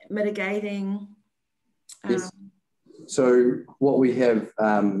mitigating. Yes. So what we have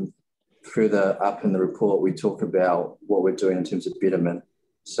further up in the report, we talk about what we're doing in terms of betterment.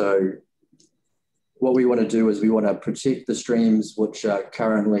 So what we want to do is we want to protect the streams which are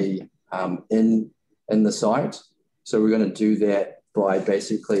currently in the site. So we're going to do that by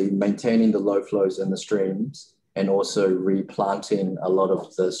basically maintaining the low flows in the streams and also replanting a lot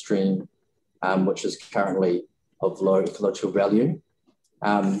of the stream which is currently of low ecological value.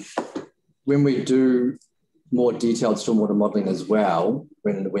 When we do more detailed stormwater modelling as well,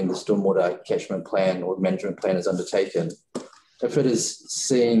 when the stormwater catchment plan or management plan is undertaken, if it is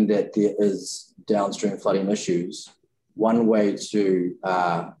seen that there is downstream flooding issues, one way to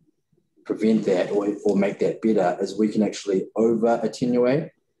prevent that or make that better is we can actually over attenuate.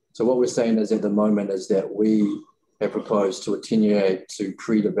 So what we're saying is at the moment is that we have proposed to attenuate to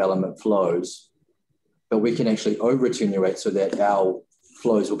pre-development flows, but we can actually over attenuate so that our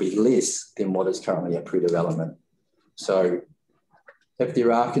flows will be less than what is currently at pre-development. So if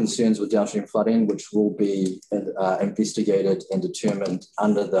there are concerns with downstream flooding, which will be investigated and determined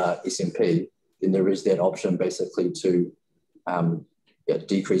under the SMP, then there is that option basically to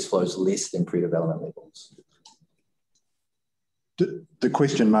decrease flows less than pre-development levels. The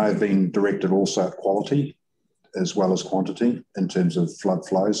question may have been directed also at quality as well as quantity in terms of flood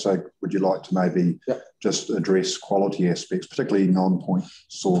flows. So would you like to maybe just address quality aspects, particularly non-point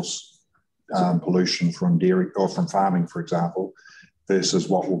source pollution from dairy or from farming, for example, versus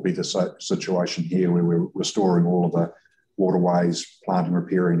what will be the situation here where we're restoring all of the waterways, planting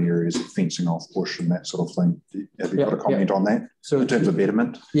riparian areas, fencing off bush and that sort of thing. Have you got a comment on that? So in terms of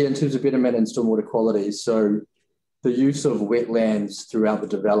betterment? Yeah, in terms of betterment and stormwater quality. So the use of wetlands throughout the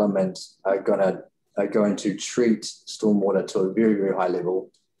development are going to treat stormwater to a very, very high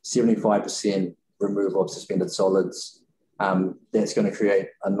level, 75% removal of suspended solids. That's going to create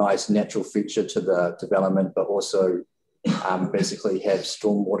a nice natural feature to the development, but also basically have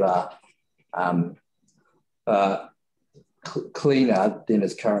stormwater cleaner than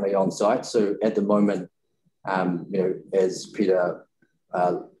is currently on site. So at the moment, as Peter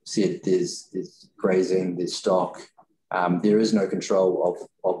said, there's grazing, there's stock, there is no control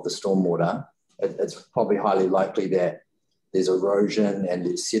of the stormwater. It's probably highly likely that there's erosion and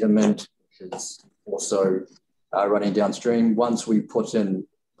there's sediment, which is also running downstream. Once we put in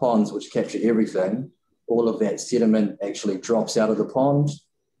ponds which capture everything, all of that sediment actually drops out of the pond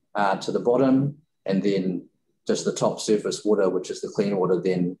to the bottom, and then just the top surface water, which is the clean water,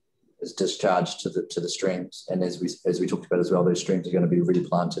 then is discharged to the streams. And as we talked about as well, those streams are going to be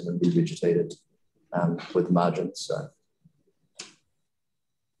replanted and revegetated with margins. So.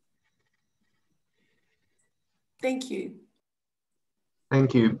 Thank you.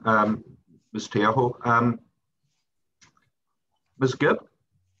 Thank you, Ms. Tiaho. Ms. Gibb?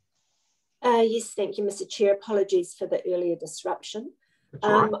 Yes, thank you, Mr. Chair. Apologies for the earlier disruption.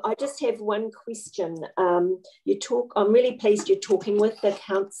 I just have one question. I'm really pleased you're talking with the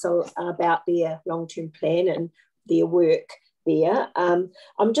council about their long-term plan and their work there.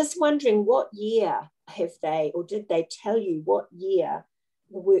 I'm just wondering, what year have they, or did they tell you what year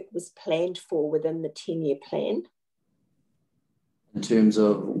the work was planned for within the 10-year plan? In terms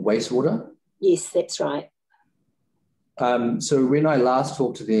of wastewater? Yes, that's right. So when I last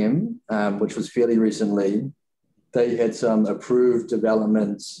talked to them, which was fairly recently, they had some approved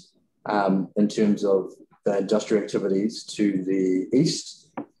developments in terms of the industrial activities to the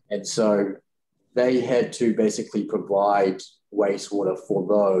east. And so they had to basically provide wastewater for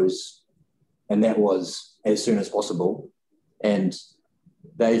those, and that was as soon as possible. And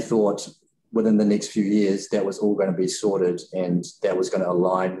they thought within the next few years that was all going to be sorted, and that was going to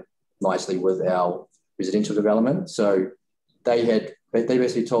align nicely with our residential development. So they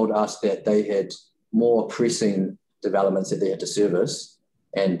basically told us that they had more pressing developments that they had to service,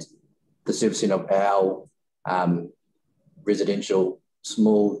 and the servicing of our residential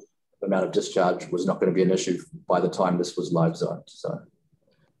small amount of discharge was not going to be an issue by the time this was live zoned. So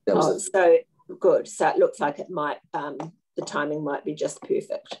that was so good. So it looks like it might, the timing might be just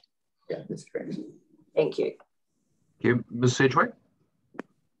perfect. Yeah, that's correct. Thank you. Thank you. Ms. Sedgwick?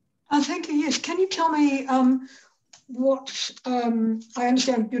 Thank you. Yes. Can you tell me what, I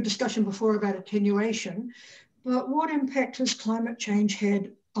understand your discussion before about attenuation, but what impact has climate change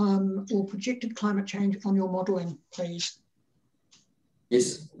had or projected climate change on your modelling, please?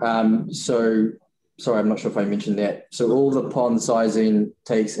 Yes. So, sorry, I'm not sure if I mentioned that. So all the pond sizing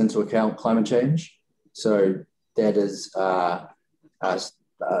takes into account climate change. So that is a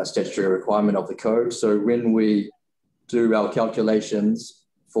statutory requirement of the code. So when we do our calculations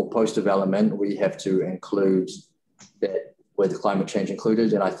for post-development, we have to include that with climate change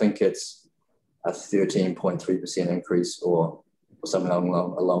included. And I think it's a 13.3% increase or something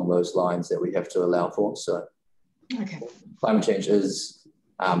along those lines that we have to allow for. So okay. Climate change is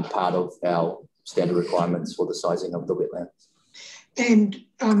part of our standard requirements for the sizing of the wetlands. And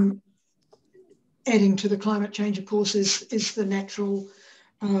adding to the climate change, of course, is the natural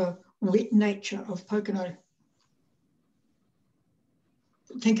wet nature of Pokeno.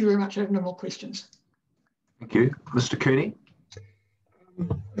 Thank you very much. I have no more questions. Thank you. Mr. Cooney?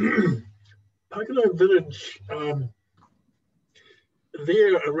 Pokeno Village,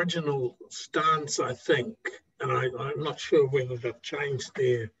 their original stance, I think, and I'm not sure whether they've changed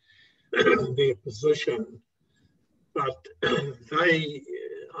their position, but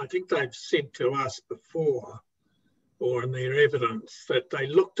I think they've said to us before, or in their evidence, that they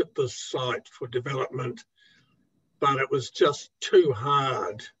looked at this site for development, but it was just too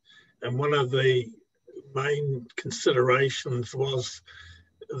hard. And one of the main considerations was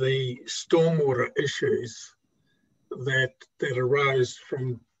the stormwater issues that arose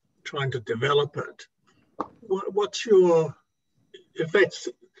from trying to develop it. What's your, if that's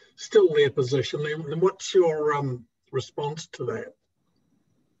still their position, then what's your response to that?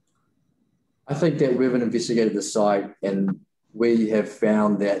 I think that we've investigated the site and we have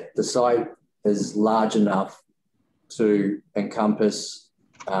found that the site is large enough to encompass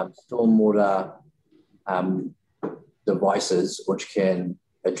stormwater devices which can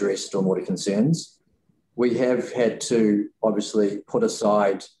address stormwater concerns. We have had to obviously put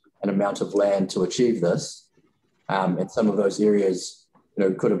aside an amount of land to achieve this. And some of those areas,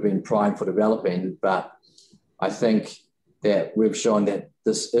 could have been primed for developing, but I think that we've shown that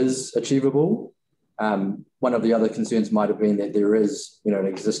this is achievable. One of the other concerns might have been that there is, an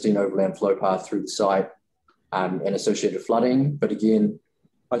existing overland flow path through the site and associated flooding. But again,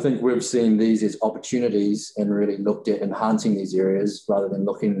 I think we've seen these as opportunities and really looked at enhancing these areas rather than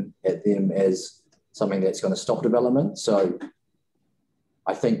looking at them as something that's going to stop development. So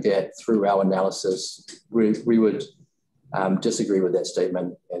I think that through our analysis, we would disagree with that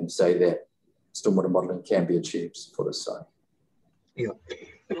statement and say that stormwater modelling can be achieved for this site. Yeah,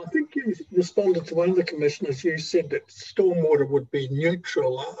 and I think you responded to one of the commissioners, you said that stormwater would be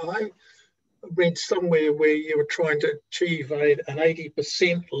neutral. I read somewhere where you were trying to achieve an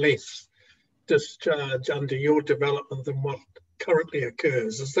 80% less discharge under your development than what currently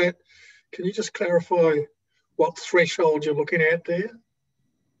occurs. Is that, can you just clarify what threshold you're looking at there?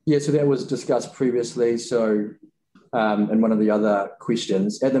 Yeah, so that was discussed previously. So in one of the other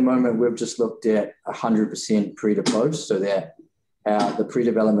questions, at the moment, we've just looked at 100% pre to post, so that the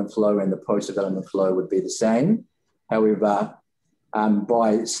pre-development flow and the post-development flow would be the same. However,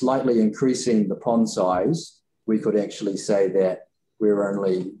 by slightly increasing the pond size, we could actually say that we're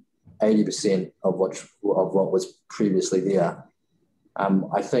only 80% of what was previously there.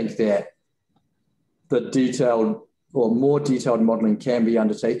 I think that the detailed or more detailed modelling can be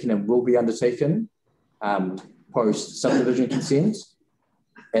undertaken and will be undertaken post subdivision consent.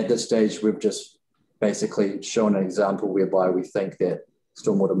 At this stage, we've just basically shown an example whereby we think that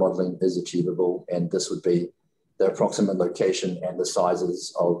stormwater modelling is achievable, and this would be the approximate location and the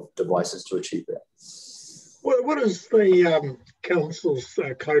sizes of devices to achieve that. What does the council's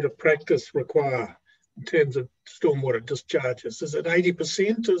code of practice require in terms of stormwater discharges? Is it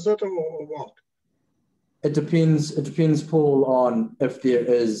 80%, is it, or what? It depends, Paul, on if there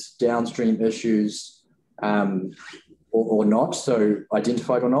is downstream issues or not, so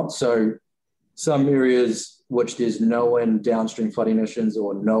identified or not. So some areas which there's known downstream flooding emissions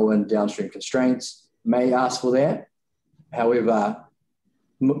or known downstream constraints may ask for that. However,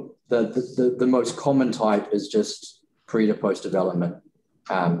 the most common type is just pre to post development.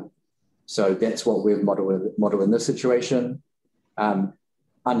 So that's what we've modeled in this situation.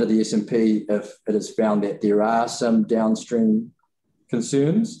 Under the SMP, if it is found that there are some downstream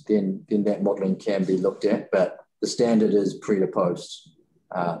concerns, then that modelling can be looked at, but the standard is pre to post,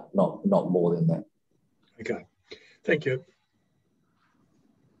 not more than that. Okay, thank you.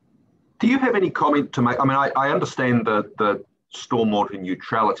 Do you have any comment to make? I mean, I understand the stormwater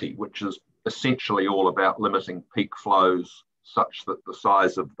neutrality, which is essentially all about limiting peak flows such that the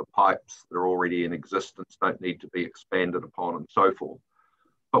size of the pipes that are already in existence don't need to be expanded upon and so forth.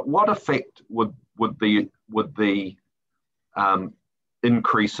 But what effect would the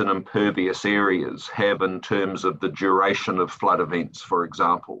increase in impervious areas have in terms of the duration of flood events, for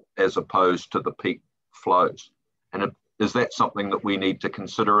example, as opposed to the peak flows? And is that something that we need to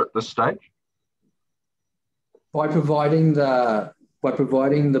consider at this stage? By providing the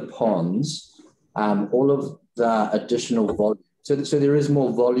ponds, all of the additional volume, so there is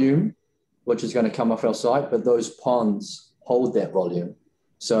more volume which is going to come off our site, but those ponds hold that volume.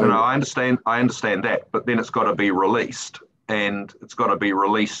 So no, I understand that, but then it's got to be released, and it's got to be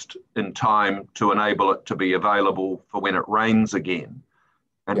released in time to enable it to be available for when it rains again.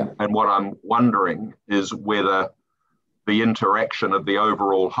 And what I'm wondering is whether the interaction of the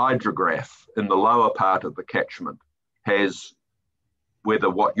overall hydrograph in the lower part of the catchment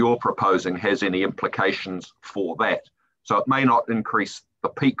whether what you're proposing has any implications for that. So it may not increase the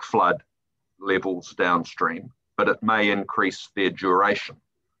peak flood levels downstream, but it may increase their duration,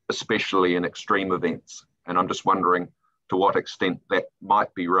 especially in extreme events. And I'm just wondering to what extent that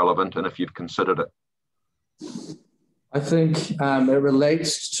might be relevant and if you've considered it. I think it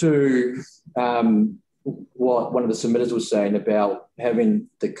relates to what one of the submitters was saying about having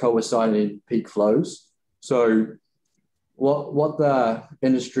the coinciding peak flows. So what the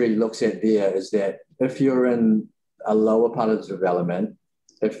industry looks at there is that if you're in a lower part of the development,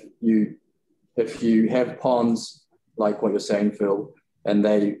 if you have ponds like what you're saying, Phil, and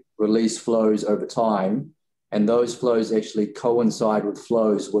they release flows over time, and those flows actually coincide with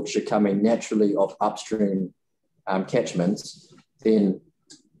flows which are coming naturally off upstream catchments, then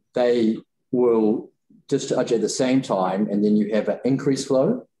they will discharge at the same time, and then you have an increased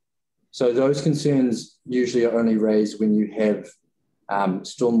flow. So those concerns usually are only raised when you have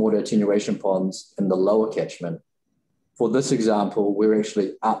stormwater attenuation ponds in the lower catchment. For this example, we're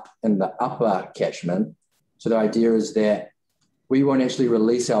actually up in the upper catchment. So the idea is that we won't actually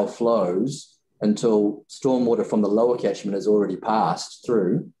release our flows until stormwater from the lower catchment has already passed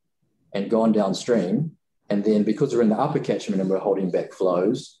through and gone downstream. And then because we're in the upper catchment and we're holding back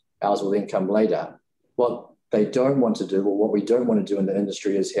flows, ours will then come later. What they don't want to do, or what we don't want to do in the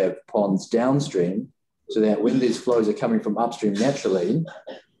industry, is have ponds downstream so that when these flows are coming from upstream naturally,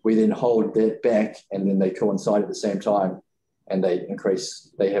 we then hold that back and then they coincide at the same time and they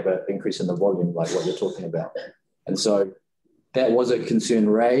have an increase in the volume like what you're talking about. And so that was a concern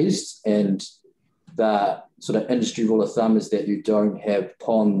raised, and the sort of industry rule of thumb is that you don't have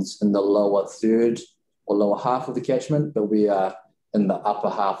ponds in the lower third or lower half of the catchment, but we are in the upper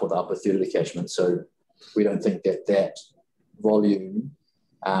half or the upper third of the catchment. So we don't think that volume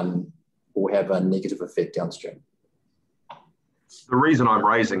will have a negative effect downstream. The reason I'm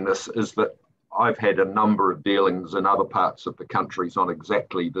raising this is that I've had a number of dealings in other parts of the countries on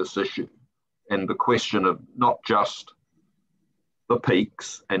exactly this issue, and the question of not just the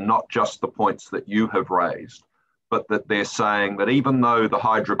peaks and not just the points that you have raised, but that they're saying that even though the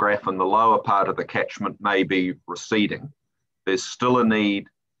hydrograph in the lower part of the catchment may be receding, there's still a need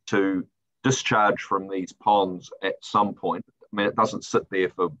to discharge from these ponds at some point. I mean, it doesn't sit there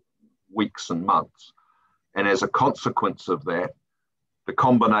for weeks and months. And as a consequence of that, the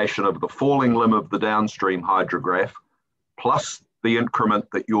combination of the falling limb of the downstream hydrograph plus the increment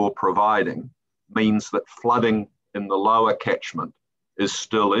that you're providing means that flooding in the lower catchment is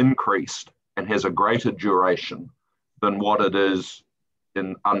still increased and has a greater duration than what it is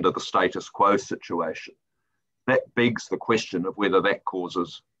under the status quo situation. That begs the question of whether that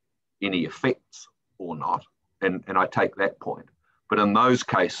causes any effects or not, and I take that point. But in those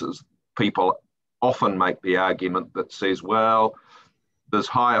cases, people often make the argument that says, well, there's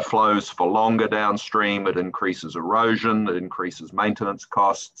higher flows for longer downstream, it increases erosion, it increases maintenance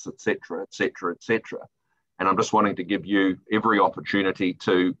costs, et cetera, et cetera, et cetera. And I'm just wanting to give you every opportunity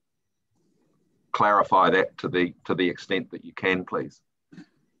to clarify that to the extent that you can, please.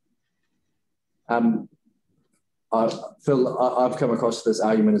 Phil, I've come across this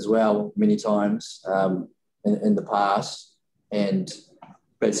argument as well many times in the past, and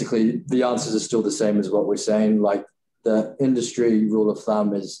basically the answers are still the same as what we're saying. Like, the industry rule of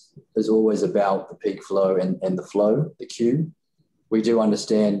thumb is always about the peak flow and the flow, the Q. We do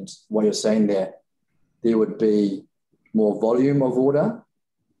understand what you're saying there. There would be more volume of water,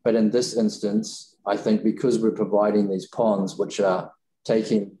 but in this instance, I think because we're providing these ponds which are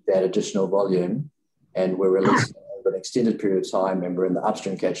taking that additional volume and we're releasing over an extended period of time and we're in the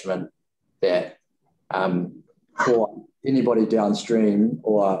upstream catchment, that for anybody downstream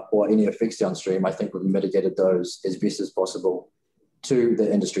or any effects downstream, I think we've mitigated those as best as possible to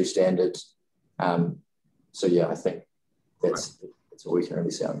the industry standard. So yeah, I think that's all we can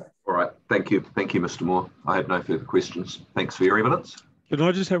really say on that. All right, thank you, Mr. Moore. I have no further questions. Thanks for your evidence. Can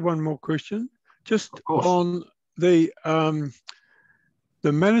I just have one more question? Just on the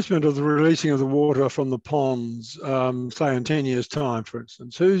management of the releasing of the water from the ponds, say in 10 years' time, for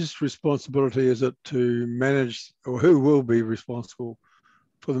instance, whose responsibility is it to manage, or who will be responsible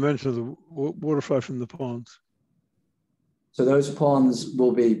for the management of the water flow from the ponds? So those ponds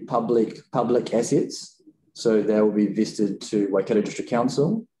will be public assets. So they will be vested to Waikato District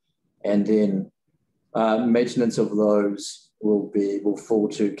Council, and then maintenance of those will fall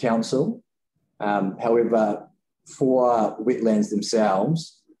to council. However, for wetlands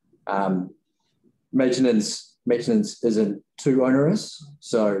themselves, maintenance isn't too onerous.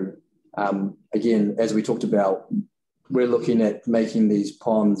 So again, as we talked about, we're looking at making these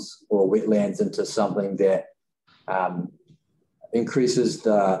ponds or wetlands into something that increases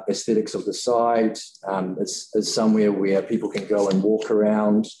the aesthetics of the site. It's somewhere where people can go and walk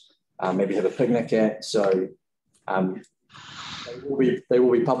around, maybe have a picnic at. So they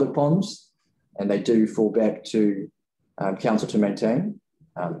will be public ponds, and they do fall back to council to maintain.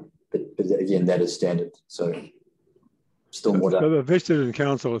 But again, that is standard. So stormwater. So they're vested in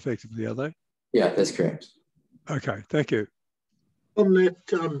council effectively, are they? Yeah, that's correct. Okay, thank you. On that,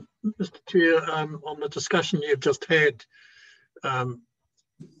 Mr. Chair, on the discussion you've just had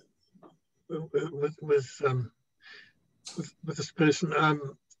with this person,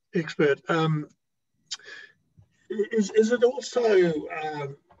 expert, is it also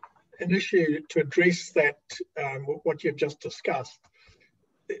an issue to address that, what you've just discussed?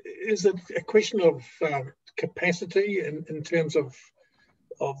 Is it a question of capacity in terms of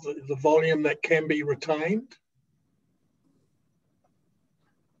the volume that can be retained?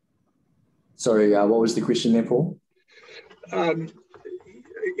 Sorry, what was the question there, Paul?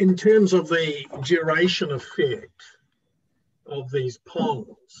 In terms of the duration effect of these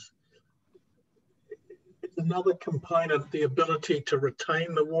ponds, is another component the ability to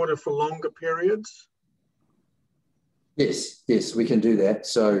retain the water for longer periods? Yes, we can do that.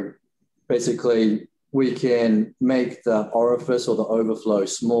 So basically, we can make the orifice or the overflow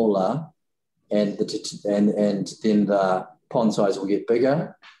smaller, and then the pond size will get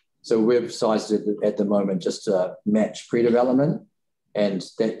bigger. So we've sized it at the moment just to match pre-development, and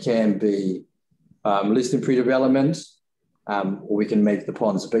that can be less than pre-development, or we can make the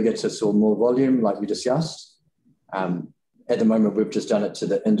ponds bigger to store more volume, like we discussed. At the moment, we've just done it to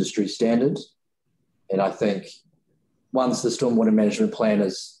the industry standard, and I think once the stormwater management plan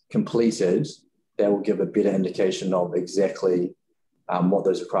is completed, that will give a better indication of exactly what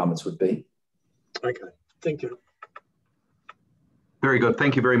those requirements would be. Okay, thank you. Very good.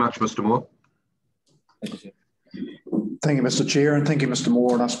 Thank you very much, Mr. Moore. Thank you, Mr. Chair, and thank you, Mr.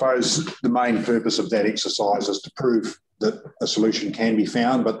 Moore. And I suppose the main purpose of that exercise is to prove that a solution can be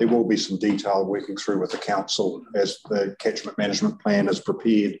found, but there will be some detail working through with the council as the catchment management plan is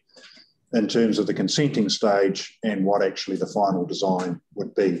prepared in terms of the consenting stage and what actually the final design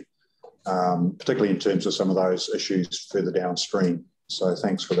would be, particularly in terms of some of those issues further downstream. So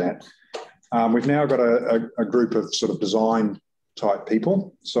thanks for that. We've now got a group of sort of design type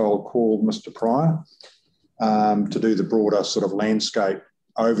people. So I'll call Mr. Pryor to do the broader sort of landscape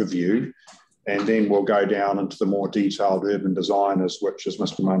overview, and then we'll go down into the more detailed urban designers, which is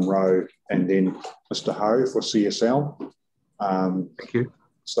Mr. Munro and then Mr. Ho for CSL. Thank you.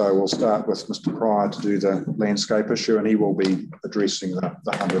 So we'll start with Mr. Pryor to do the landscape issue, and he will be addressing the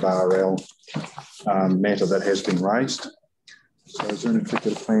 100 RL matter that has been raised. So is there any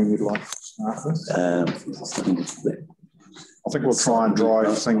particular plan you'd like to start with? I think we'll try and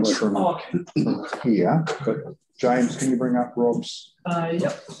drive things from here. But James, can you bring up Rob's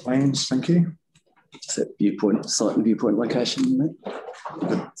plans? Thank you. Is that viewpoint, site and viewpoint location, mate?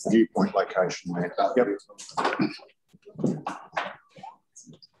 The viewpoint location, mate. Yep.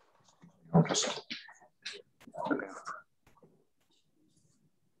 I'll just...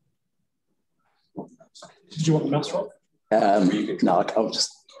 Did you want the mouse, Rob? No, I'll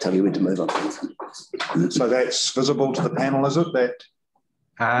just tell you when to move on. So that's visible to the panel, is it? That?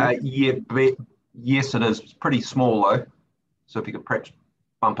 Yes, it is. It's pretty small though. So if you could perhaps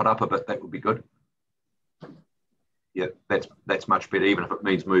bump it up a bit, that would be good. Yeah, that's much better, even if it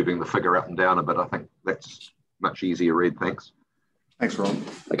means moving the figure up and down a bit. I think that's much easier read. Thanks. Thanks, Rob.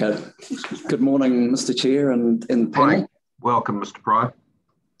 Okay. Good morning, Mr. Chair and the panel. Morning. Welcome, Mr. Pryor.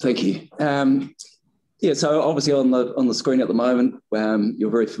 Thank you. Yeah, so obviously on the screen at the moment, you're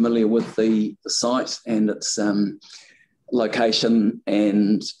very familiar with the site and its location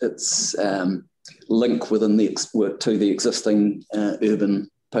and its link within to the existing urban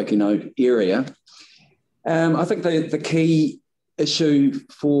Pokeno area. I think the key issue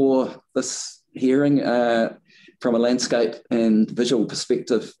for this hearing from a landscape and visual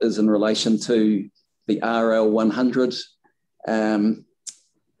perspective is in relation to the RL 100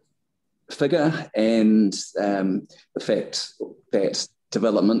 figure and the fact that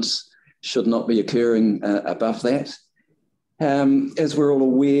development should not be occurring above that. As we're all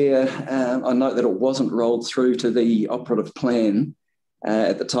aware, I note that it wasn't rolled through to the operative plan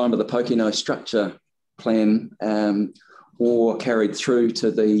at the time of the Pokeno structure plan or carried through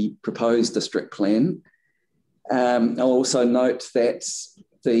to the proposed district plan. I'll also note that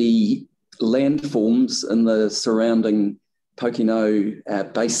the landforms in the surrounding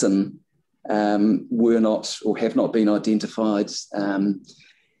Pokeno basin were not or have not been identified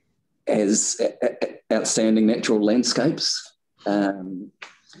as outstanding natural landscapes. In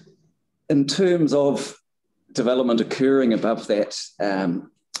terms of development occurring above that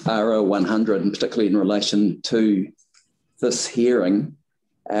RO 100, and particularly in relation to this hearing,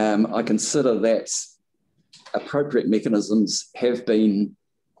 I consider that appropriate mechanisms have been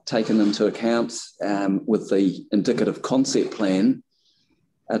taken into account with the indicative concept plan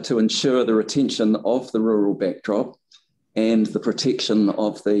to ensure the retention of the rural backdrop and the protection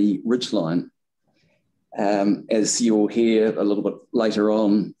of the ridgeline. As you'll hear a little bit later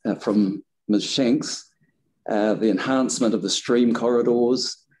on from Ms. Shanks, the enhancement of the stream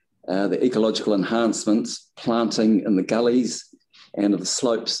corridors, the ecological enhancements, planting in the gullies and of the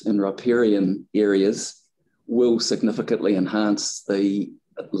slopes and riparian areas will significantly enhance the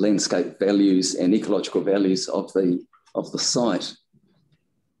landscape values and ecological values of the site.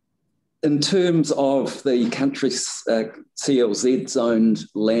 In terms of the country CLZ zoned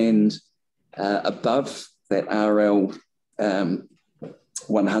land above that RL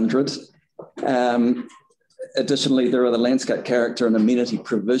 100, additionally, there are the landscape character and amenity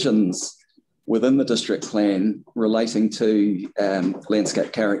provisions within the district plan relating to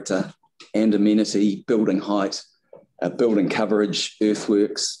landscape character and amenity, building height, building coverage,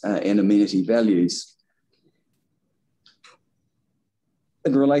 earthworks, and amenity values.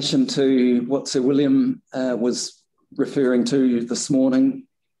 In relation to what Sir William was referring to this morning,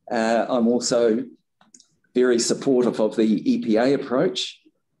 I'm also very supportive of the EPA approach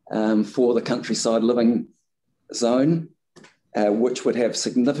for the countryside living zone, which would have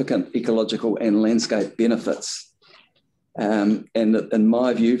significant ecological and landscape benefits. And in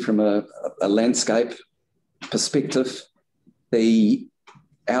my view, from a landscape perspective, the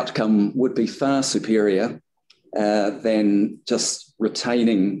outcome would be far superior than just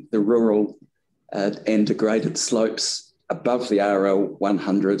retaining the rural and degraded slopes above the RL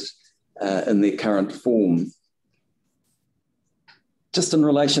 100 in their current form. Just in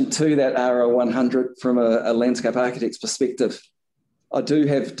relation to that RL 100 from a landscape architect's perspective, I do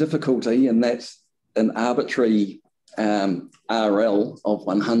have difficulty in that an arbitrary RL of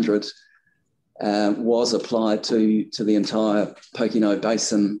 100 was applied to the entire Pokeno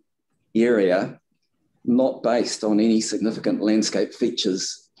Basin area, not based on any significant landscape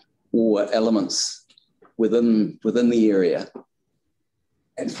features or elements within the area.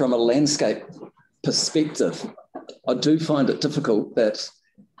 And from a landscape perspective, I do find it difficult that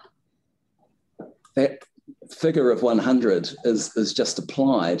that figure of 100 is just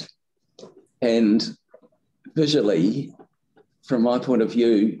applied, and visually, from my point of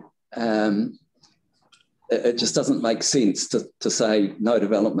view, it just doesn't make sense to say no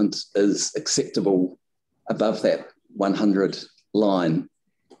development is acceptable above that 100 line.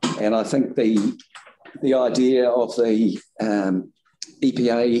 And I think the idea of the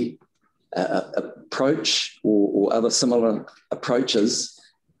EPA approach or other similar approaches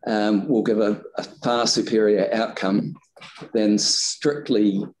will give a far superior outcome than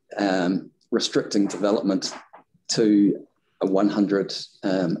strictly restricting development to a 100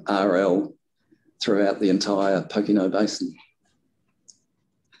 RL throughout the entire Pokeno Basin.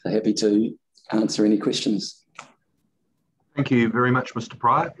 So happy to answer any questions. Thank you very much, Mr.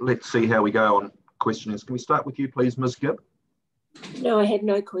 Pryor. Let's see how we go on questions. Can we start with you, please, Ms. Gibb? No, I had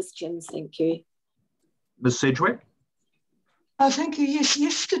no questions, thank you. Ms. Sedgwick? Thank you. Yes,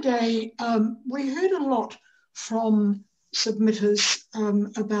 yesterday we heard a lot from submitters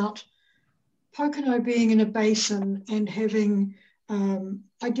about Pokeno being in a basin and having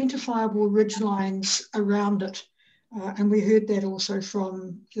identifiable ridgelines around it. And we heard that also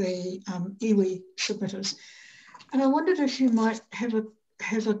from the iwi submitters. And I wondered if you might have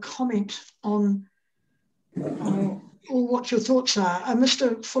a comment on or what your thoughts are.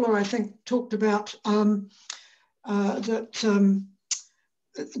 Mr. Fuller, I think, talked about that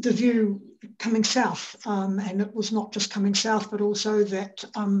the view coming south, and it was not just coming south, but also that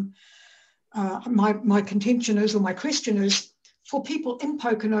my contention is, or my question is, for people in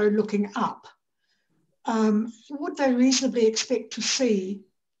Pokeno looking up, would they reasonably expect to see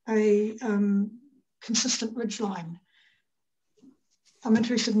a consistent ridgeline? I'm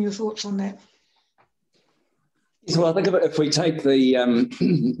interested in your thoughts on that. So I think if we take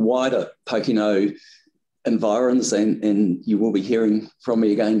the wider Pokeno environs, and you will be hearing from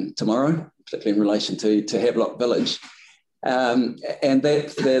me again tomorrow, particularly in relation to Havelock Village, and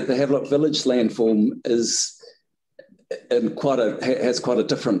that the Havelock Village landform is has quite a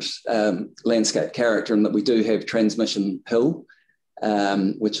different landscape character, in that we do have Transmission Hill,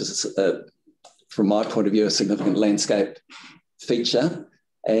 which is, from my point of view, a significant landscape feature,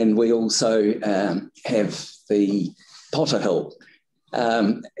 and we also have the Potter Hill,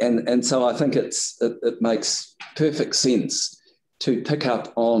 and so I think it makes perfect sense to pick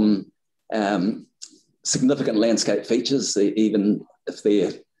up on significant landscape features, even if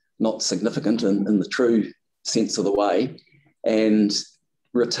they're not significant in the true sense of the way, and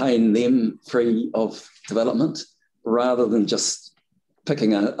retain them free of development, rather than just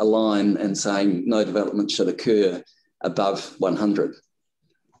picking a line and saying no development should occur above 100.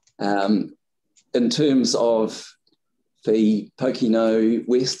 In terms of the Pokeno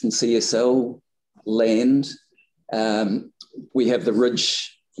West and CSL land, we have the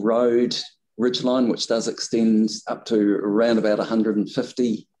Ridge Road ridgeline, which does extend up to around about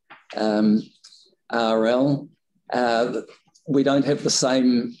 150 RL. We don't have the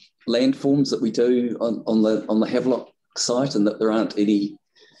same landforms that we do on the Havelock site, and that there aren't any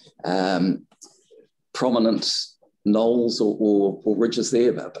prominent knolls or ridges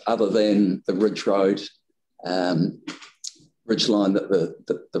there, but other than the Ridge Road ridgeline that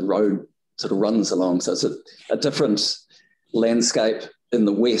the road sort of runs along. So it's a different landscape in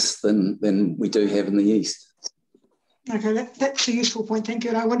the west than we do have in the east. Okay, that's a useful point, thank you.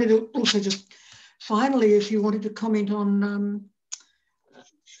 And I wanted to also just finally, if you wanted to comment on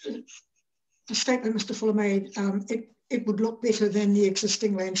the statement Mr. Fuller made, it would look better than the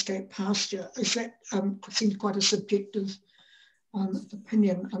existing landscape pasture. Is that seems quite a subjective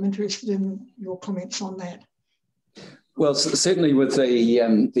opinion? I'm interested in your comments on that. Well, certainly with the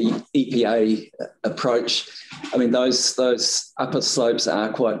EPA approach, I mean, those upper slopes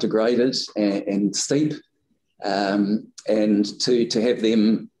are quite degraded and steep, and to have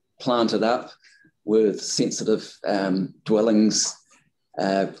them planted up with sensitive dwellings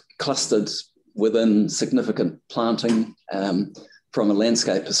clustered within significant planting from a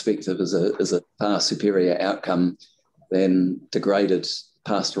landscape perspective is a far superior outcome than degraded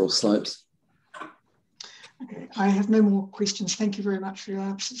pastoral slopes. Okay, I have no more questions. Thank you very much for your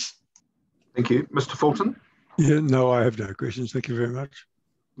answers. Thank you. Mr. Fulton? Yeah, no, I have no questions. Thank you very much.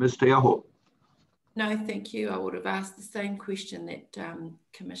 Ms. Te Aho? No, thank you. I would have asked the same question that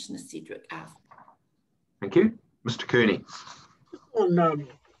Commissioner Sedgwick asked. Thank you. Mr. Kearney? On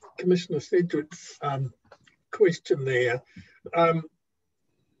Commissioner Sedgwick's question there,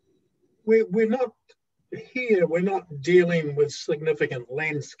 we're not here, we're not dealing with significant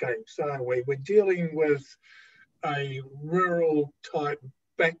landscapes, are we? We're dealing with a rural type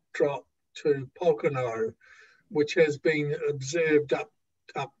backdrop to Pokeno, which has been observed up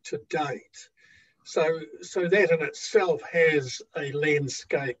to date. So that in itself has a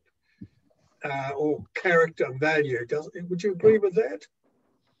landscape or character value. Would you agree with that?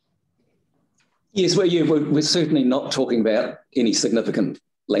 Yes, well, yeah, we're certainly not talking about any significant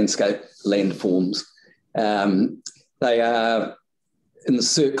landscape landforms. They are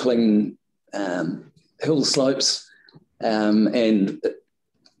encircling hill slopes, and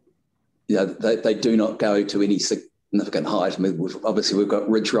they do not go to any significant height. I mean, obviously, we've got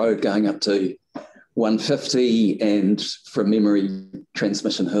Ridge Road going up to 150, and from memory,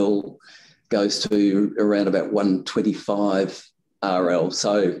 Transmission Hill goes to around about 125 RL.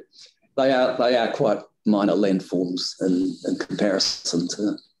 So they are quite minor landforms in comparison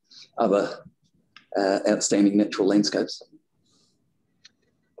to other outstanding natural landscapes.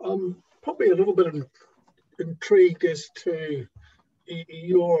 Probably a little bit intrigued as to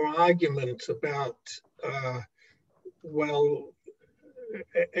your argument about, well,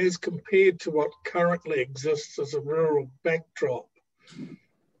 as compared to what currently exists as a rural backdrop,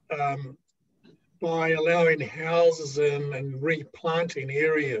 by allowing houses in and replanting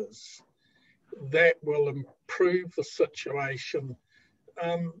areas, that will improve the situation.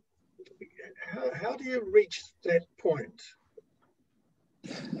 How do you reach that point?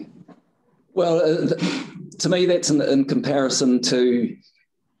 Well, to me, that's in comparison to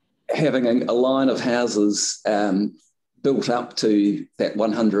having a line of houses built up to that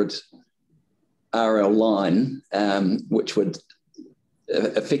 100 RL line, which would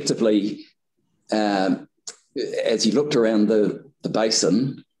effectively, as you looked around the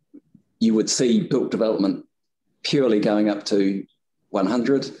basin, you would see built development purely going up to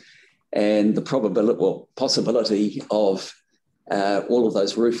 100, and the probability or possibility of all of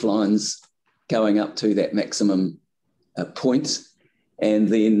those roof lines going up to that maximum point. And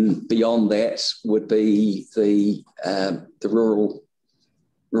then beyond that would be the rural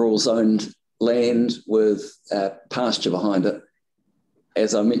zoned land with pasture behind it.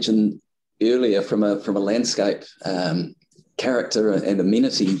 As I mentioned earlier, from a landscape character and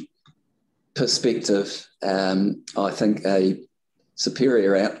amenity perspective, I think a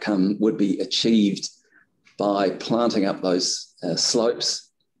superior outcome would be achieved by planting up those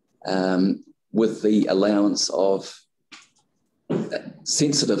slopes with the allowance of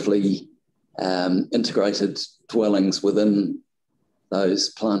sensitively integrated dwellings within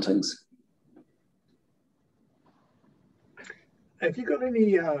those plantings. Have you got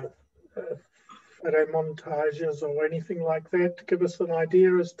any photo montages or anything like that to give us an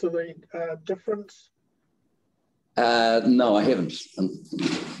idea as to the difference? No, I haven't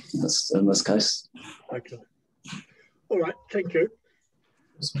in this case. Okay. All right, thank you.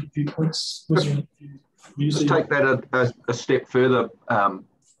 Just take that a step further,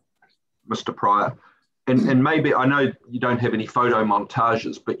 Mr. Pryor. And maybe, I know you don't have any photo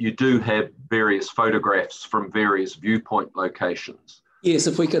montages, but you do have various photographs from various viewpoint locations. Yes,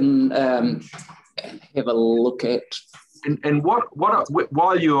 if we can have a look at. And while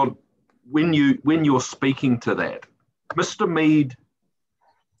when you're speaking to that, Mr. Mead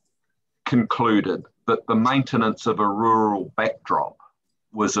concluded that the maintenance of a rural backdrop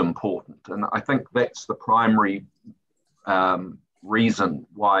was important, and I think that's the primary reason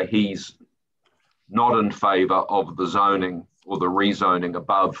why he's not in favour of the zoning or the rezoning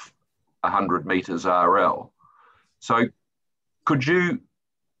above 100 metres RL. So could you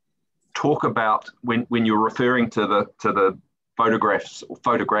talk about, when you're referring to the photographs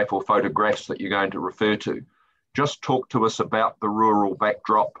that you're going to refer to, just talk to us about the rural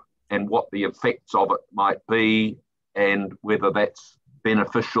backdrop and what the effects of it might be and whether that's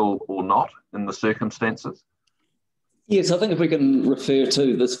beneficial or not in the circumstances? Yes, I think if we can refer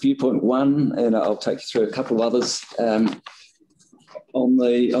to this viewpoint one, and I'll take you through a couple of others on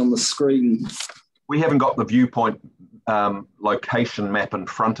the screen. We haven't got the viewpoint location map in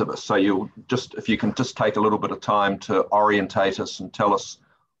front of us, so if you can just take a little bit of time to orientate us and tell us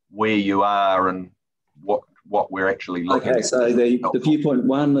where you are and what we're actually looking at. Okay, so the viewpoint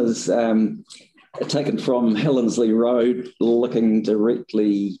one is taken from Hellensley Road, looking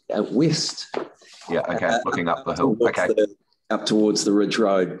directly west. Yeah, okay, looking up the hill. Okay. Up towards the Ridge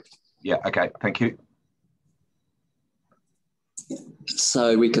Road. Yeah, okay, thank you.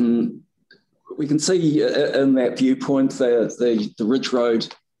 So we can see in that viewpoint the Ridge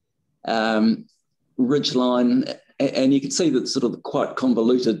Road ridge line, and you can see that sort of quite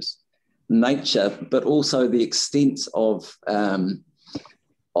convoluted nature, but also the extent of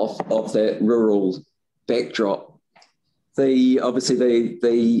that rural backdrop. Obviously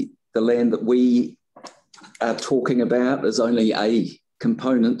the land that we are talking about is only a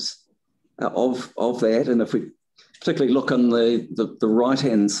component of that, and if we particularly look on the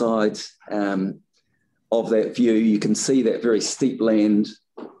right-hand side of that view, you can see that very steep land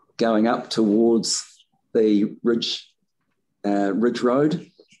going up towards the Ridge Road.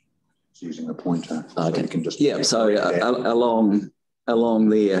 using the pointer. Okay. So you can just along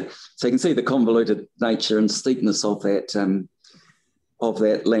there, so you can see the convoluted nature and steepness of that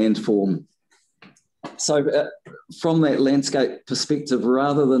landform. So from that landscape perspective,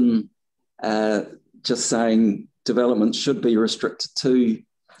 rather than just saying development should be restricted to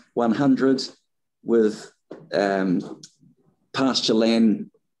 100 with pasture land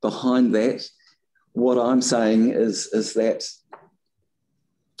behind that, what I'm saying is that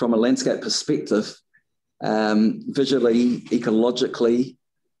from a landscape perspective, visually, ecologically,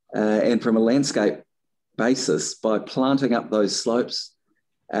 and from a landscape basis, by planting up those slopes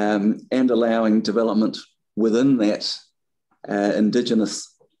and allowing development within that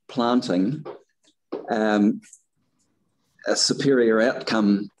Indigenous planting, a superior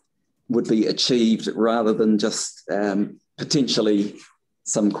outcome would be achieved rather than just potentially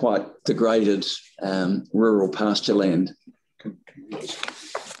some quite degraded rural pasture land.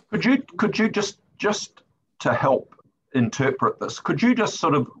 Could you just to help interpret this, could you just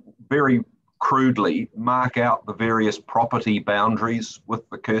sort of very crudely mark out the various property boundaries with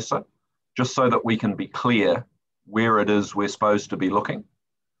the cursor, just so that we can be clear where it is we're supposed to be looking?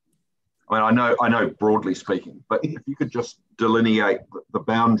 I mean, I know broadly speaking, but if you could just delineate the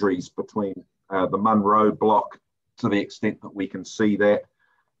boundaries between the Munro block to the extent that we can see that,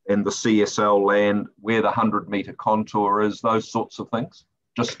 and the CSL land, where the 100-metre contour is, those sorts of things,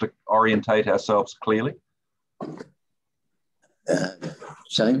 just to orientate ourselves clearly.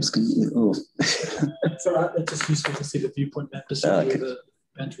 James, can you? Oh. It's all right. It's just useful to see the viewpoint map to see where the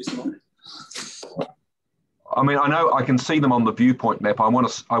boundaries are. I mean, I know I can see them on the viewpoint map. I want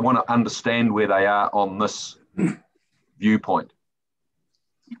to understand where they are on this viewpoint.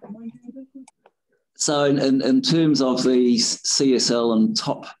 So, in terms of the CSL and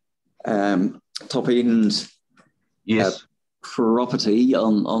top end, yes, property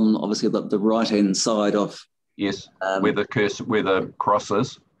on obviously the right hand side of, yes, where the cross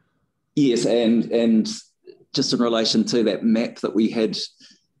is. Yes, and just in relation to that map that we had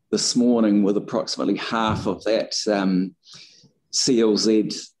this morning, with approximately half of that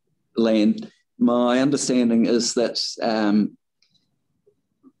CLZ land, my understanding is that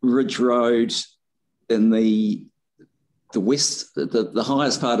Ridge Road in the west, the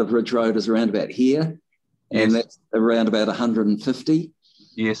highest part of Ridge Road is around about here, yes, and that's around about 150.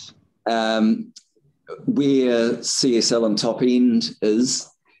 Yes. Where CSL and top end is,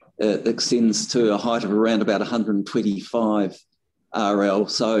 it extends to a height of around about 125 RL.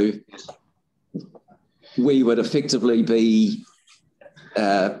 So we would effectively be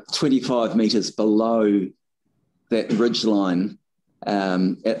 25 metres below that ridge line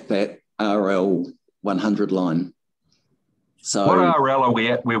at that RL 100 line. So what RL are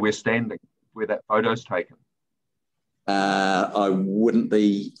we at where we're standing, where that photo's taken? I wouldn't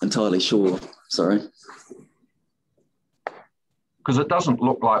be entirely sure, sorry. Because it doesn't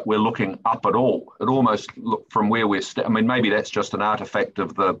look like we're looking up at all. It almost looked from where we're I mean, maybe that's just an artifact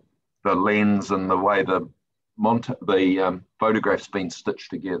of the lens and the way the photograph's been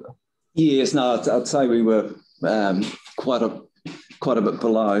stitched together. Yes, no, I'd say we were quite a bit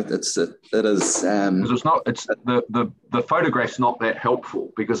below. It is because it's not. It's the photograph's not that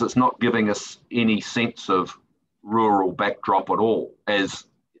helpful, because it's not giving us any sense of rural backdrop at all.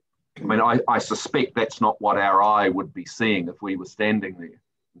 I mean, I suspect that's not what our eye would be seeing if we were standing there.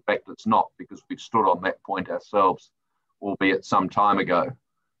 In fact, it's not, because we've stood on that point ourselves, albeit some time ago,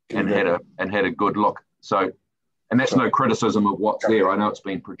 and had a good look. So, and that's no criticism of what's there. I know it's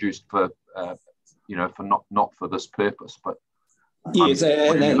been produced for, for not for this purpose, but yes,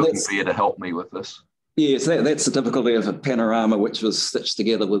 I'm really looking for you to help me with this. Yes, that's the difficulty of a panorama, which was stitched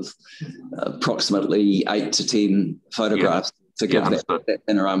together with approximately 8 to 10 photographs. Yeah. To give that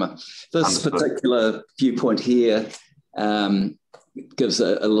panorama. This particular viewpoint here gives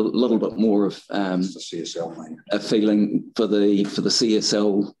a little bit more of CSL land. A feeling for the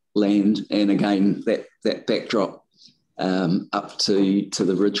CSL land, and again that backdrop up to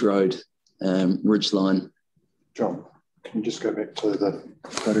the Ridge Road ridge line. John, can you just go back to the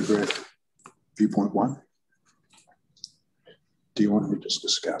photograph viewpoint 1? Do you want me to just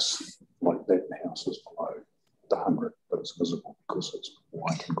discuss like that house is below the 100, but it's visible because it's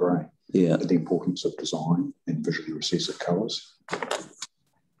white and grey. Yeah. The importance of design and visually recessive colours.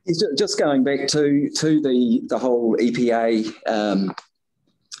 Just going back to the whole EPA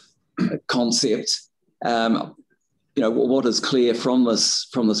concept, what is clear from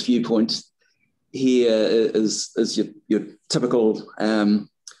this viewpoint here is your typical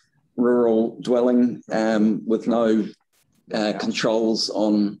rural dwelling with no controls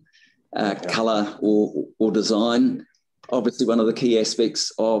on colour or design. obviously one of the key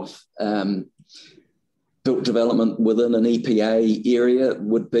aspects of built development within an EPA area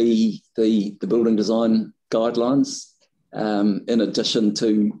would be the building design guidelines, in addition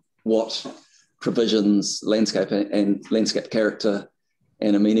to what provisions, landscape character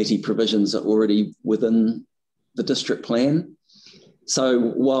and amenity provisions are already within the district plan. So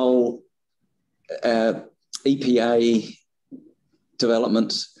while EPA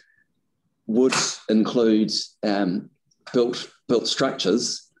development would include built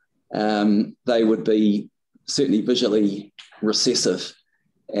structures, they would be certainly visually recessive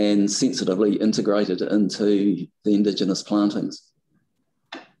and sensitively integrated into the indigenous plantings.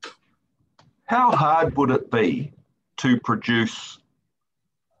 How hard would it be to produce,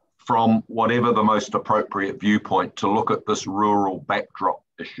 from whatever the most appropriate viewpoint, to look at this rural backdrop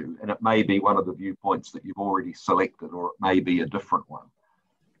issue? And it may be one of the viewpoints that you've already selected, or it may be a different one,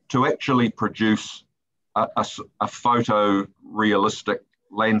 to actually produce a photorealistic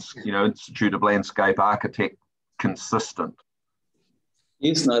Institute of Landscape Architect consistent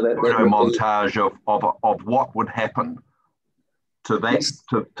photo montage of what would happen to that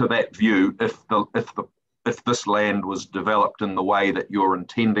to that view if this land was developed in the way that you're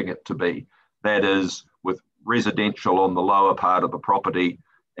intending it to be, that is, with residential on the lower part of the property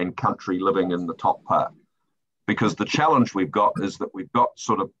and country living in the top part. Because the challenge we've got is that we've got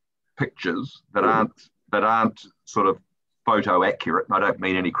sort of pictures that aren't sort of photo accurate, and I don't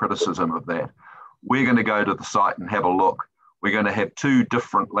mean any criticism of that. We're going to go to the site and have a look. We're going to have two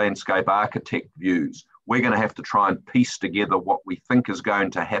different landscape architect views. We're going to have to try and piece together what we think is going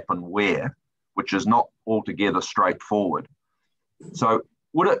to happen where, which is not altogether straightforward. So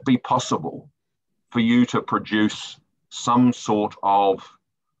would it be possible for you to produce some sort of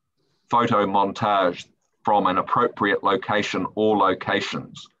photo montage from an appropriate location or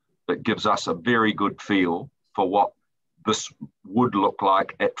locations that gives us a very good feel for what this would look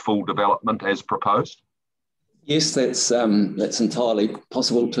like at full development as proposed? Yes, that's entirely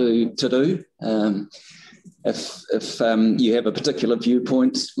possible to do. If you have a particular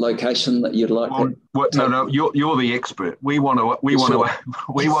viewpoint location that you'd like, no, you're the expert. We want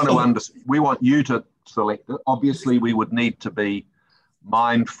you to select it. Obviously, we would need to be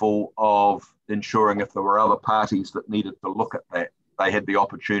mindful of ensuring if there were other parties that needed to look at that, they had the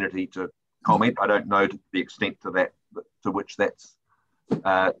opportunity to comment. I don't know to the extent to which that's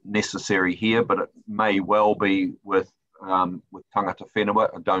necessary here, but it may well be with tangata whenua.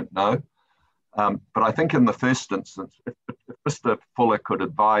 I don't know. But I think in the first instance, if Mr. Fuller could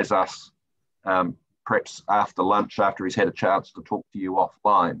advise us, perhaps after lunch, after he's had a chance to talk to you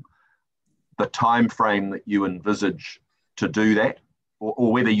offline, the time frame that you envisage to do that,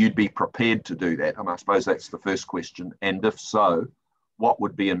 or whether you'd be prepared to do that. I suppose that's the first question. And if so, what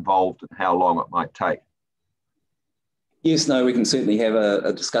would be involved and how long it might take? Yes, no, we can certainly have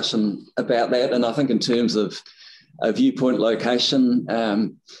a discussion about that. And I think in terms of a viewpoint location,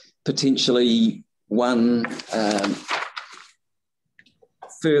 potentially one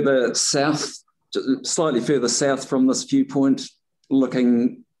further south, slightly further south from this viewpoint,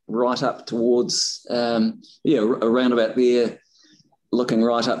 looking right up towards, around about there, looking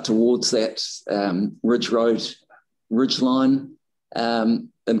right up towards that ridge road, ridge line,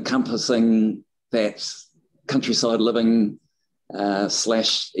 encompassing that countryside living /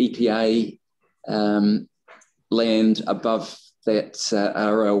 EPA land above that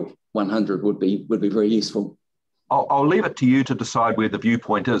RL 100 would be very useful. I'll leave it to you to decide where the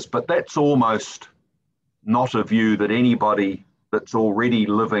viewpoint is, but that's almost not a view that anybody that's already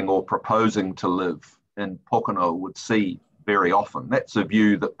living or proposing to live in Pokeno would see very often. That's a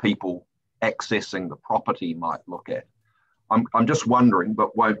view that people accessing the property might look at. I'm just wondering,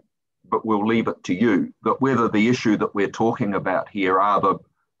 but we'll leave it to you, that whether the issue that we're talking about here are the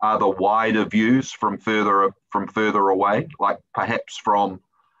wider views from further away, like perhaps from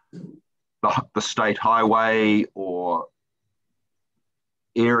the state highway, or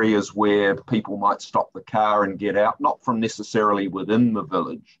areas where people might stop the car and get out, not from necessarily within the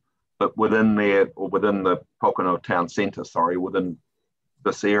village, but within the Pokeno town centre, within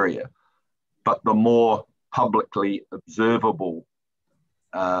this area. But the more publicly observable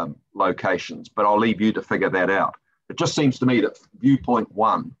locations, but I'll leave you to figure that out. It just seems to me that viewpoint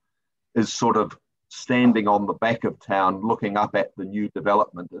one is sort of standing on the back of town, looking up at the new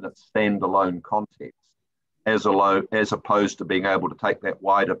development in its standalone context, as opposed to being able to take that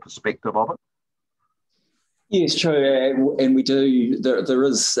wider perspective of it. Yes, true, and we do. There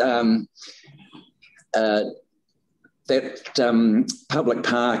is that public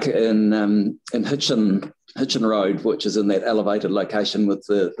park in Hitchin Road, which is in that elevated location with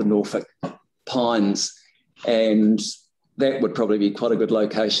the Norfolk pines, and that would probably be quite a good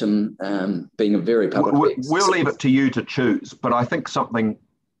location, being a very public. We'll leave it to you to choose, but I think something,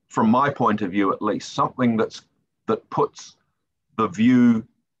 from my point of view at least, something that puts the view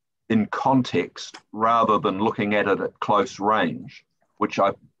in context rather than looking at it at close range, which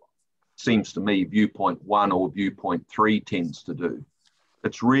seems to me viewpoint 1 or viewpoint 3 tends to do.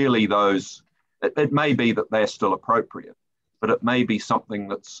 It's really those, it may be that they're still appropriate, but it may be something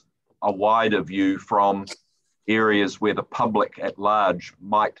that's a wider view from areas where the public at large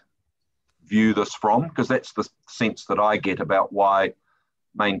might view this from, because that's the sense that I get about why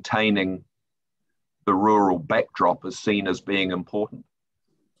maintaining the rural backdrop is seen as being important.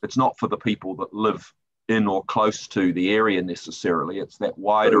 It's not for the people that live in or close to the area necessarily, it's that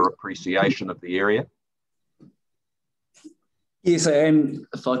wider appreciation of the area. Yes, and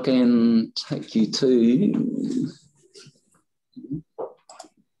if I can take you to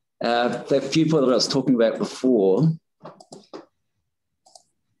that viewpoint that I was talking about before.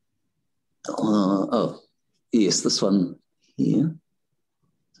 Oh, yes, this one here.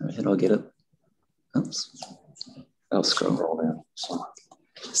 Sorry, how do I get it? Oops. I'll scroll down.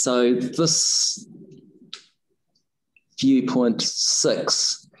 So this viewpoint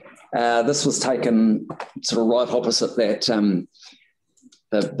 6, this was taken sort of right opposite that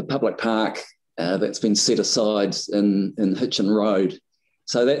the public park that's been set aside in Hitchin Road.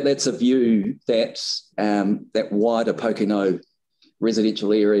 So that's a view that that wider Pokeno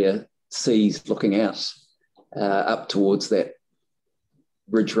residential area sees looking out up towards that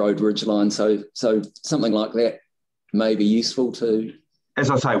Ridge Road ridgeline. So something like that may be useful to. As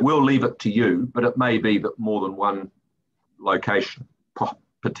I say, we'll leave it to you, but it may be that more than one location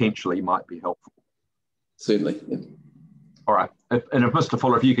potentially might be helpful. Certainly. Yeah. All right. If Mr.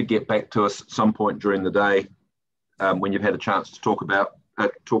 Fuller, if you could get back to us at some point during the day when you've had a chance to talk about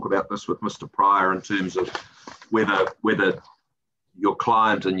this with Mr. Pryor in terms of whether your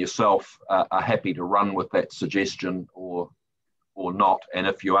client and yourself are happy to run with that suggestion or not, and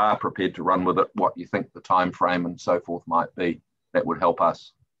if you are prepared to run with it, what you think the time frame and so forth might be, that would help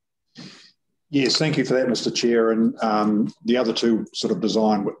us. Yes, thank you for that, Mr. Chair. And the other two sort of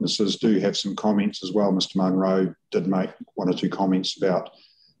design witnesses do have some comments as well. Mr. Munro did make 1 or 2 comments about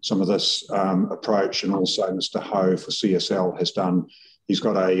some of this approach, and also Mr. Ho for CSL has done. He's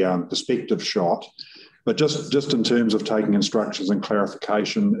got a perspective shot. But just in terms of taking instructions and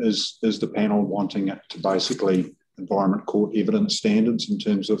clarification, is the panel wanting it to basically Environment Court evidence standards in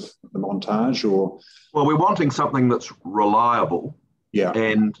terms of the montage, or? Well, we're wanting something that's reliable. Yeah.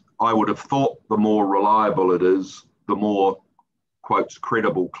 And I would have thought the more reliable it is, the more quotes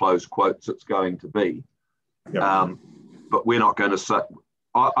credible, close quotes it's going to be. Yep. But we're not going to say,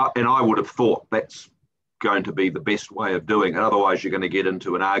 and I would have thought that's going to be the best way of doing it. Otherwise, you're going to get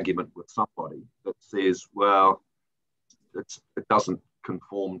into an argument with somebody that says, well, it doesn't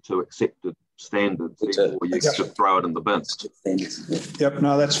conform to accepted standards, therefore you just throw it in the bin. Yep,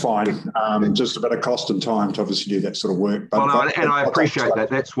 no, that's fine. Just a bit of cost and time to obviously do that sort of work. But, well, no, and I appreciate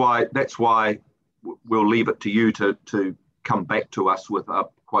that. That's why we'll leave it to you to come back to us with a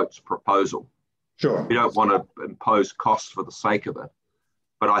quotes proposal. Sure. We don't want to impose costs for the sake of it,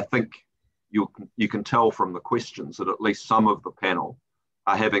 but I think you can tell from the questions that at least some of the panel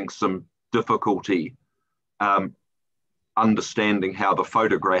are having some difficulty understanding how the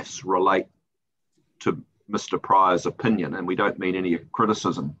photographs relate to Mr. Pryor's opinion, and we don't mean any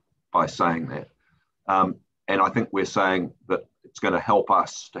criticism by saying that. And I think we're saying that it's going to help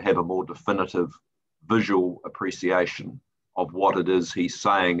us to have a more definitive visual appreciation of what it is he's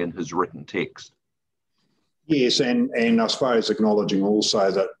saying in his written text. Yes, and I suppose acknowledging also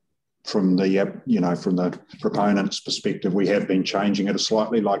that from the proponent's perspective, we have been changing it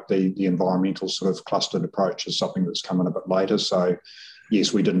slightly, like the environmental sort of clustered approach is something that's come in a bit later. So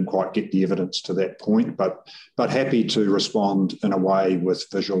yes, we didn't quite get the evidence to that point, but happy to respond in a way with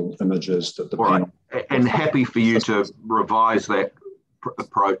visual images that the panel. Right. And happy for you to revise that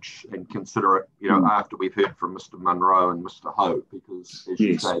approach and consider it, after we've heard from Mr. Munro and Mr. Ho, because as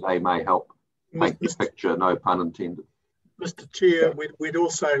you say, they may help make the picture, no pun intended. Mr. Chair, we'd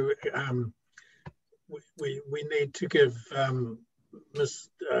also we need to give Ms.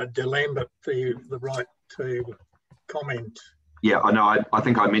 De Lambert the right to comment. Yeah, I know. I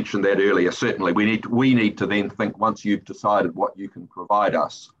think I mentioned that earlier. Certainly, we need to then think, once you've decided what you can provide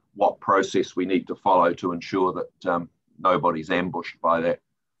us, what process we need to follow to ensure that nobody's ambushed by that.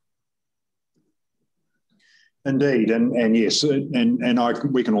 Indeed, and yes,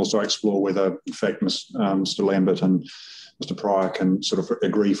 and we can also explore whether, in fact, Mr. Lambert and Mr. Pryor can sort of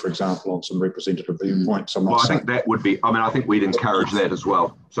agree, for example, on some representative viewpoints. Well, I think that would be. I think we'd encourage that as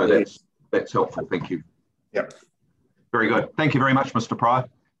well. So that's helpful. Thank you. Yep. Very good. Thank you very much, Mr. Pryor.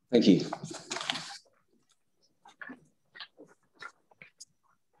 Thank you.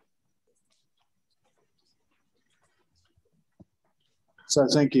 So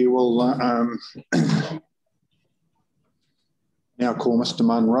thank you. We'll now call Mr.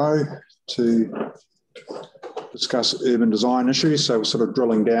 Munro to discuss urban design issues. So we're sort of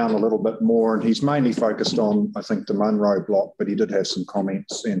drilling down a little bit more, and he's mainly focused on, I think, the Munro block, but he did have some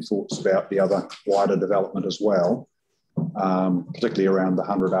comments and thoughts about the other wider development as well, particularly around the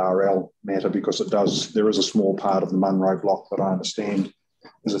 100 RL matter, because there is a small part of the Munro block that I understand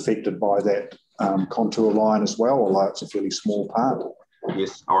is affected by that contour line as well, although it's a fairly small part.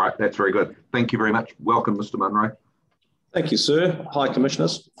 Yes, all right, that's very good. Thank you very much. Welcome, Mr. Munro. Thank you, sir. Hi,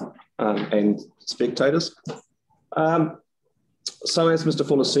 Commissioners and spectators. So as Mr.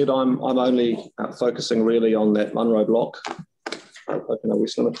 Fuller said, I'm only focusing really on that Munro block, Pokeno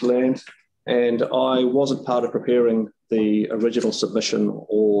West Limited land, and I wasn't part of preparing the original submission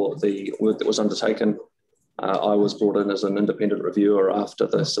or the work that was undertaken. I was brought in as an independent reviewer after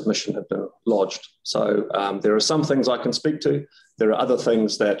the submission had been lodged. So there are some things I can speak to. There are other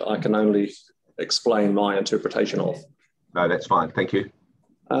things that I can only explain my interpretation of. No, that's fine. Thank you.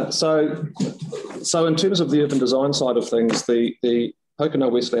 So in terms of the urban design side of things, the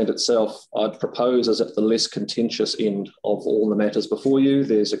Pokeno Westland itself, I'd propose is at the less contentious end of all the matters before you.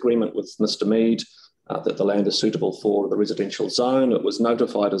 There's agreement with Mr. Mead that the land is suitable for the residential zone. It was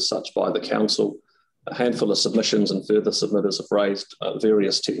notified as such by the council. A handful of submissions and further submitters have raised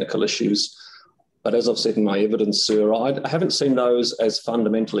various technical issues. But as I've said in my evidence, sir, I haven't seen those as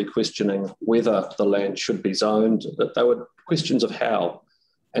fundamentally questioning whether the land should be zoned, that they were questions of how.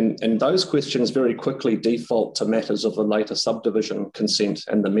 And those questions very quickly default to matters of a later subdivision consent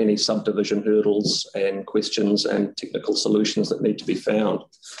and the many subdivision hurdles and questions and technical solutions that need to be found.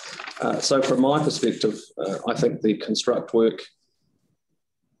 So from my perspective, I think the construct work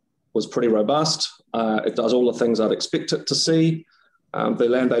was pretty robust. It does all the things I'd expect it to see. The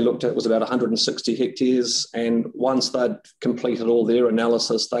land they looked at was about 160 hectares, and once they'd completed all their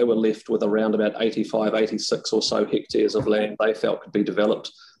analysis, they were left with around about 85, 86 or so hectares of land they felt could be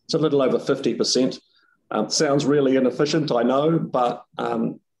developed. It's a little over 50%. Sounds really inefficient, I know, but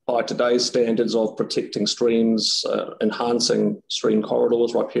by today's standards of protecting streams, enhancing stream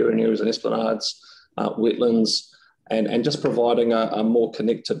corridors, riparian areas and esplanades, wetlands, and just providing a more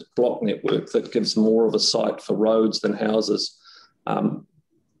connected block network that gives more of a site for roads than houses.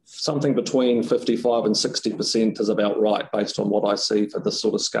 Something between 55 and 60% is about right based on what I see for this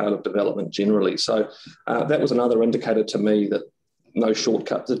sort of scale of development generally. So that was another indicator to me that no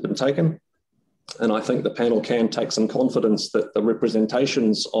shortcuts had been taken. And I think the panel can take some confidence that the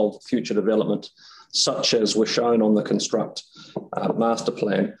representations of future development, such as were shown on the construct master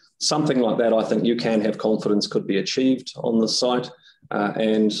plan, something like that, I think you can have confidence could be achieved on the site.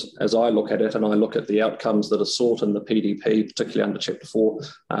 And as I look at it and I look at the outcomes that are sought in the PDP, particularly under Chapter 4,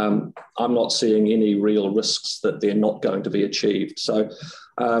 I'm not seeing any real risks that they're not going to be achieved. So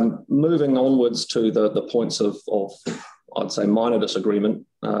moving onwards to the points of I'd say, minor disagreement,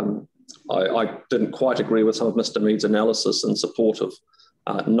 I didn't quite agree with some of Mr. Mead's analysis in support of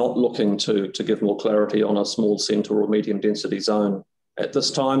not looking to give more clarity on a small centre or medium density zone at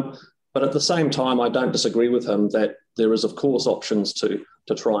this time. But at the same time, I don't disagree with him that there is, of course, options to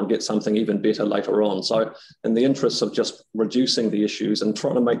try and get something even better later on. So in the interest of just reducing the issues and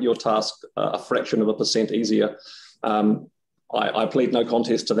trying to make your task a fraction of a percent easier, I plead no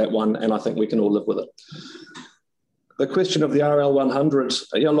contest to that one, and I think we can all live with it. The question of the RL 100,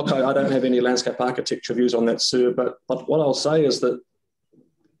 yeah, look, I don't have any landscape architecture views on that, sir, but what I'll say is that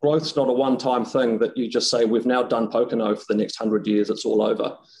growth's not a one-time thing that you just say, we've now done Pokeno for the next 100 years, it's all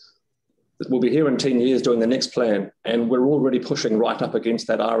over. We'll be here in 10 years doing the next plan, and we're already pushing right up against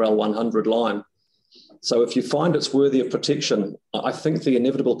that RL 100 line. So if you find it's worthy of protection, I think the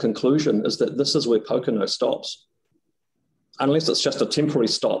inevitable conclusion is that this is where Pokeno stops, unless it's just a temporary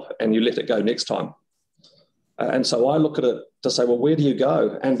stop and you let it go next time. And so I look at it to say, well, where do you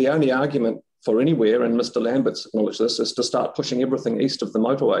go? And the only argument for anywhere, and Mr. Lambert's acknowledged this, is to start pushing everything east of the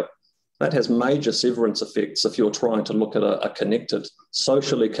motorway. That has major severance effects if you're trying to look at a connected,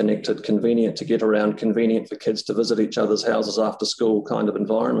 socially connected, convenient to get around, convenient for kids to visit each other's houses after school kind of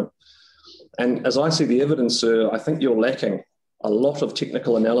environment. And as I see the evidence, sir, I think you're lacking a lot of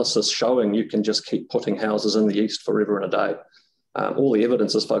technical analysis showing you can just keep putting houses in the east forever and a day. All the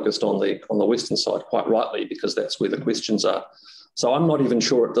evidence is focused on the western side, quite rightly, because that's where the questions are. So I'm not even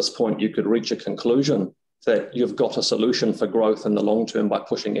sure at this point you could reach a conclusion that you've got a solution for growth in the long term by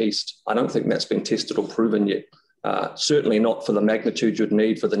pushing east. I don't think that's been tested or proven yet. Certainly not for the magnitude you'd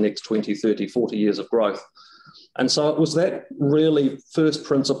need for the next 20, 30, 40 years of growth. And so it was that really first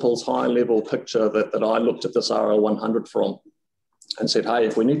principles, high level picture that I looked at this RL 100 from and said, hey,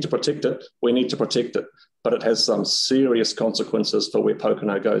 if we need to protect it, we need to protect it. But it has some serious consequences for where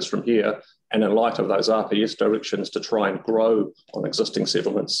Pokeno goes from here. And in light of those RPS directions to try and grow on existing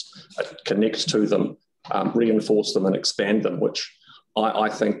settlements, connect to them, reinforce them and expand them, which I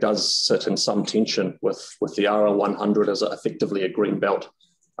think does sit in some tension with the RL 100 as effectively a green belt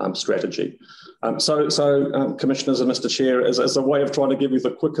strategy. So Commissioners and Mr. Chair, as a way of trying to give you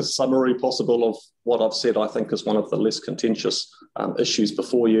the quickest summary possible of what I've said, I think is one of the less contentious issues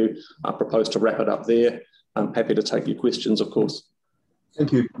before you. I propose to wrap it up there. I'm happy to take your questions, of course.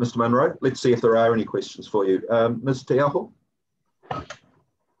 Thank you, Mr. Munro. Let's see if there are any questions for you. Ms. Te Aho?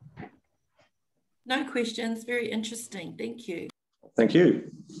 No questions, very interesting. Thank you. Thank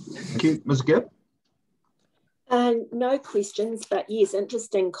you. Thank you. Ms. Gibb? No questions, but yes,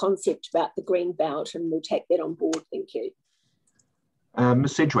 interesting concept about the green belt, and we'll take that on board. Thank you.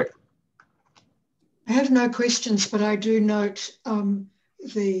 Ms. Sedgwick? I have no questions, but I do note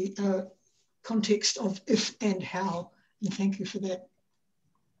the context of if and how, and thank you for that.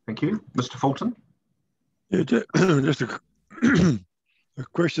 Thank you. Mr. Fulton? Yeah, just a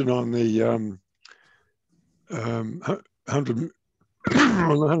question on the 100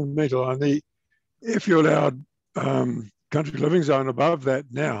 metre line. If you allowed country living zone above that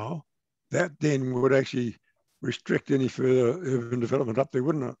now, that then would actually restrict any further urban development up there,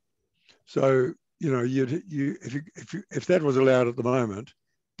 wouldn't it? So, you know, if that was allowed at the moment,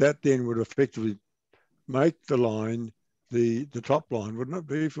 that then would effectively make the line the top line, wouldn't it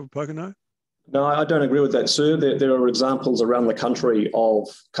be, for Pokeno? No, I don't agree with that, sir. There are examples around the country of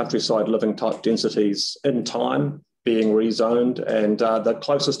countryside living type densities in time being rezoned, and the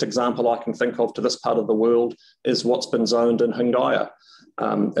closest example I can think of to this part of the world is what's been zoned in Hingaya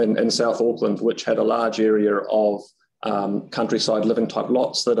in South Auckland, which had a large area of countryside living type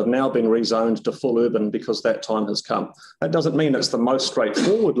lots that have now been rezoned to full urban because that time has come. That doesn't mean it's the most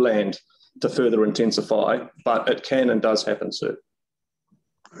straightforward land to further intensify, but it can and does happen, sir.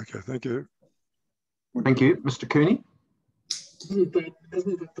 Okay, thank you. Thank you. Mr. Cooney? Isn't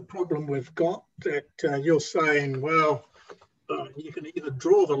that the problem we've got, that you're saying, well, you can either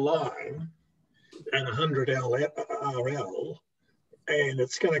draw the line at 100 RL and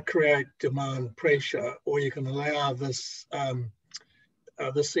it's going to create demand pressure, or you can allow this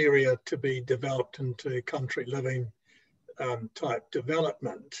this area to be developed into country living type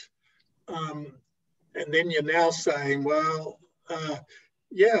development. And then you're now saying, well,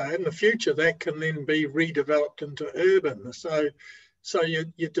 yeah, in the future that can then be redeveloped into urban. So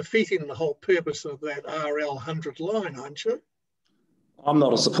you're defeating the whole purpose of that RL 100 line, aren't you? I'm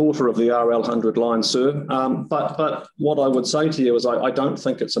not a supporter of the RL 100 line, sir. But what I would say to you is I don't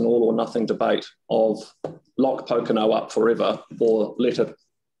think it's an all or nothing debate of lock Pokeno up forever or let it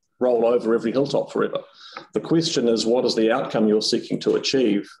roll over every hilltop forever. The question is, what is the outcome you're seeking to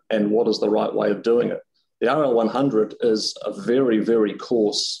achieve, and what is the right way of doing it? The RL 100 is a very, very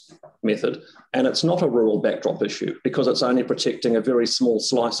coarse method, and it's not a rural backdrop issue because it's only protecting a very small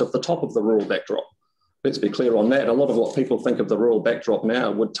slice of the top of the rural backdrop. Let's be clear on that. A lot of what people think of the rural backdrop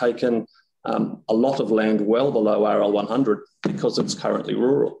now would take in a lot of land well below RL 100 because it's currently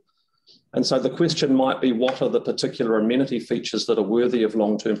rural. And so the question might be, what are the particular amenity features that are worthy of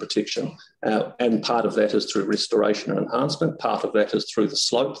long-term protection? And part of that is through restoration and enhancement. Part of that is through the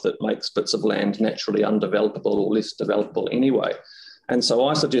slope that makes bits of land naturally undevelopable or less developable anyway. And so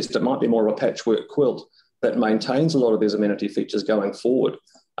I suggest it might be more of a patchwork quilt that maintains a lot of these amenity features going forward.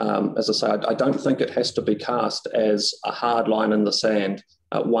 As I say, I don't think it has to be cast as a hard line in the sand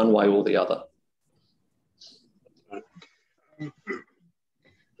one way or the other.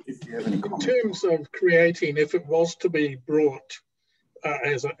 In terms of creating, if it was to be brought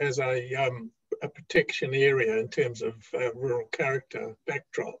as a protection area in terms of rural character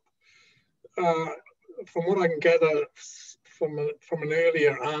backdrop, from what I can gather from an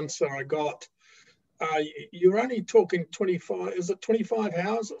earlier answer I got, you're only talking 25, is it 25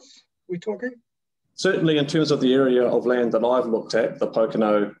 houses we're talking? Certainly in terms of the area of land that I've looked at, the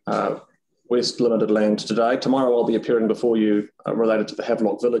Pokeno West Limited land today. Tomorrow I'll be appearing before you related to the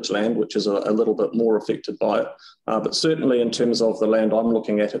Havelock Village land, which is a little bit more affected by it. But certainly in terms of the land I'm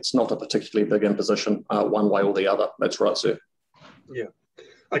looking at, it's not a particularly big imposition one way or the other. That's right, sir. Yeah.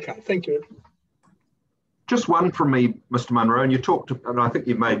 Okay, thank you. Just one from me, Mr. Munro, and you talked, and I think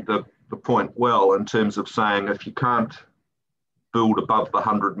you made the point well in terms of saying if you can't build above the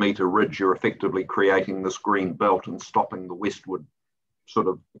 100-metre ridge, you're effectively creating this green belt and stopping the westward sort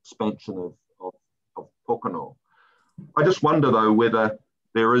of expansion of Pokeno. I just wonder though whether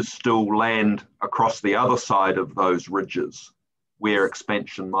there is still land across the other side of those ridges where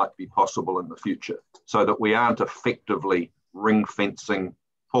expansion might be possible in the future, so that we aren't effectively ring fencing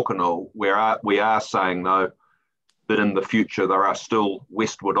Pokeno. We are saying, though, that in the future there are still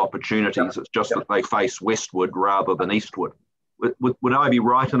westward opportunities. It's just that they face westward rather than eastward. Would I be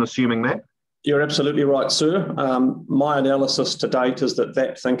right in assuming that? You're absolutely right, sir. My analysis to date is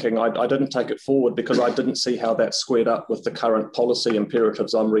that thinking, I didn't take it forward because I didn't see how that squared up with the current policy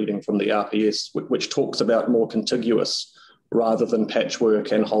imperatives I'm reading from the RPS, which talks about more contiguous rather than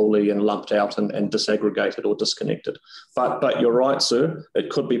patchwork and wholly and lumped out and disaggregated or disconnected. But you're right, sir. It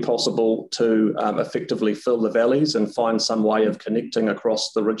could be possible to effectively fill the valleys and find some way of connecting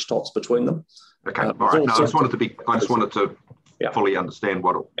across the ridge tops between them. Okay, all right. No, I just wanted to fully understand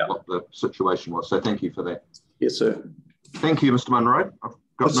what the situation was. So thank you for that. Yes, sir. Thank you, Mr. Munro. I've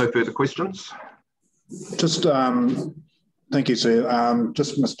got no further questions. Just thank you, sir.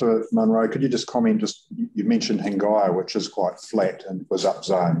 Just Mr. Munro, could you just comment, you mentioned Hingaya, which is quite flat and was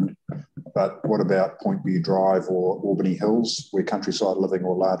upzoned, but what about Point View Drive or Albany Hills, where countryside living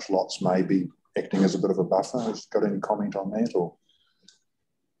or large lots may be acting as a bit of a buffer? Have you got any comment on that? Or?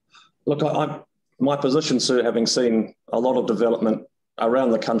 Look, my position, sir, having seen a lot of development around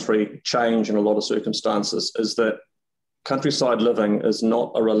the country change in a lot of circumstances, is that countryside living is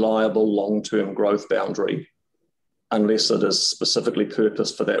not a reliable long-term growth boundary unless it is specifically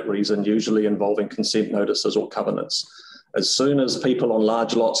purposed for that reason, usually involving consent notices or covenants. As soon as people on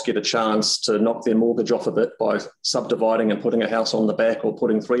large lots get a chance to knock their mortgage off a bit by subdividing and putting a house on the back or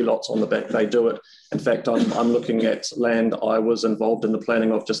putting 3 lots on the back, they do it. In fact, I'm looking at land I was involved in the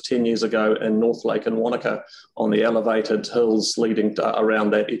planning of just 10 years ago in North Lake and Wanaka on the elevated hills leading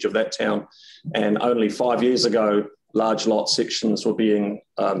around that edge of that town. And only 5 years ago, large lot sections were being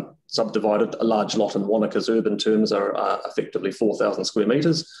subdivided. A large lot in Wanaka's urban terms are effectively 4,000 square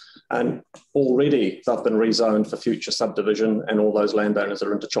metres. And already they've been rezoned for future subdivision and all those landowners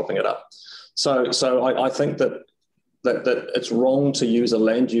are into chopping it up. So I think that it's wrong to use a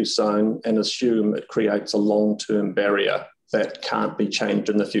land use zone and assume it creates a long-term barrier that can't be changed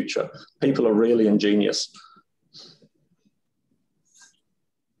in the future. People are really ingenious.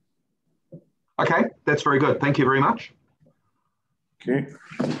 Okay, that's very good. Thank you very much. Okay.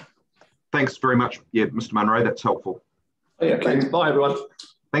 Thanks very much, Mr. Munro. That's helpful. Yeah, thanks. Bye, everyone.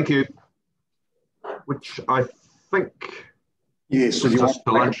 Thank you. Which I think yes, brings us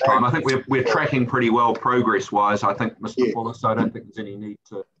to lunchtime. I think we're tracking pretty well progress-wise, I think, Mr. Fuller, so I don't think there's any need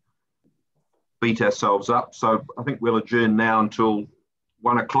to beat ourselves up. So I think we'll adjourn now until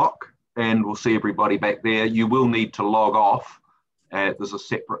 1 o'clock and we'll see everybody back there. You will need to log off. There's a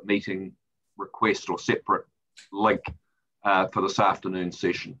separate meeting request or separate link for this afternoon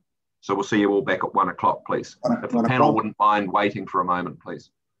session. So we'll see you all back at 1 o'clock, please. If the panel wouldn't mind waiting for a moment,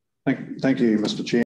 please. Thank you, Mr. Chair.